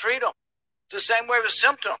 we won't treat them. It's the same way with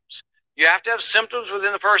symptoms. You have to have symptoms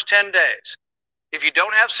within the first 10 days. If you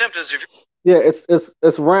don't have symptoms, yeah,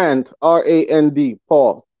 it's Rand, R-A-N-D,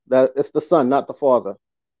 Paul. That it's the son, not the father.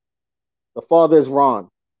 The father is Ron.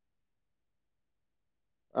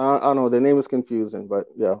 I don't know. The name is confusing, but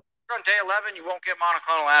yeah. On day 11, you won't get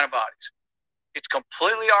monoclonal antibodies. It's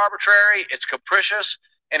completely arbitrary. It's capricious,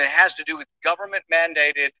 and it has to do with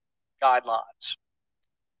government-mandated guidelines.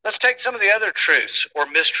 Let's take some of the other truths or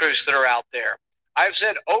mistruths that are out there. I've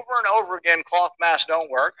said over and over again, cloth masks don't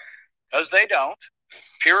work, because they don't.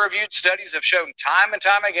 Peer-reviewed studies have shown time and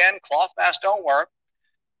time again, cloth masks don't work.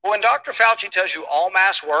 But when Dr. Fauci tells you all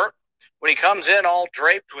masks work, when he comes in all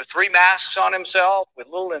draped with 3 masks on himself, with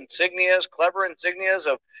little insignias, clever insignias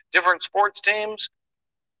of different sports teams,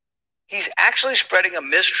 he's actually spreading a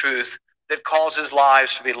mistruth that causes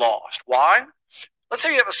lives to be lost. Why? Let's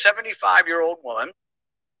say you have a 75-year-old woman,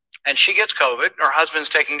 and she gets COVID, and her husband's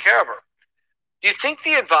taking care of her. Do you think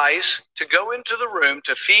the advice to go into the room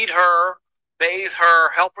to feed her, bathe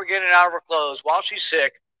her, help her get out of her clothes while she's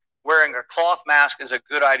sick, wearing a cloth mask is a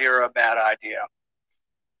good idea or a bad idea?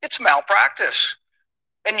 It's malpractice.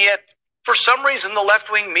 And yet, for some reason, the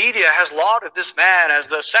left-wing media has lauded this man as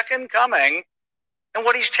the second coming. And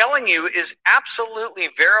what he's telling you is absolutely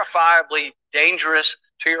verifiably dangerous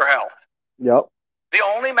to your health. Yep. The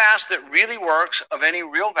only mask that really works of any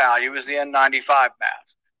real value is the N95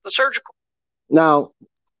 mask, the surgical. Now,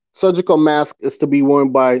 surgical mask is to be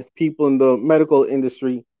worn by people in the medical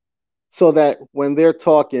industry so that when they're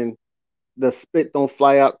talking, the spit don't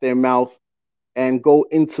fly out their mouth and go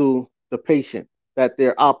into the patient that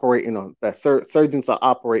they're operating on, that surgeons are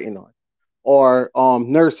operating on, or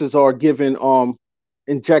nurses are giving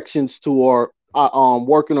injections to, or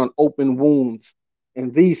working on open wounds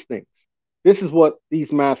and these things. This is what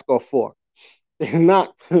these masks are for. They're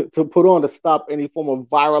not to put on to stop any form of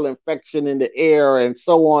viral infection in the air and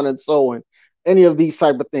so on and so on. Any of these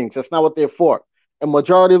type of things. That's not what they're for. A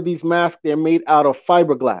majority of these masks, they're made out of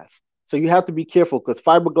fiberglass. So you have to be careful because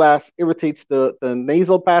fiberglass irritates the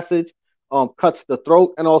nasal passage, cuts the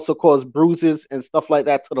throat, and also cause bruises and stuff like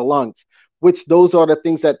that to the lungs, which those are the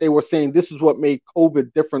things that they were saying. This is what made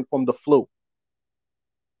COVID different from the flu.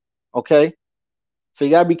 Okay? So you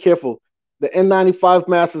got to be careful. The N95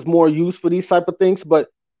 mask is more used for these type of things, but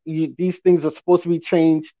these things are supposed to be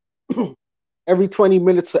changed every 20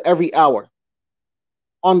 minutes to every hour,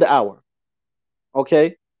 on the hour.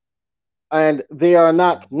 Okay? And they are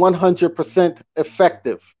not 100%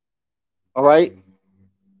 effective. All right?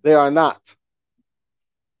 They are not.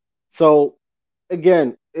 So,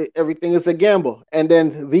 again, everything is a gamble. And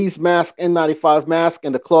then these masks, N95 mask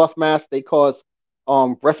and the cloth mask, they cause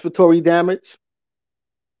respiratory damage.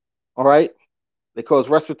 All right? They cause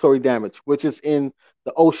respiratory damage, which is in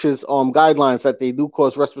the OSHA's guidelines that they do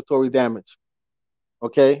cause respiratory damage.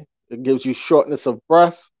 Okay? It gives you shortness of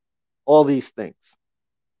breath, all these things.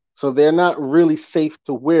 So they're not really safe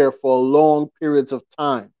to wear for long periods of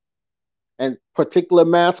time. And particular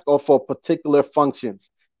masks are for particular functions.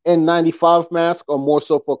 N95 masks are more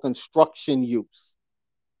so for construction use.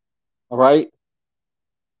 All right?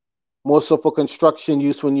 More so for construction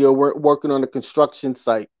use when you're working on a construction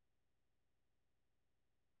site.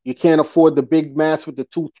 You can't afford the big mask with the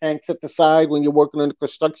 2 tanks at the side when you're working on a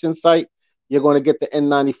construction site. You're going to get the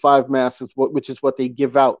N95 masks, which is what they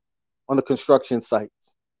give out on the construction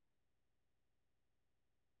sites.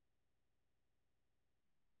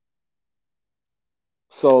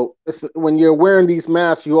 So when you're wearing these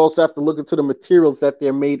masks, you also have to look into the materials that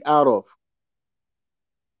they're made out of.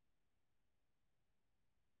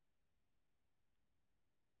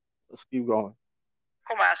 Let's keep going.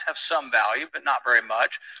 Masks have some value, but not very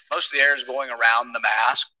much. Most of the air is going around the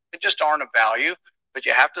mask. They just aren't of value, but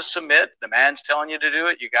you have to submit. The man's telling you to do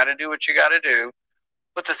it. You got to do what you got to do.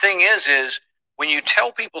 But the thing is when you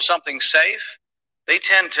tell people something's safe, they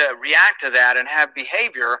tend to react to that and have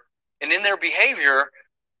behavior. And in their behavior,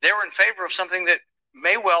 they're in favor of something that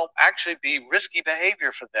may well actually be risky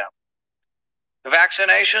behavior for them. The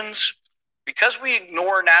vaccinations, because we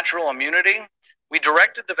ignore natural immunity, we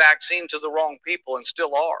directed the vaccine to the wrong people and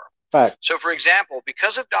still are. Right. So, for example,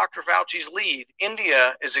 because of Dr. Fauci's lead,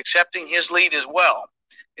 India is accepting his lead as well.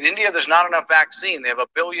 In India, there's not enough vaccine. They have 1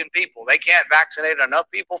 billion people. They can't vaccinate enough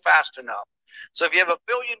people fast enough. So if you have 1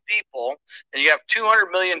 billion people and you have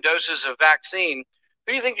 200 million doses of vaccine,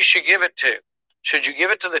 who do you think you should give it to? Should you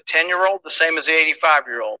give it to the 10-year-old the same as the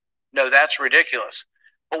 85-year-old? No, that's ridiculous.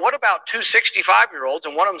 But what about 2 65-year-olds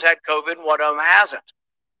and one of them's had COVID and one of them hasn't?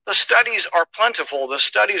 The studies are plentiful. The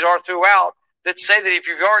studies are throughout that say that if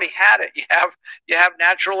you've already had it, you have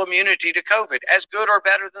natural immunity to COVID, as good or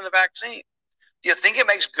better than the vaccine. Do you think it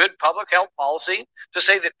makes good public health policy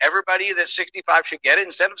to say that everybody that's 65 should get it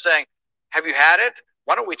instead of saying, have you had it?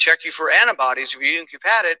 Why don't we check you for antibodies if you think you've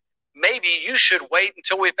had it? Maybe you should wait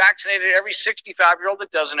until we've vaccinated every 65-year-old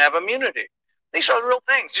that doesn't have immunity. These are real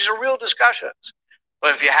things. These are real discussions.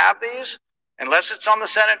 But if you have these, unless it's on the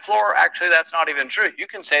Senate floor, actually, that's not even true. You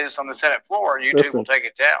can say this on the Senate floor, and YouTube will take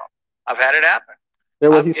it down. I've had it happen.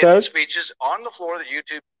 What he said? Speeches on the floor that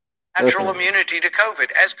YouTube natural immunity to COVID,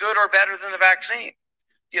 as good or better than the vaccine.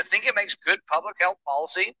 Do you think it makes good public health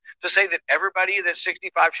policy to say that everybody that's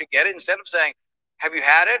 65 should get it instead of saying, have you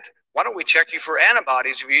had it? Why don't we check you for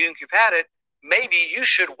antibodies if you think you've had it? Maybe you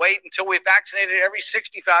should wait until we've vaccinated every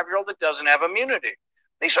 65-year-old that doesn't have immunity.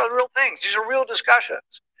 These are real things. These are real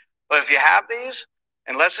discussions. But if you have these,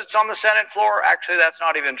 unless it's on the Senate floor, actually, that's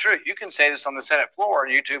not even true. You can say this on the Senate floor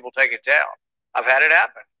and YouTube will take it down. I've had it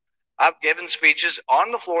happen. I've given speeches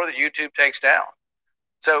on the floor that YouTube takes down.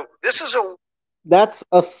 So this is That's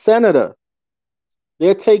a senator.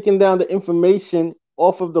 They're taking down the information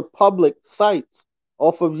off of the public sites,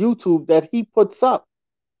 off of YouTube that he puts up.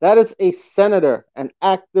 That is a senator, an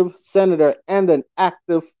active senator, and an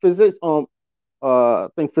active physician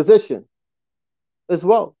as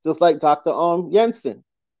well, just like Dr. Jensen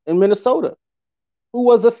in Minnesota, who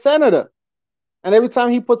was a senator. And every time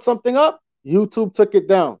he put something up, YouTube took it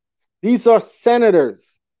down. These are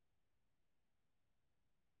senators.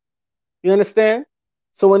 You understand?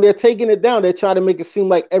 So when they're taking it down, they try to make it seem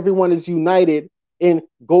like everyone is united in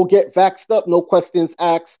go get vaxxed up, no questions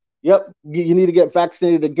asked. Yep, you need to get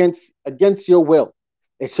vaccinated against your will.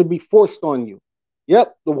 It should be forced on you.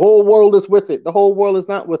 Yep, the whole world is with it. The whole world is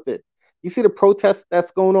not with it. You see the protest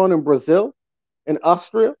that's going on in Brazil, in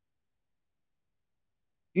Austria?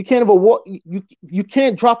 You can't you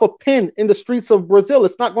can't drop a pin in the streets of Brazil.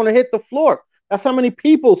 It's not going to hit the floor. That's how many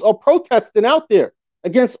people are protesting out there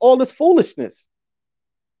against all this foolishness.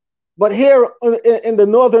 But here in the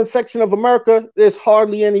northern section of America, there's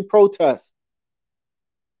hardly any protest.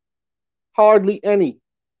 Hardly any.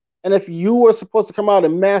 And if you were supposed to come out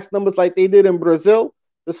in mass numbers like they did in Brazil,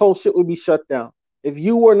 this whole shit would be shut down. If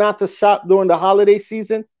you were not to shop during the holiday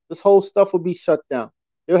season, this whole stuff would be shut down.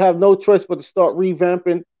 They'll have no choice but to start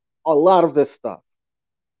revamping a lot of this stuff.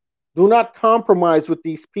 Do not compromise with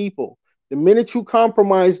these people. The minute you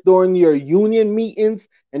compromise during your union meetings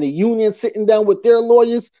and the union sitting down with their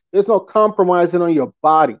lawyers, there's no compromising on your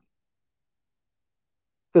body.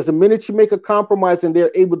 Because the minute you make a compromise and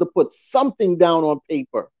they're able to put something down on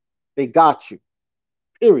paper, they got you.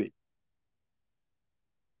 Period.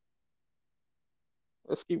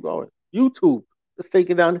 Let's keep going. YouTube is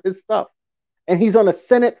taking down his stuff. And he's on the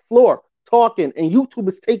Senate floor talking, and YouTube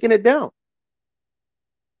is taking it down.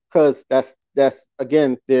 Because that's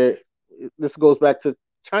again, this goes back to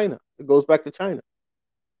China. It goes back to China.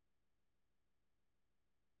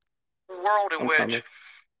 A world in which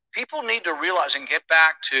people need to realize and get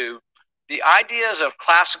back to the ideas of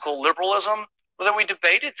classical liberalism, that we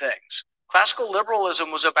debated things. Classical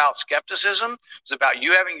liberalism was about skepticism. It was about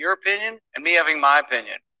you having your opinion and me having my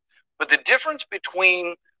opinion. But the difference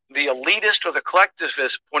between the elitist or the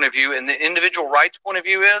collectivist point of view and the individual rights point of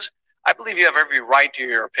view is, I believe you have every right to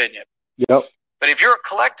your opinion. Yep. But if you're a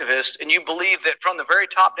collectivist and you believe that from the very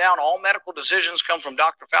top down, all medical decisions come from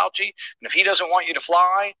Dr. Fauci, and if he doesn't want you to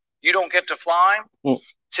fly, you don't get to fly.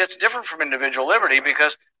 See, it's different from individual liberty,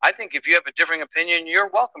 because I think if you have a differing opinion, you're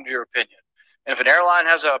welcome to your opinion. And if an airline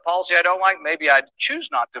has a policy I don't like, maybe I'd choose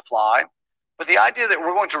not to fly. But the idea that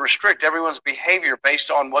we're going to restrict everyone's behavior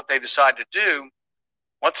based on what they decide to do,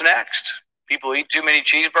 what's next? People eat too many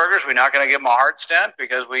cheeseburgers, we're not going to give them a heart stent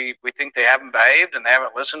because we think they haven't behaved and they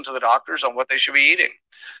haven't listened to the doctors on what they should be eating.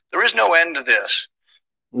 There is no end to this.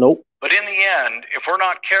 Nope. But in the end, if we're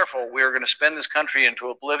not careful, we're going to spend this country into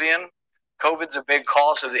oblivion. COVID's a big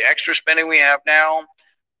cause of the extra spending we have now.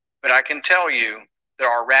 But I can tell you, there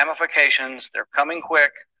are ramifications. They're coming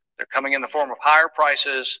quick. They're coming in the form of higher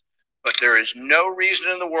prices. But there is no reason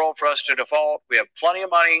in the world for us to default. We have plenty of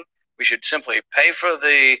money. We should simply pay for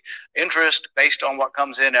the interest based on what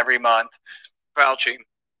comes in every month. Fauci,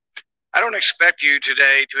 I don't expect you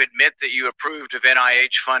today to admit that you approved of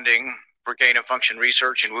NIH funding for gain-of-function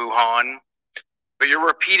research in Wuhan, but your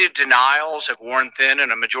repeated denials have worn thin,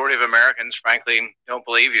 and a majority of Americans, frankly, don't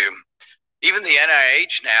believe you. Even the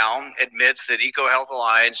NIH now admits that EcoHealth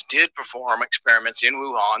Alliance did perform experiments in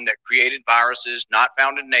Wuhan that created viruses not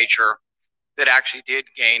found in nature that actually did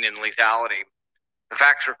gain in lethality. The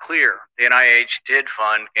facts are clear. The NIH did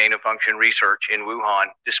fund gain-of-function research in Wuhan,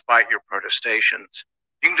 despite your protestations.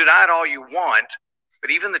 You can deny it all you want, but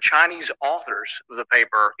even the Chinese authors of the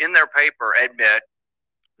paper, in their paper, admit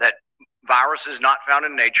that viruses not found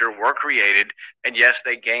in nature were created, and yes,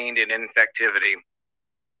 they gained in infectivity.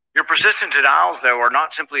 Your persistent denials, though, are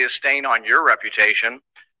not simply a stain on your reputation,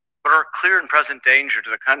 but are a clear and present danger to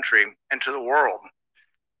the country and to the world.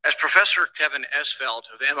 As Professor Kevin Esvelt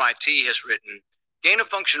of MIT has written,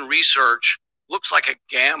 gain-of-function research looks like a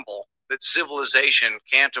gamble that civilization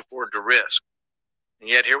can't afford to risk. And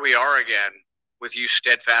yet here we are again, with you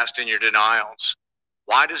steadfast in your denials.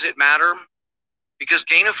 Why does it matter? Because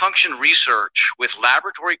gain-of-function research with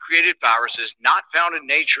laboratory-created viruses not found in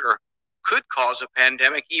nature could cause a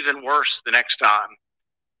pandemic even worse the next time.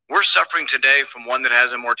 We're suffering today from one that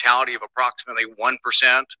has a mortality of approximately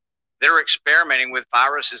 1%. They're experimenting with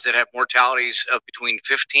viruses that have mortalities of between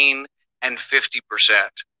 15 and 50%.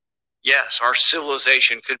 Yes, our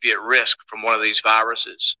civilization could be at risk from one of these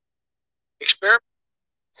viruses.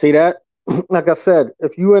 See that? Like I said,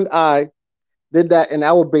 if you and I did that in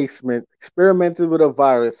our basement, experimented with a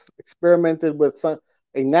virus, experimented with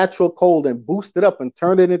a natural cold and boosted up and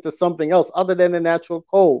turned it into something else other than a natural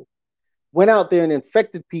cold, went out there and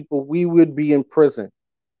infected people, we would be in prison.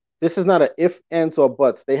 This is not a if, ands, or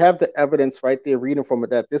buts. They have the evidence right there, reading from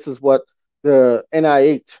it, that this is what the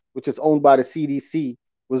NIH, which is owned by the CDC,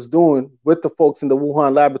 was doing with the folks in the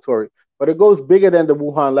Wuhan laboratory. But it goes bigger than the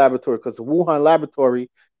Wuhan laboratory, because the Wuhan laboratory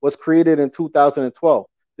was created in 2012.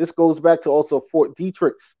 This goes back to also Fort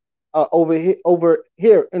Detrick's over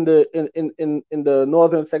here in the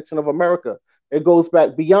northern section of America. It goes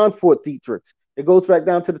back beyond Fort Detrick's. It goes back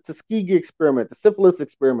down to the Tuskegee experiment, the syphilis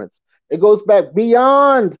experiments. It goes back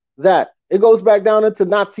beyond that. It goes back down into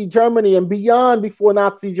Nazi Germany and beyond before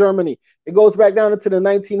Nazi Germany. It goes back down into the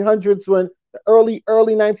 1900s, when the early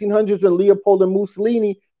 1900s, when Leopold and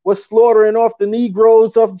Mussolini was slaughtering off the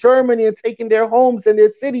Negroes of Germany and taking their homes and their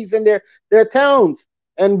cities and their towns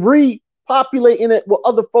and repopulating it with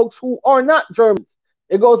other folks who are not Germans.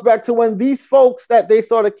 It goes back to when these folks that they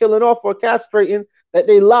started killing off or castrating, that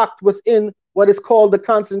they locked within what is called the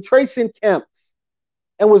concentration camps,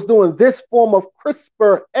 and was doing this form of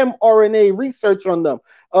CRISPR mRNA research on them.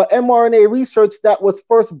 mRNA research that was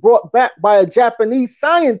first brought back by a Japanese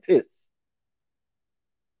scientist.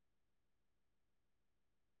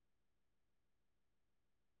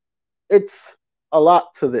 It's a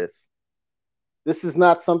lot to this. This is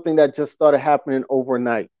not something that just started happening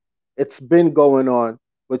overnight. It's been going on,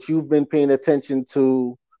 but you've been paying attention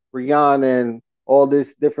to Rihanna and all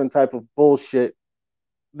this different type of bullshit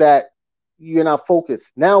that you're not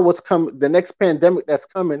focused. Now what's coming, the next pandemic that's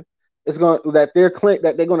coming is going that they're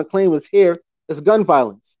going to claim is here, is gun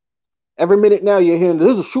violence. Every minute now you're hearing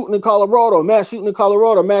there's a shooting in Colorado, mass shooting in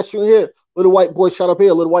Colorado, mass shooting here, little white boy shot up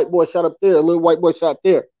here, little white boy shot up there, little white boy shot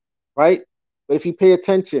there, right? But if you pay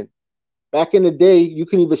attention, back in the day, you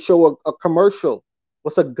can even show a commercial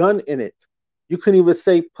with a gun in it. You can even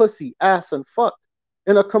say pussy, ass, and fuck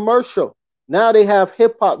in a commercial. Now they have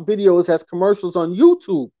hip hop videos as commercials on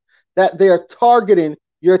YouTube that they are targeting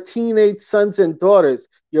your teenage sons and daughters,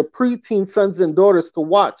 your preteen sons and daughters to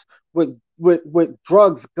watch with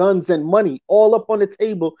drugs, guns, and money all up on the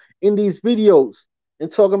table in these videos,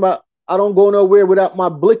 and talking about, I don't go nowhere without my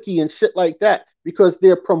blicky and shit like that, because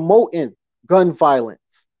they're promoting gun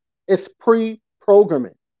violence. It's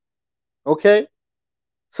pre-programming. Okay?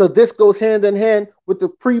 So this goes hand in hand with the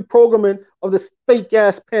pre-programming of this fake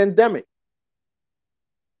ass pandemic.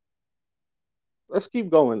 Let's keep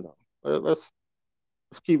going though. Let's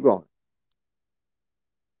keep going.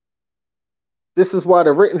 This is why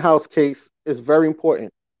the Rittenhouse case is very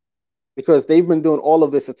important, because they've been doing all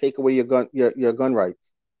of this to take away your gun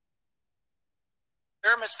rights.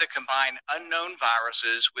 Experiments that combine unknown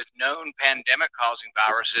viruses with known pandemic-causing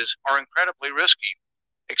viruses are incredibly risky.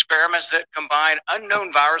 Experiments that combine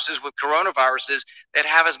unknown viruses with coronaviruses that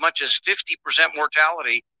have as much as 50%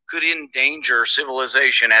 mortality could endanger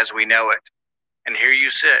civilization as we know it. And here you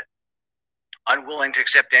sit, unwilling to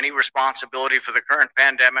accept any responsibility for the current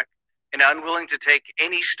pandemic and unwilling to take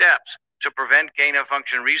any steps to prevent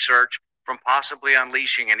gain-of-function research from possibly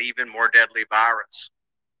unleashing an even more deadly virus.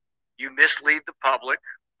 You mislead the public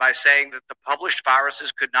by saying that the published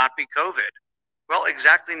viruses could not be COVID. Well,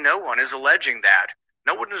 exactly no one is alleging that.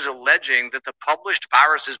 No one is alleging that the published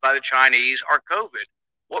viruses by the Chinese are COVID.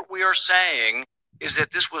 What we are saying is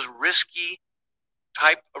that this was risky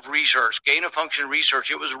type of research, gain-of-function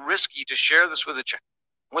research. It was risky to share this with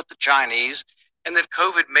the Chinese, and that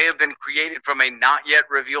COVID may have been created from a not yet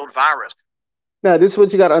revealed virus. Now, this is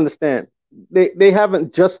what you got to understand. They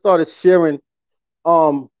haven't just started sharing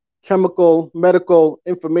chemical, medical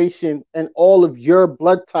information and all of your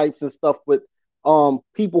blood types and stuff with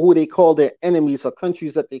people who they call their enemies, or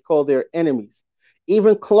countries that they call their enemies.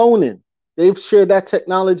 Even cloning, they've shared that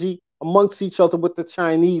technology amongst each other with the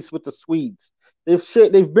Chinese, with the Swedes.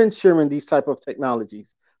 They've been sharing these type of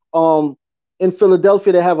technologies. In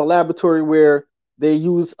Philadelphia, they have a laboratory where they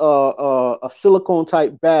use a silicone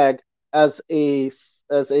type bag as a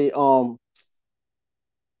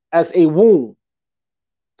womb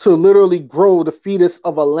to literally grow the fetus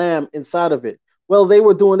of a lamb inside of it. Well, they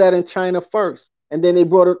were doing that in China first, and then they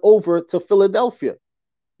brought it over to Philadelphia.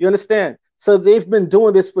 You understand? So they've been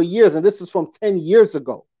doing this for years, and this is from 10 years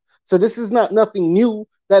ago. So this is not nothing new,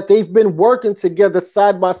 that they've been working together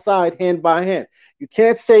side by side, hand by hand. You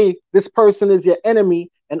can't say this person is your enemy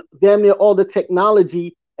and damn near all the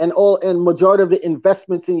technology and majority of the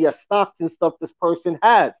investments in your stocks and stuff this person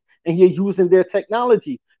has, and you're using their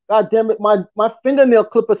technology. God damn it, my fingernail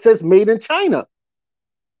clipper says made in China.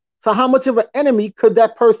 So how much of an enemy could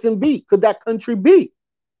that person be? Could that country be?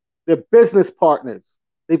 They're business partners.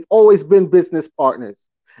 They've always been business partners.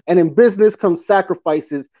 And in business comes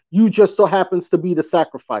sacrifices. You just so happens to be the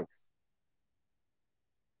sacrifice.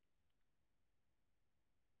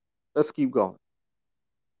 Let's keep going.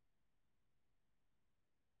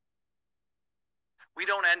 We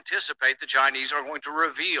don't anticipate the Chinese are going to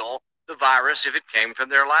reveal the virus if it came from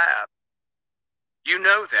their lab. You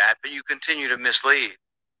know that, but you continue to mislead.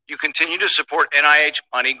 You continue to support NIH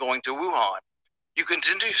money going to Wuhan. You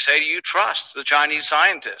continue to say you trust the Chinese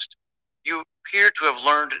scientists. You appear to have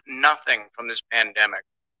learned nothing from this pandemic.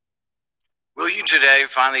 Will you today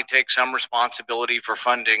finally take some responsibility for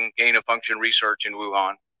funding gain-of-function research in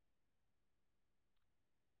Wuhan?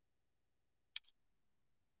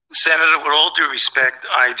 Senator, with all due respect,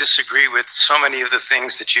 I disagree with so many of the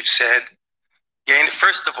things that you've said.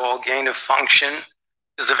 First of all, gain of function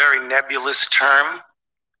is a very nebulous term.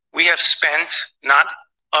 We have spent, not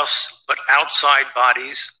us, but outside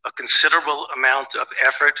bodies, a considerable amount of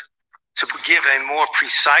effort to give a more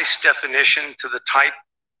precise definition to the type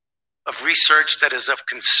of research that is of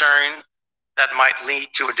concern that might lead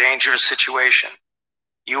to a dangerous situation.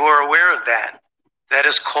 You are aware of that. That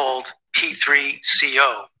is called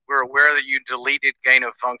P3CO. We're aware that you deleted gain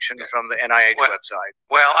of function from the NIH website.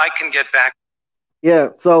 Well, I can get back. Yeah,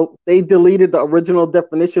 so they deleted the original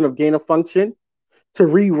definition of gain of function to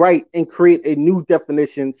rewrite and create a new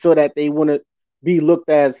definition so that they wouldn't be looked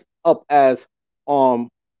as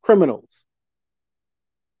criminals,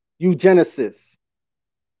 eugenicists,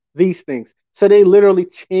 these things. So they literally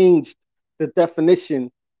changed the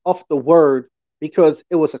definition of the word because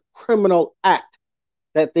it was a criminal act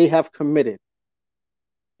that they have committed,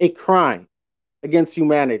 a crime against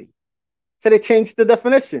humanity. So they changed the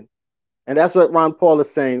definition. And that's what Ron Paul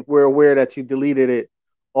is saying. We're aware that you deleted it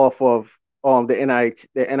off of the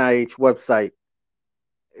NIH website.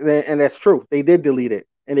 And that's true. They did delete it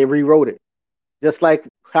and they rewrote it. Just like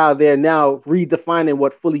how they're now redefining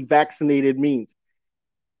what fully vaccinated means.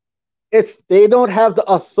 They don't have the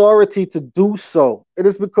authority to do so. It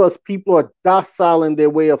is because people are docile in their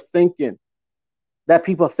way of thinking. That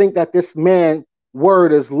people think that this man's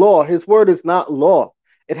word is law. His word is not law.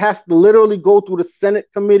 It has to literally go through the Senate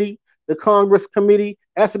committee, the Congress committee.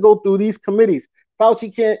 It has to go through these committees.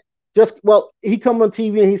 Fauci can't he come on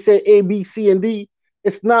TV and he said A, B, C, and D.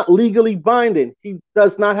 It's not legally binding. He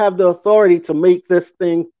does not have the authority to make this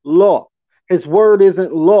thing law. His word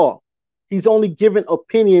isn't law. He's only given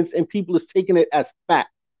opinions and people is taking it as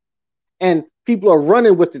fact. And people are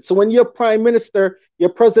running with it. So when you're prime minister, your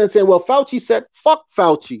president saying, well, Fauci said, fuck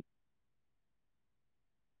Fauci.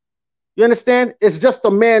 You understand? It's just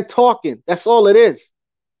a man talking. That's all it is.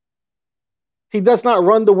 He does not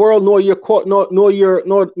run the world, nor your court, nor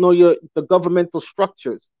the governmental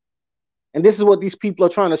structures. And this is what these people are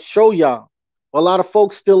trying to show y'all. A lot of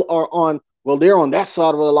folks still are they're on that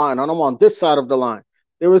side of the line, and I'm on this side of the line.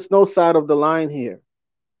 There is no side of the line here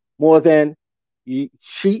more than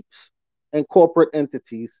sheeps and corporate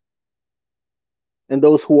entities and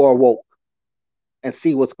those who are woke and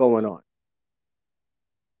see what's going on.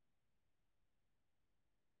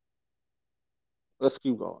 Let's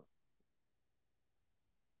keep going.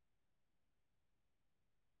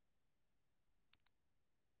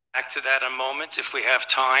 Back to that in a moment if we have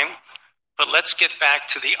time. But let's get back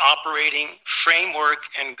to the operating framework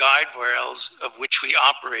and guide rails of which we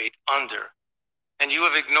operate under. And you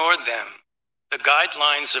have ignored them. The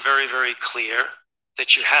guidelines are very, very clear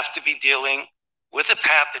that you have to be dealing with a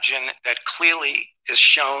pathogen that clearly is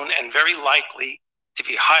shown and very likely to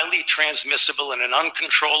be highly transmissible in an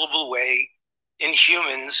uncontrollable way in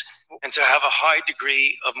humans and to have a high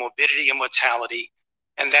degree of morbidity and mortality,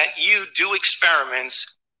 and that you do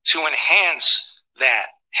experiments to enhance that.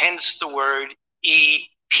 Hence the word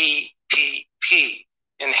EPPP,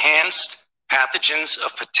 enhanced pathogens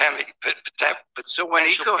of pandemic. So when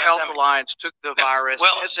EcoHealth Alliance took the virus,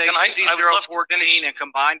 SHC014, and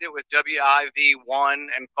combined it with WIV1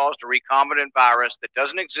 and caused a recombinant virus that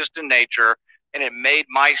doesn't exist in nature, and it made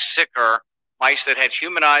mice sicker, mice that had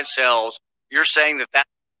humanized cells, you're saying that...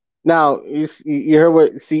 Now, you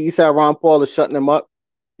heard you said Ron Paul is shutting him up?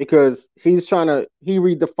 Because he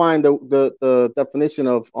redefined the definition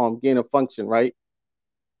of gain of function, right?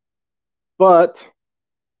 But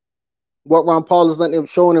what Ron Paul is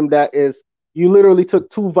showing him that is you literally took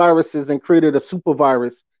two viruses and created a super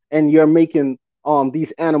virus, and you're making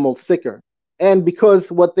these animals sicker. And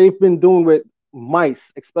because what they've been doing with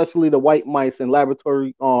mice, especially the white mice in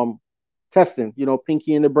laboratory testing,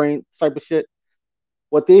 pinky in the brain type of shit.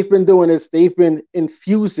 What they've been doing is they've been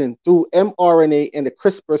infusing through mRNA and the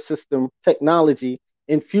CRISPR system technology,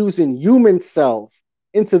 infusing human cells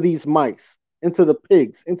into these mice, into the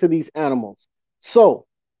pigs, into these animals. So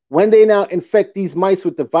When they now infect these mice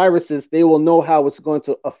with the viruses, they will know how it's going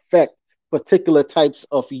to affect particular types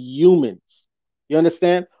of humans. You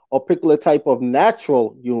understand? Or particular type of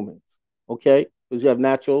natural humans. Okay? Because you have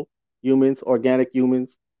natural humans, organic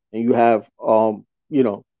humans, and you have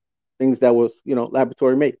things that was,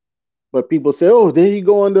 laboratory made. But people say, oh, there you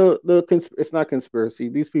go on it's not conspiracy.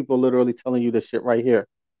 These people are literally telling you this shit right here.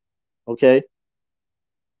 Okay?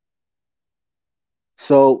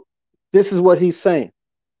 So this is what he's saying.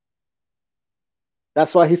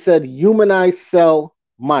 That's why he said humanize cell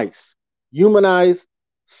mice. Humanize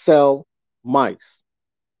cell mice.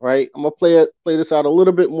 Right? I'm gonna play this out a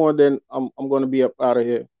little bit more, then I'm gonna be up out of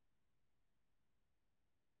here.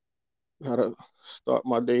 Gotta start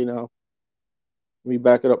my day now. Let me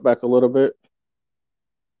back it up back a little bit.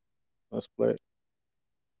 Let's play it.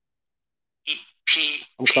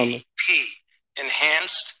 I'm coming.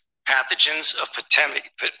 Enhanced pathogens of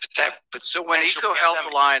pandemic. So when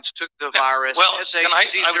EcoHealth Alliance took the virus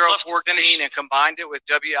SHC014 and combined it with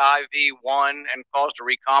WIV1 and caused a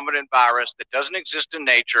recombinant virus that doesn't exist in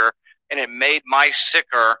nature, and it made mice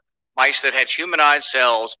sicker, mice that had humanized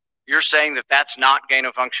cells, you're saying that that's not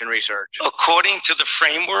gain-of-function research? According to the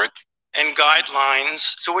framework and guidelines.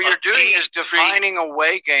 So what you're doing is defining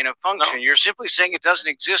away gain-of-function. No. You're simply saying it doesn't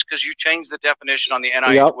exist because you changed the definition on the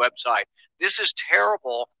NIH website. This is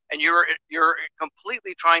terrible, and you're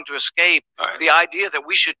completely trying to escape the idea that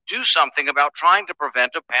we should do something about trying to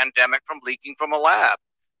prevent a pandemic from leaking from a lab.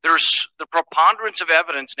 There's the preponderance of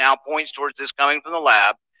evidence now points towards this coming from the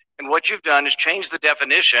lab, and what you've done is change the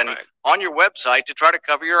definition on your website to try to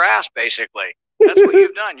cover your ass, basically. That's what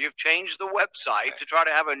you've done. You've changed the website to try to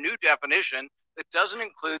have a new definition that doesn't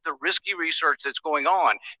include the risky research that's going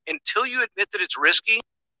on. Until you admit that it's risky,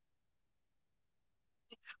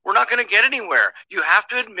 we're not going to get anywhere. You have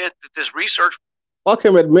to admit that this research. Fuck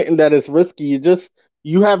him admitting that it's risky.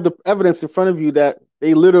 You have the evidence in front of you that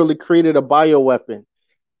they literally created a bioweapon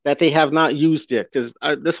that they have not used yet, because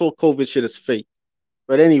this whole COVID shit is fake.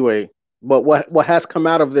 But anyway, what has come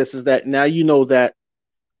out of this is that now you know that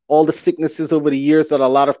all the sicknesses over the years that a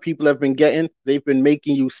lot of people have been getting, they've been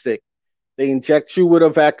making you sick. They inject you with a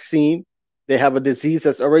vaccine. They have a disease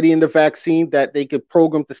that's already in the vaccine that they could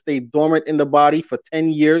program to stay dormant in the body for 10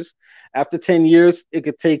 years. After 10 years, it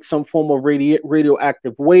could take some form of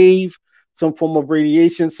radioactive wave, some form of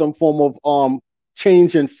radiation, some form of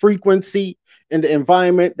change in frequency in the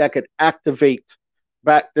environment that could activate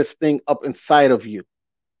back this thing up inside of you.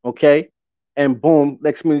 Okay? And boom,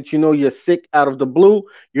 next minute you know you're sick out of the blue.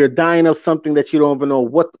 You're dying of something that you don't even know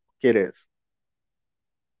what the fuck it is.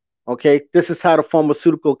 Okay, this is how the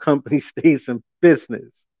pharmaceutical company stays in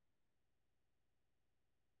business.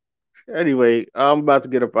 Anyway, I'm about to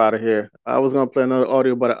get up out of here. I was gonna play another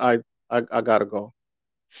audio, but I gotta go.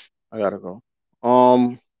 I gotta go.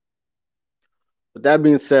 With that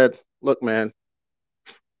being said, look, man,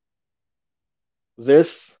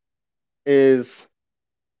 this is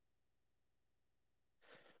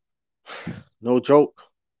no joke.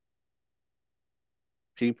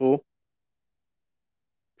 People,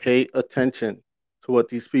 pay attention to what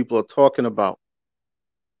these people are talking about.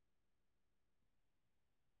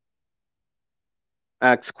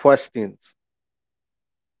 Ask questions.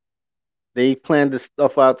 They planned this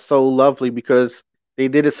stuff out so lovely because they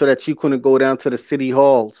did it so that you couldn't go down to the city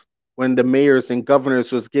halls when the mayors and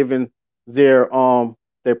governors was giving their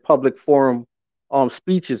public forum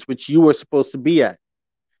speeches, which you were supposed to be at.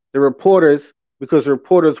 The reporters, because the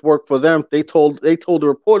reporters work for them, they told the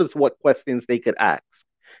reporters what questions they could ask.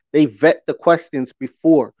 They vet the questions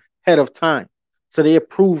before, ahead of time. So they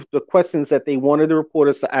approved the questions that they wanted the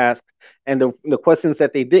reporters to ask, and the questions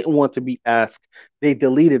that they didn't want to be asked, they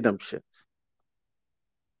deleted them shits.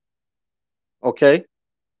 Okay?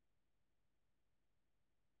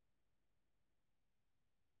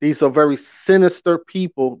 These are very sinister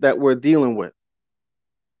people that we're dealing with.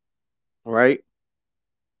 All right?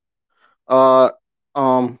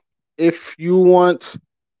 If you want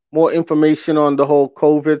more information on the whole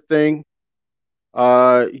COVID thing,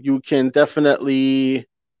 you can definitely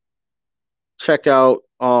check out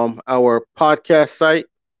our podcast site.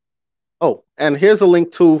 Oh, and here's a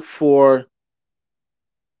link for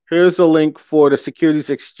the Securities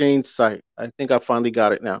Exchange site. I think I finally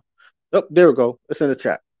got it now. Oh, there we go. It's in the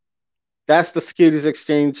chat. That's the Securities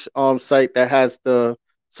Exchange site that has the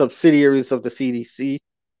subsidiaries of the CDC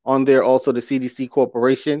on there. Also, the CDC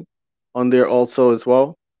Corporation on there also as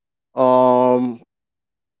well.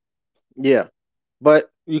 Yeah, but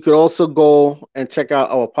you could also go and check out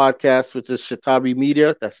our podcast, which is Shatabi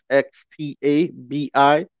Media. That's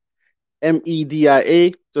XTABIMEDIA.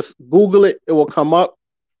 Just Google it; it will come up.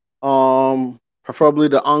 preferably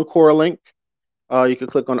the Encore link. You can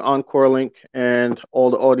click on the Encore link, and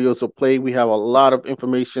all the audios will play. We have a lot of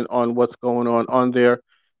information on what's going on there.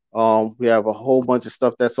 We have a whole bunch of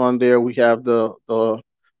stuff that's on there. We have the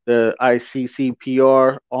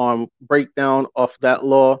ICCPR breakdown of that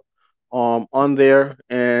law on there,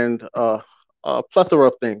 and a plethora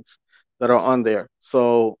of things that are on there.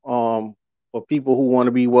 So for people who want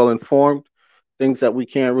to be well informed, things that we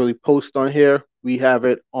can't really post on here, we have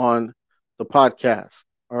it on the podcast.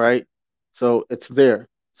 All right, so it's there.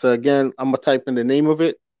 So again, I'm gonna type in the name of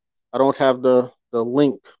it. I don't have the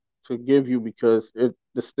link to give you because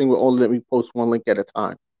this thing will only let me post one link at a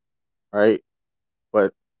time. All right,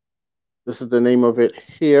 but this is the name of it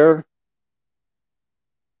here.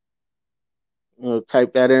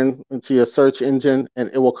 Type that in into your search engine, and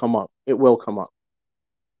it will come up. It will come up.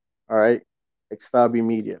 All right, Extabi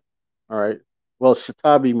Media. All right. Well,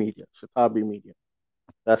 Shatabi Media. Shatabi Media.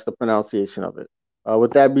 That's the pronunciation of it.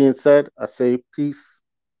 With that being said, I say peace,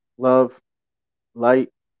 love, light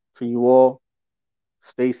to you all.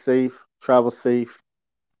 Stay safe, travel safe.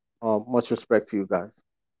 Much respect to you guys.